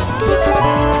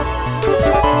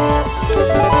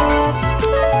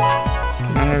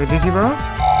 Can I have a Digivolve?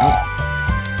 Nope.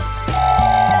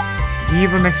 The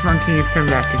evil next monkey is coming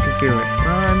back, I can feel it.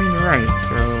 Well, I mean, you're right,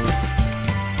 so...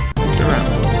 Look around.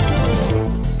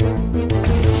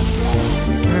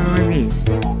 It's another one of these.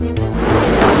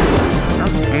 Oh,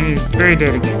 and he's very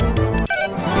dead again.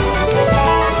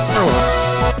 Oh well.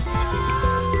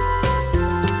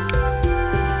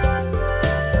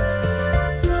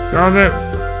 So all that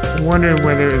wondering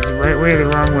whether it was the right way or the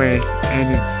wrong way,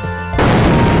 and it's...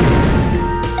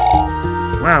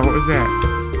 Wow, what was that?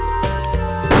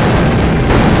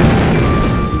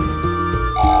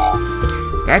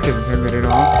 That doesn't sound good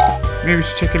at all. Maybe we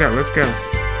should check it out. Let's go.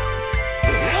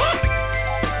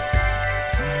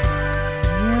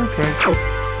 Yeah, okay.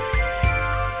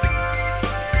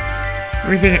 Are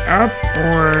we thinking up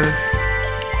or...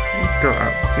 Let's go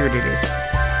up. See what it is.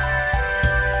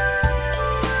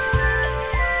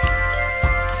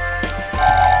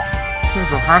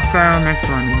 There's a hostile next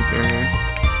one in this area.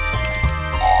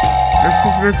 Ever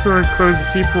since the Luxor closed the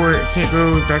seaport, I can't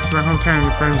go back to my hometown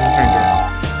with friends and vendor.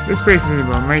 This place isn't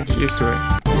well, I might get used to it.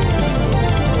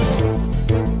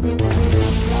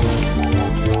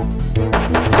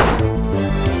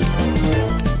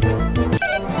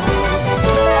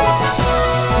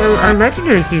 So our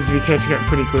legendary seems to be catching up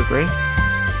pretty quickly.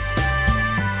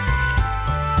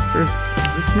 So is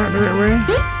this not the right way?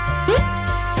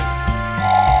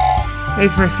 Hey,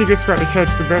 it's my secret spot to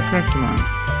catch the best next one.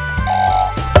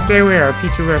 Stay away, I'll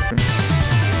teach you a lesson.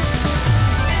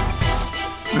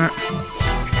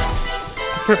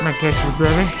 What's up, my Texas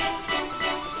brother?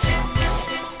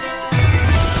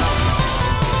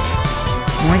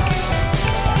 Moink.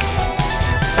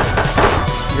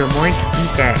 You go moink,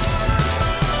 eat that.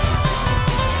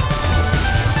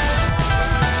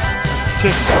 It's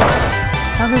chicken.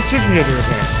 How did chicken get to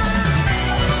attack?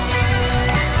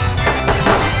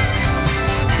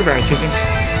 Goodbye, chicken.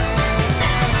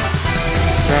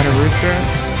 Got a rooster?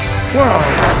 Whoa,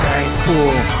 that guy's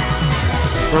cool.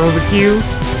 Follow the cue.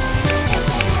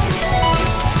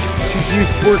 Choose you,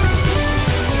 sport.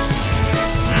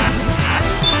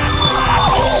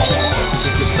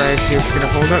 Think your fire shield's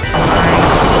gonna hold up to my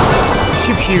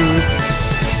chip shoes.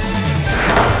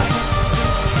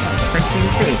 Punch me in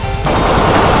the face.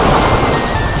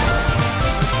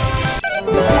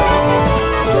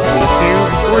 42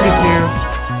 and 42.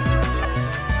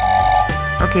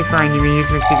 Okay, fine, you may use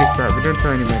my secret spot, but don't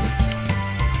tell anybody.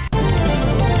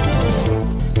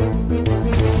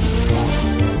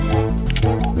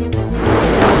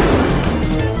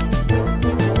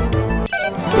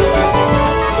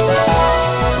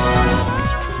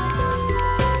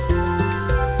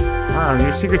 Wow,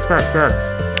 your secret spot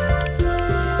sucks.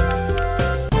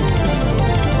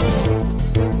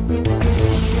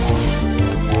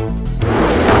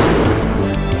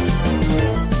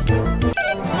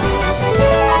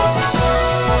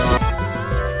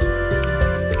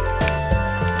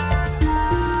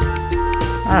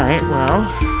 Alright, well...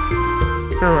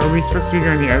 So, are we supposed to be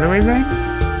going the other way then?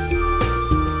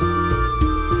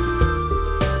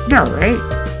 No, right?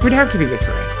 We'd have to be this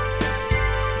way.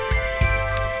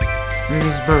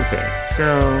 There's a boat there,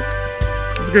 so...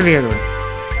 Let's go the other way.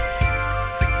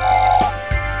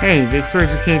 Hey, the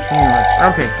explosion came from the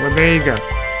north. Okay, well there you go.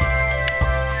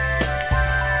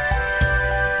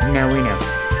 Now we know.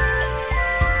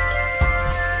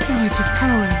 No, it's just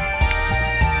power.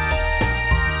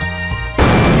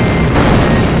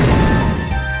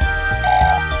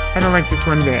 I don't like this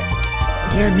one bit.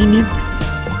 Yeah, me neither.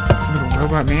 Little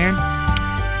robot man.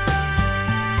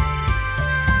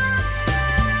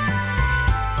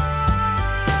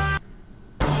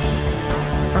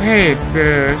 Oh hey, it's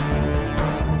the...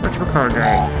 whatchamacallit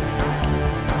guys.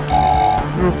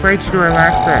 We will fight you to our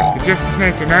last breath. The Justice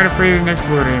Knights are not afraid of the next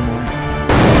Lord anymore.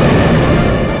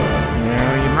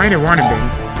 Well, you might have wanted them.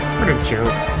 What a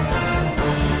joke.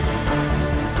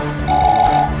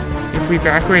 If we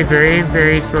back away very,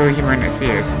 very slowly, he might not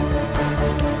see us.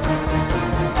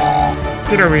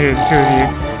 Get over here, the two of you.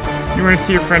 You want to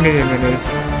see your friend again, that is.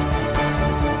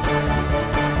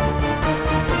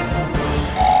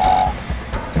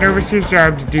 It's an overseer's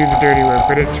job to do the dirty work,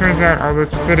 but it turns out all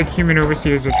those pathetic human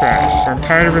overseers are trash, so I'm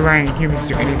tired of relying on humans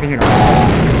to do anything at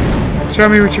all. Show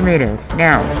me what you're made of.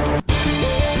 Now.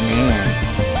 Man.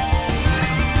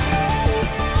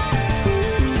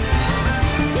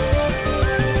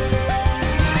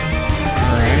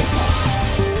 Alright.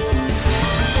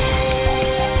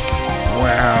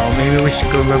 Wow, maybe we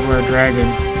should go level our dragon.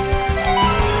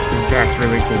 Because that's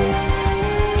really cool.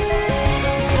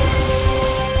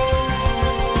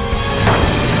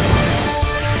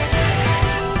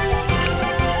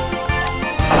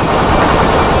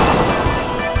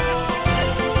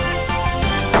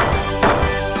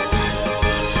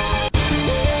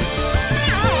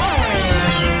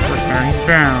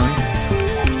 Bound.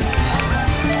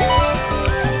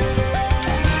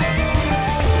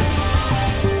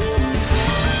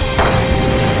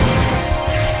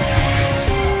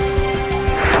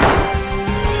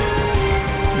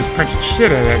 Just punch the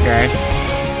shit out of that guy.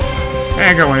 Hey,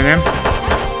 I got one of them.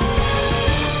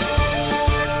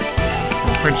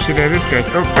 I'll punch shit out of this guy.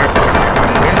 Oh, that's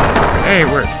not. Hey, it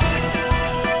works.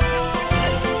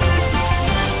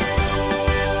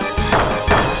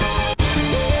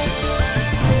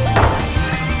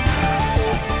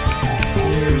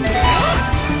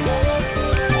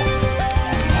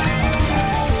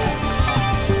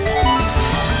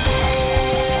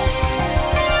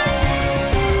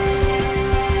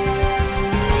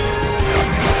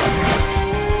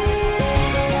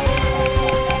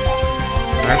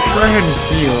 Go ahead and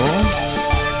heal.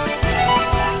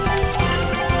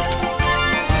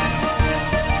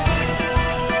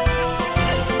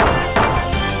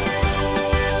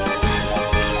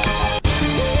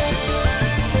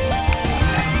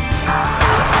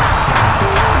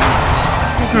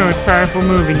 That's my most powerful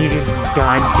move, and you just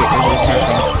dodged it like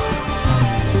nothing.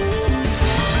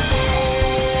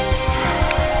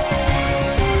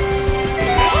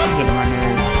 Get him on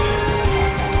nerves.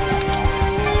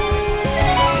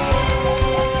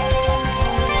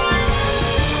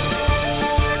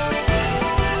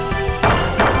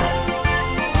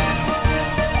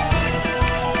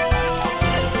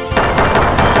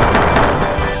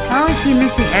 Is he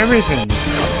missing everything?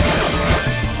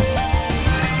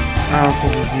 Oh,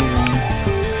 because he's using...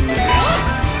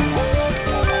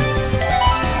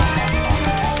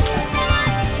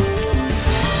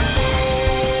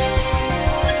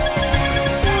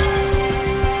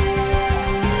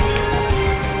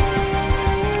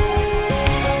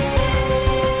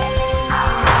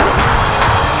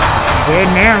 Dead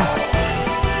now.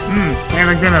 And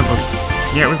like them apples.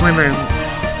 Yeah, it was limited.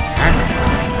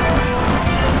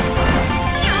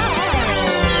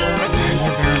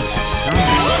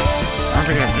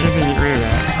 I got anything to get rid of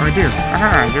that. Oh, I do.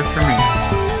 Aha, good for me.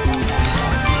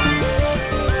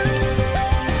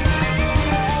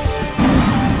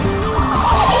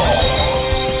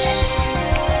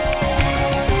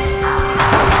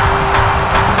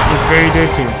 He's very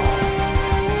dead too.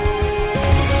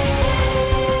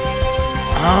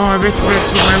 Oh, I bet you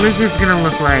that's what my lizard's gonna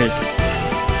look like.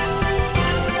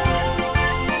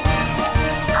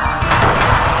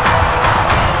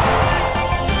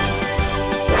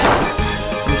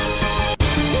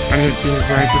 I didn't see his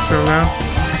life was so low.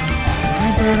 My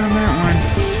bad on that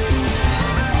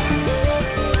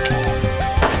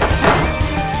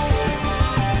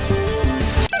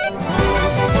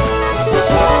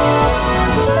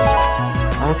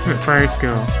one. Ultimate fire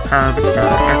skill. Power of a star.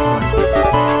 Excellent.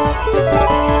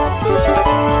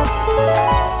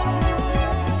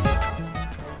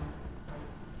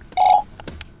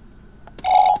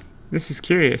 This is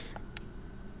curious.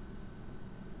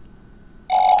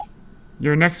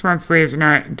 Your next month's slaves are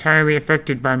not entirely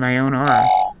affected by my own aura.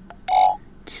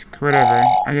 Just whatever.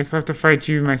 I guess I'll have to fight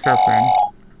you myself then.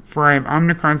 For I am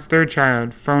Omnicron's third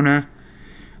child, Fona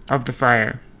of the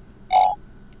Fire.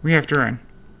 We have to run.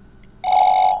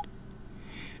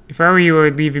 If I were you, I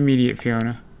would leave immediate,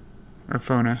 Fiona. Or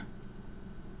Fona.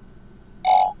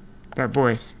 That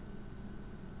voice.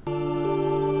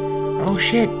 Oh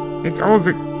shit! It's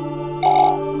Ulzar,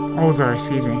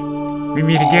 excuse me. We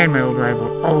meet again, my old rival,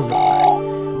 Ulzar.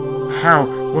 How?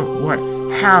 What?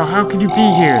 How could you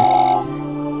be here?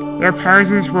 There are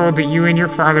powers in this world that you and your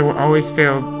father will always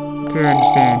fail to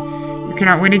understand. You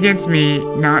cannot win against me,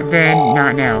 not then,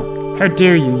 not now. How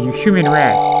dare you, you human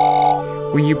rat!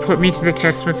 Will you put me to the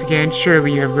test once again?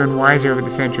 Surely you have grown wiser over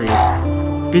the centuries.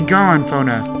 Be gone,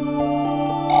 Fona.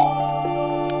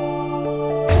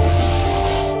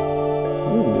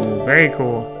 Ooh, very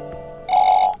cool.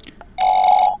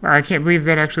 Wow, I can't believe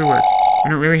that actually worked. I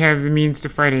don't really have the means to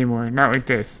fight anymore. Not like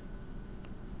this.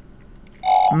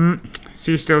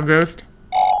 So you're still a ghost?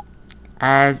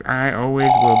 As I always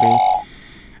will be.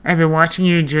 I've been watching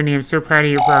your journey. I'm so proud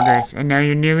of your progress. And now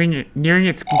you're nearing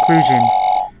its conclusion.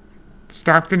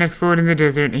 Stop the next lord in the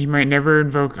desert, and he might never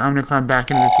invoke Omnicron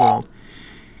back into this world.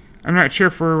 I'm not sure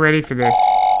if we're ready for this.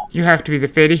 You have to be. The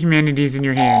fate of humanity is in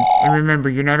your hands. And remember,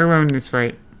 you're not alone in this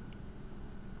fight.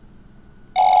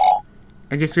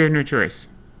 I guess we have no choice.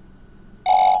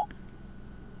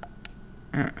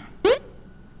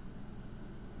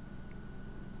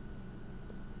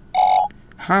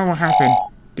 What happened?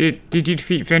 Did you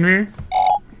defeat Fenrir?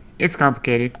 It's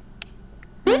complicated.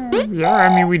 Yeah,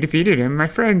 I mean, we defeated him. My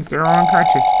friends, they're all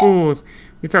unconscious. Fools.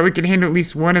 We thought we could handle at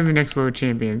least one of the next Lord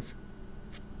Champions.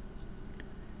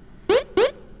 You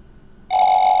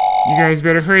guys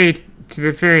better hurry to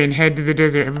the ferry and head to the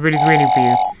desert. Everybody's waiting for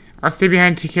you. I'll stay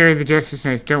behind to take care of the Justice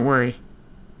Knights. Don't worry.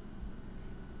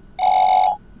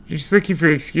 You're just looking for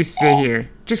an excuse to stay here.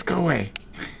 Just go away.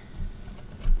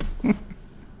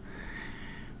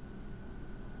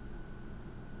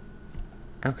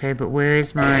 Okay, but where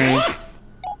is my...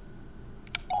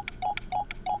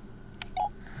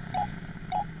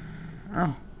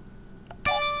 Oh.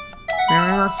 We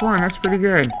only lost one. That's pretty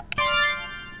good.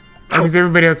 Oh, because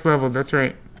everybody else leveled. That's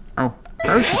right. Oh,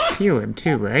 probably should heal him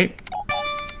too, right?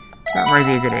 That might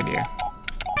be a good idea.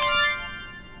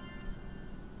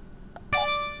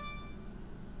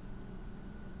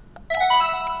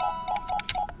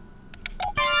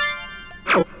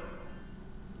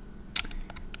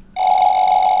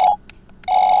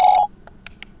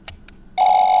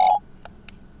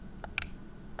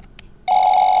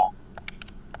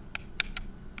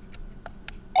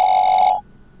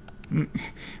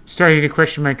 Starting to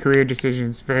question my career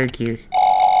decisions. Very cute.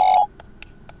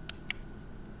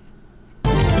 I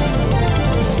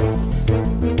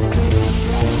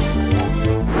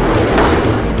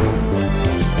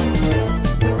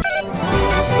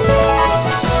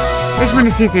just want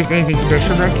to see if there's anything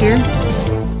special back here.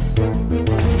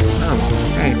 Oh,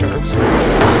 hey, that looks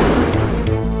weird.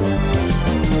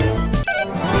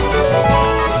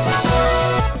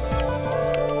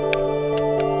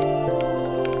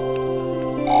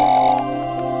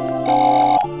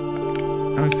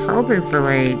 Hoping for,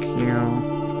 like, you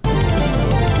know,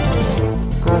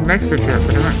 gold next to trip,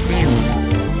 but I'm not seeing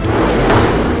one.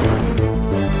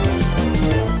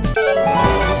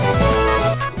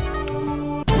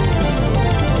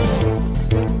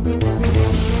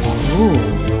 Ooh.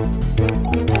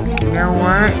 You know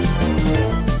what?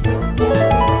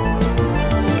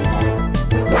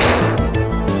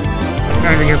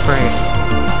 Not even gonna play it.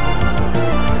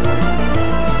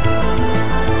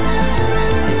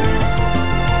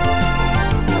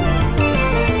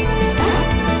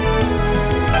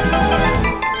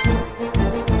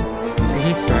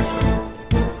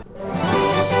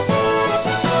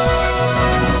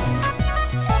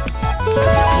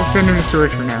 Send him to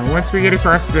storage for now. Once we get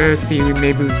across the sea,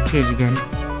 maybe we can change again.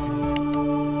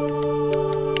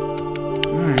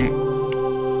 Alright.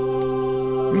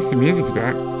 At least the music's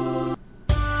back.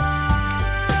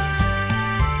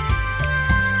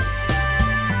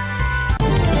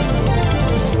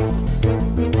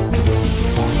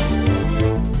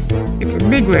 It's a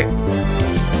Miglet!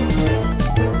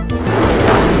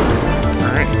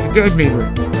 Alright, it's a dead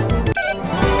Miglet.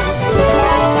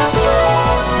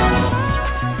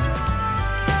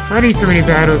 Fighting so many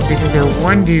battles because there's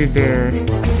one dude there. It's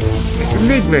a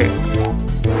Miglet.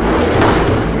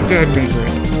 A dead Miglet.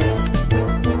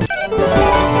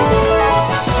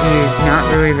 He is not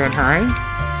really that high,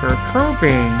 so I was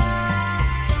hoping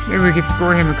maybe we could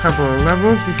score him a couple of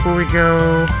levels before we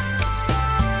go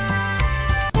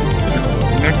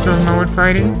next one mode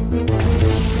fighting.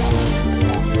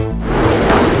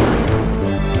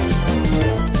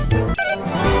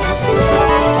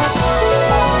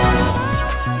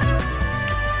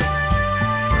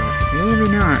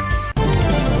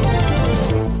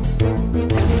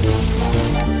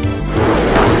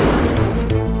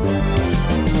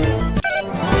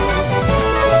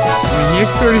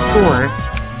 It's 34.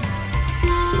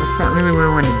 That's not really where I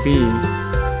want to be.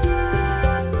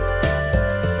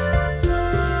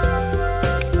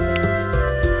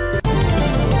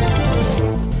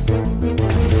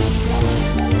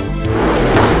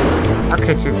 I'll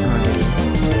catch you some other day.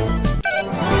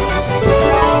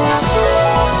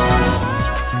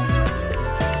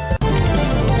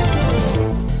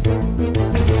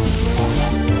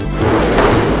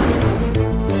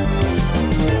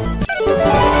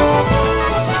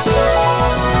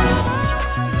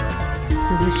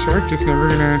 Shark just never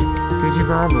gonna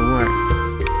digivolve or what?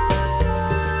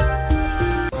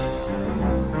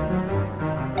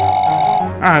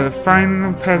 Ah, the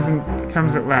final peasant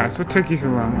comes at last. What took you so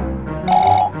long?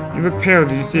 You look pale.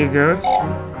 Did you see a ghost?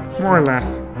 More or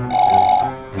less.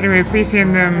 Anyway, please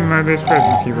hand them Mother's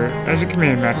presents, Hubert. As your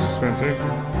command, Master Spencer.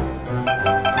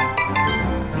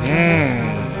 Yay.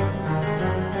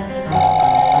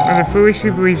 Mother foolishly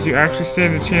believes you actually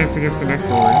stand a chance against the next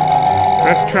lord.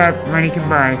 Best trap money can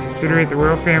buy. Consider it the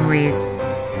royal family's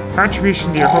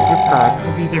contribution to your hopeless cause. I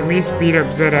hope you can at least beat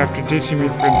up Zed after ditching me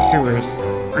for the sewers.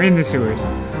 Or in the sewers.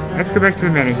 Let's go back to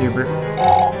the manor, Hubert.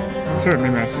 Certainly,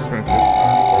 Master Spencer.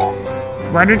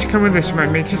 Why don't you come with us? You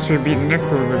might make history of beating the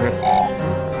next lord with us.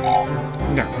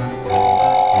 No.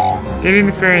 Get in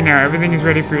the ferry now. Everything is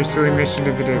ready for your silly mission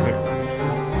to the desert.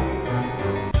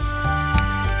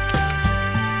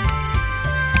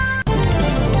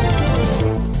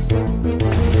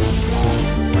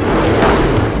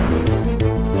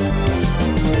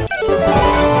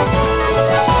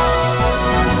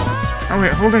 Oh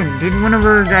wait, hold on. Didn't one of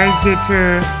our guys get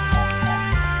to...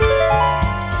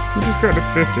 Who just got to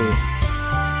 50?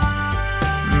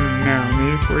 No,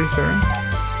 maybe 47?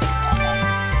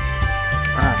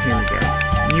 Ah, here we go.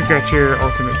 You got your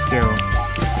ultimate skill.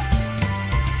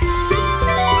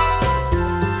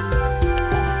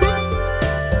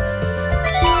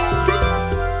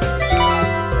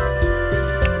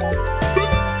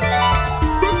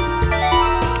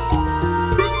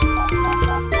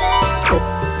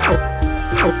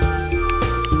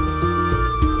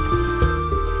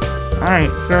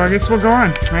 Alright, so I guess we'll go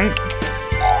on, right?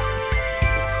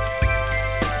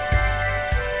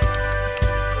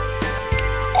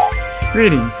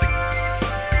 Greetings.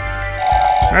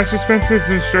 Master Spencer has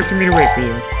instructed me to wait for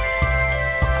you.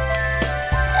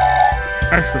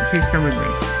 Excellent, please come with me.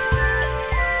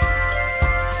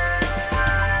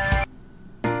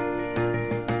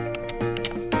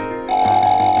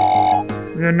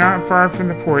 We are not far from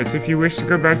the port, so if you wish to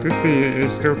go back to sea, it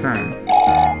is still time.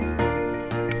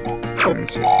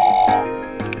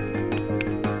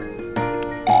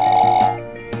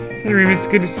 Hey Remus,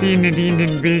 good to see you. Nadine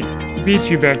didn't beat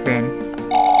you back then.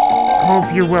 I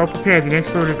hope you're well prepared. The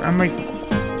next lord is unlike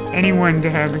anyone to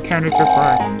have encountered so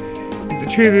far. Is it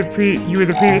true that you were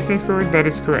the previous next lord? That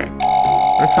is correct. It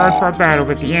was a hard-fought battle,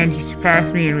 but at the end he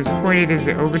surpassed me and was appointed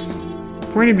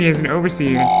me as an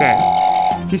overseer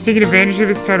instead. He's taken advantage of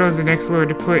his title as the next lord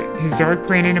to put his dark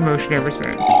plan into motion ever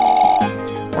since.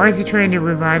 Why is he trying to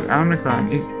revive Omnicron?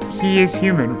 He is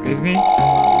human, isn't he?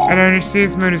 I don't understand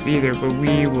his motives either, but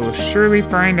we will surely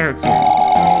find out soon.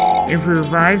 If he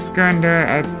revives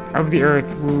Gunda of the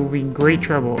Earth, we will be in great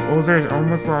trouble. Ulzar has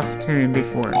almost lost to him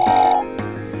before.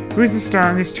 Who is the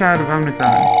strongest child of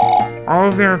Omnicron? All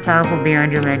of them are powerful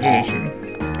beyond your imagination.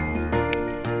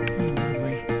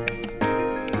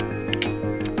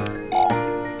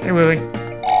 Hey, Willie.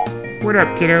 What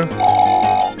up, kiddo?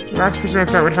 Last person I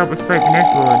thought would help us fight the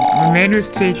next lord. I'm a man who was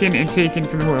taken and taken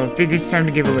from the world. Figured it's time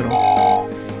to give a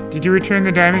little. Did you return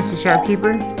the diamonds to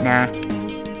shopkeeper? Nah.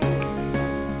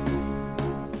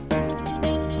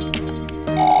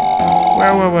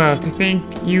 Well, to think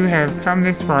you have come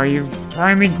this far. You've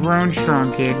finally grown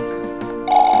strong, kid.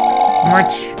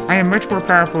 I am much more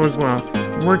powerful as well.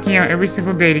 I'm working out every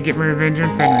single day to get my revenge on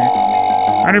Fenrir.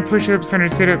 100 push-ups,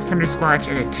 100 sit-ups, 100 squats,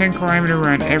 and a 10-kilometer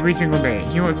run every single day.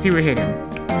 You won't see what hit him.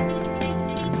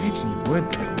 Would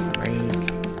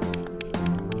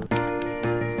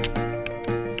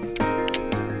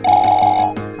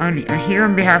I'm here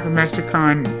on behalf of Master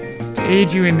Khan to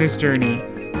aid you in this journey.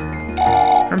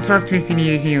 Come talk to me if you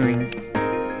need healing.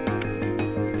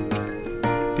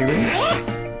 Do we?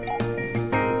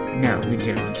 No, we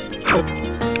don't.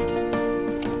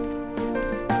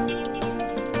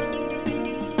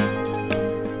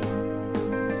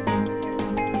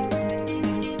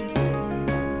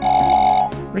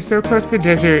 We're so close to the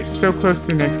desert, so close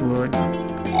to the next lord.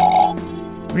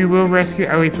 We will rescue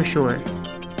Ellie for sure.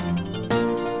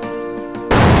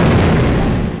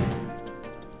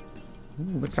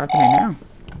 Ooh, what's happening now?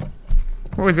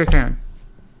 What was that sound?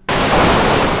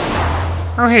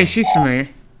 Oh hey, she's familiar.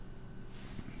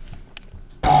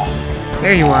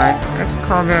 There you are. Let's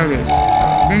call the others.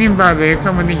 Don't even bother, they'll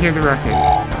come when they hear the ruckus.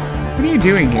 What are you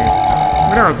doing here?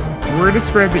 What else? Word is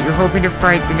spread that you're hoping to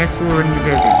fight the next lord in the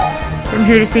desert. I'm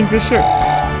here to sink this ship.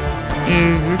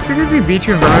 Is this because we beat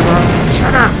you in volleyball?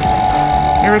 Shut up!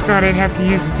 Never thought I'd have to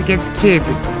use this against a kid,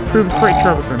 but it proved quite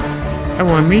troublesome. I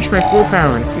will unleash my full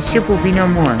powers. The ship will be no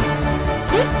more.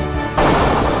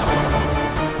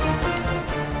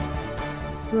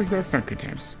 I feel like that's not good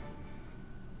times.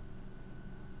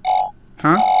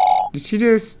 Huh? Did she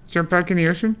just jump back in the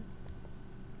ocean?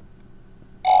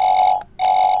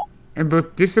 I'm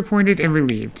both disappointed and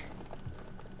relieved.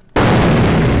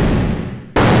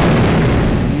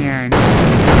 Man.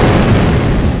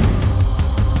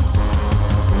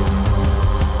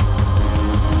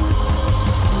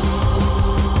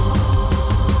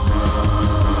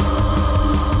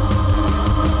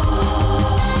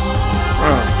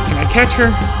 catch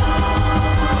her.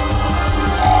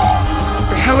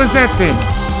 The hell is that thing?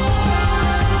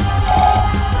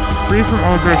 Free from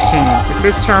Ozar's chains, the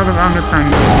fifth child of Omnicron.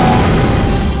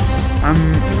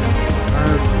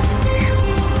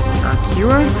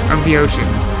 Arcua of the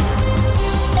oceans.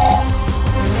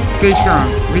 Stay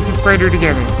strong. We can fight her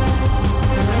together.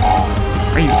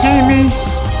 Are you kidding me?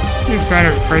 You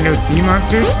decided to fight those sea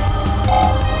monsters?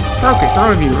 Focus,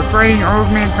 all of you. We're fighting all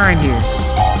of mankind here.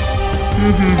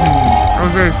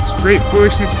 Ozar's great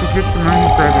foolishness persists among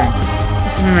his brethren.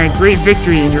 This will be my great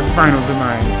victory in your final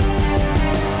demise.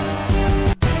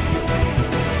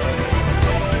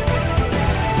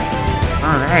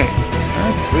 Alright,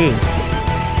 let's see.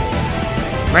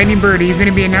 Lightning Bird, are you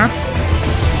gonna be enough?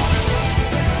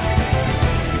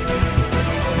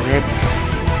 Rip.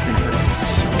 This is gonna hurt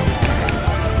so bad.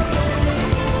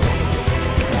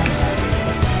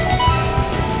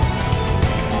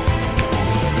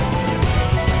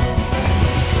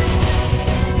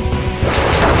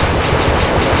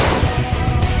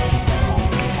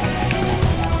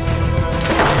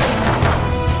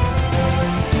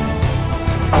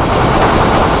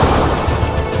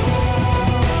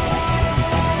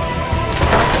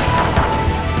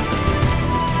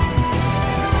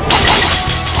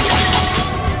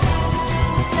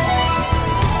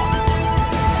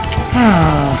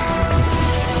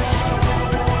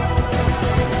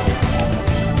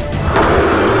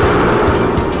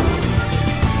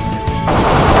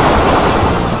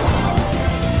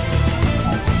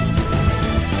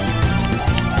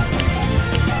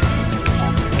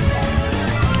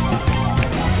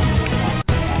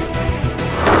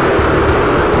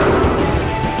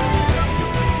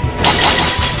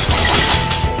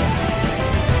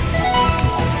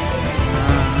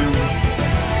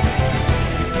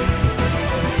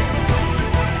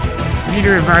 Need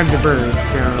to revive the bird,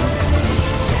 so...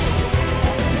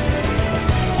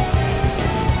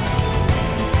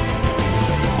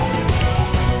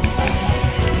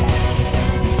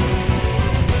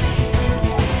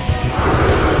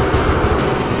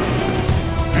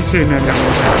 I should have done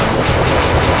that.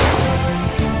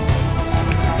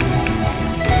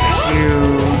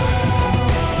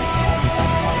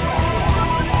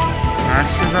 Max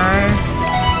revive?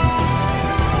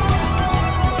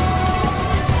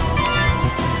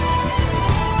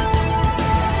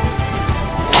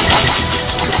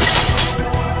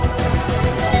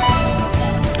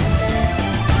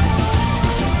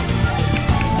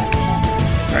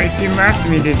 You seen last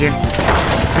of me, did you?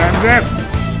 Thumbs up!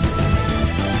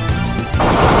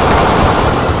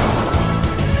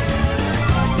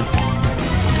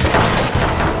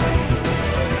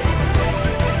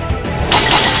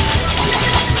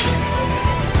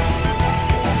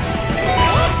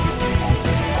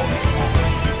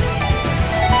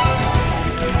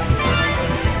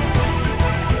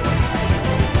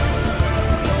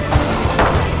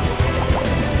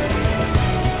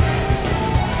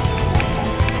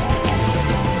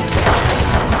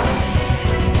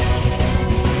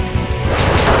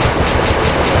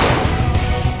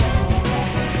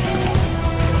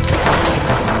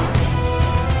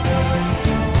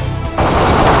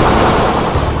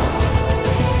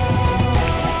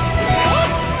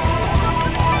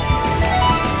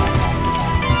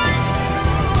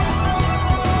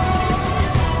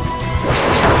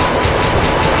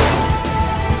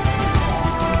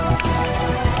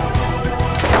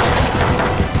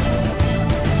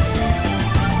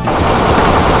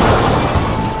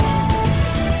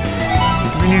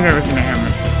 That was gonna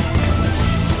happen.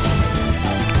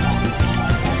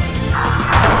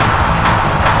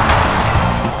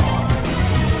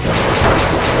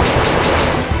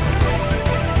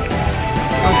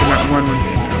 Hoping that one would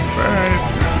be enough, but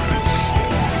it's not.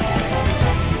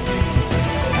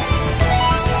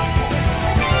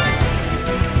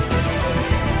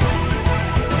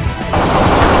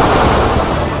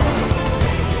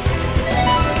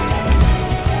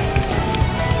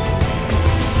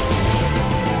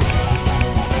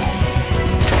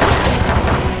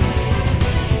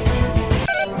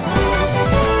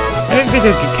 I didn't think I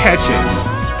could catch it.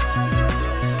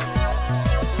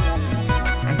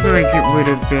 I feel like it would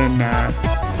have been,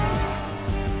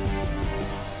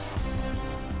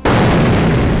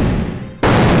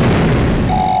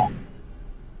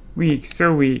 weak,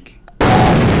 so weak.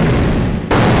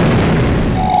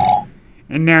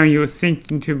 And now you will sink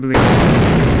into oblivion.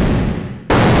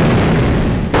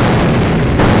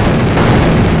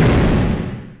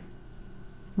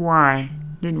 Why?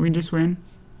 Didn't we just win?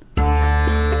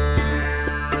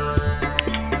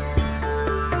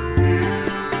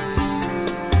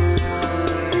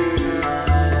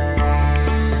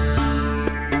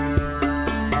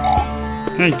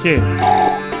 Hey, kid.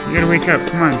 You gotta wake up.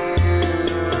 Come on.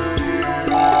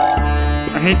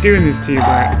 I hate doing this to you,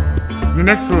 but the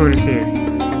next lord is here.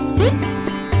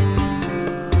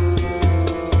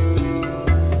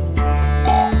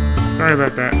 Sorry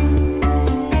about that.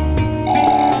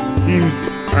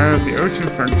 Seems the ocean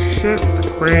sunk ship.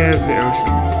 Aquaria of the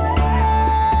oceans.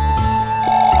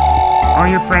 All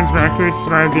your friends miraculously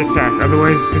survived the attack.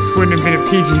 Otherwise, this wouldn't have been a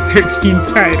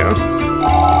PG-13 title.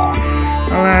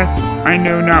 Alas, I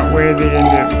know not where they end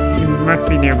up. You must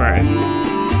be nearby.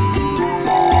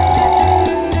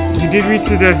 You did reach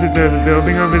the desert, though. The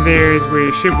building over there is where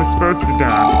your ship was supposed to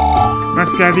dock.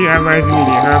 Must gather your allies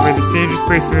immediately. However, this dangerous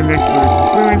place is the next lord's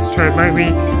influence. Tread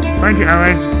lightly. Find your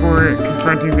allies before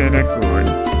confronting the next lord.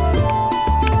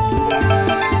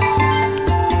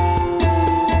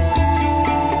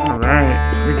 Alright,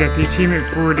 we got the achievement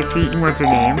for defeating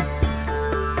what's-her-name.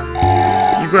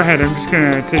 You go ahead, I'm just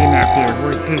gonna take a nap here.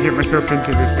 What can I get myself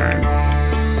into this time?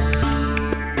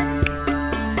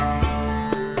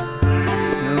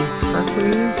 No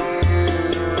sparklies.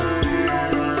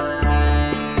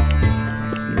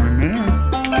 I see one there.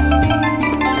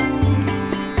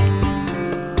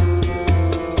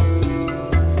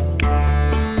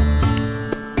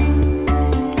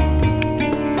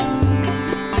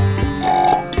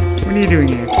 What are you doing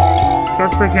here?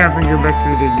 Stop clicking off and go back to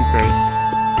the digging site.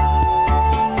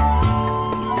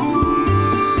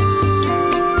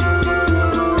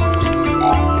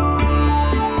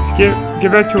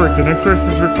 Get back to work. The next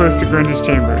sources we're close to Grunda's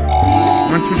chamber.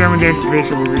 Once we're done with the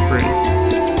excavation, we'll be free.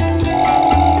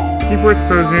 Seaport's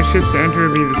closed, no ships to enter or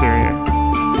leave this area.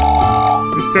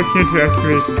 We're stuck here until the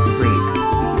excavation is complete.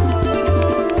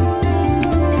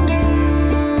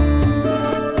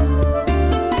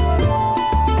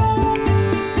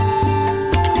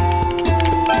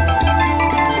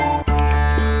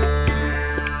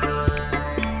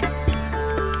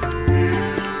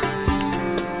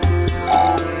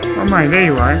 Oh my, there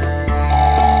you are.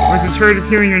 I was in charge of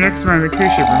healing your next man on the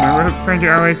cruise ship. Remember, hope to find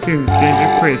your allies soon in this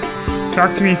dangerous place.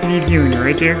 Talk to me if you need healing,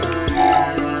 alright, dear?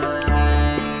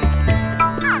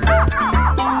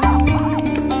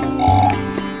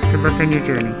 Good luck on your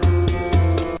journey.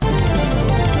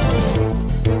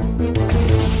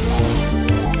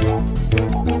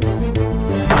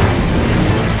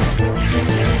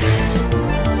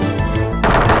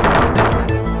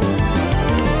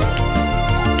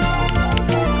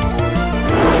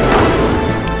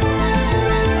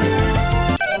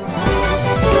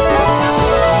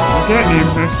 Getting him.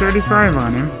 There's 35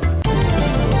 on him.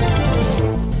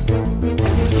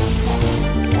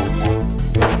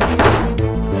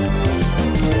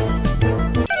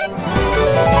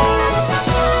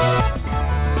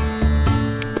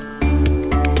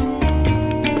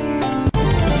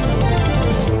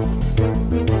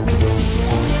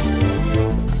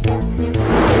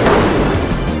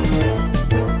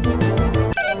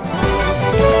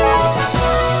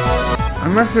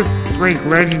 Unless it's like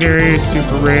legendary,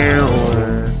 super rare, or...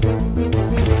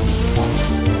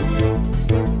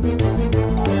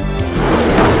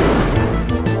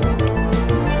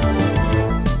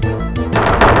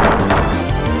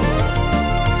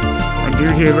 A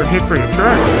dude here that hits like a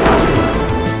truck.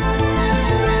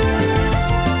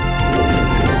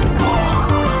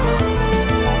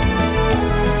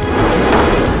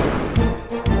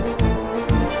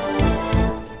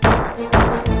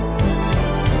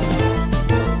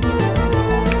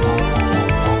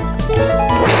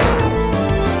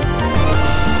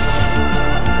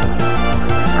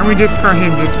 And we just caught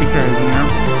him just because, you know,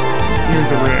 he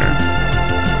was a rare.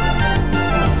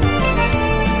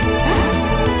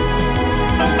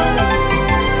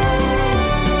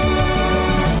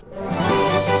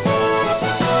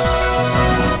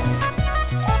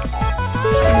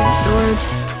 Storage.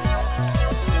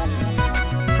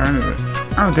 Time is it?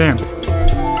 Oh, damn.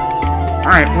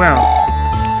 Alright, well.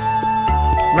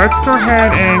 Let's go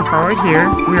ahead and call it here.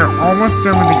 We are almost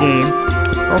done with the game.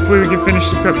 Hopefully we can finish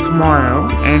this up tomorrow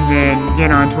and then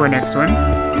get on to our next one.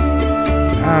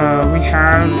 We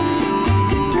have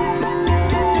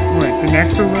the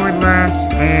next Lord left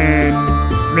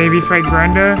and maybe fight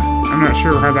Grunda. I'm not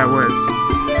sure how that works.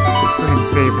 Let's go ahead and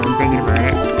save while I'm thinking about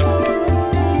it.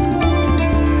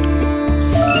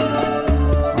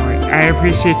 Alright, I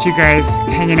appreciate you guys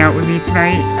hanging out with me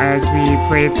tonight as we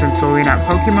played some Totally Not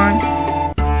Pokemon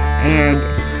and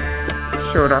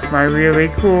showed off my really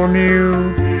cool new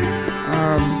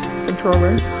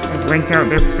controller. I blinked out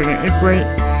there for a second. It's late.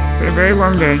 It's been a very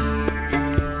long day.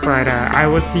 But I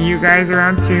will see you guys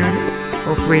around soon.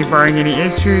 Hopefully, barring any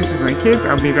issues with my kids,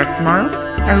 I'll be back tomorrow.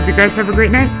 I hope you guys have a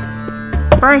great night.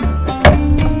 Bye!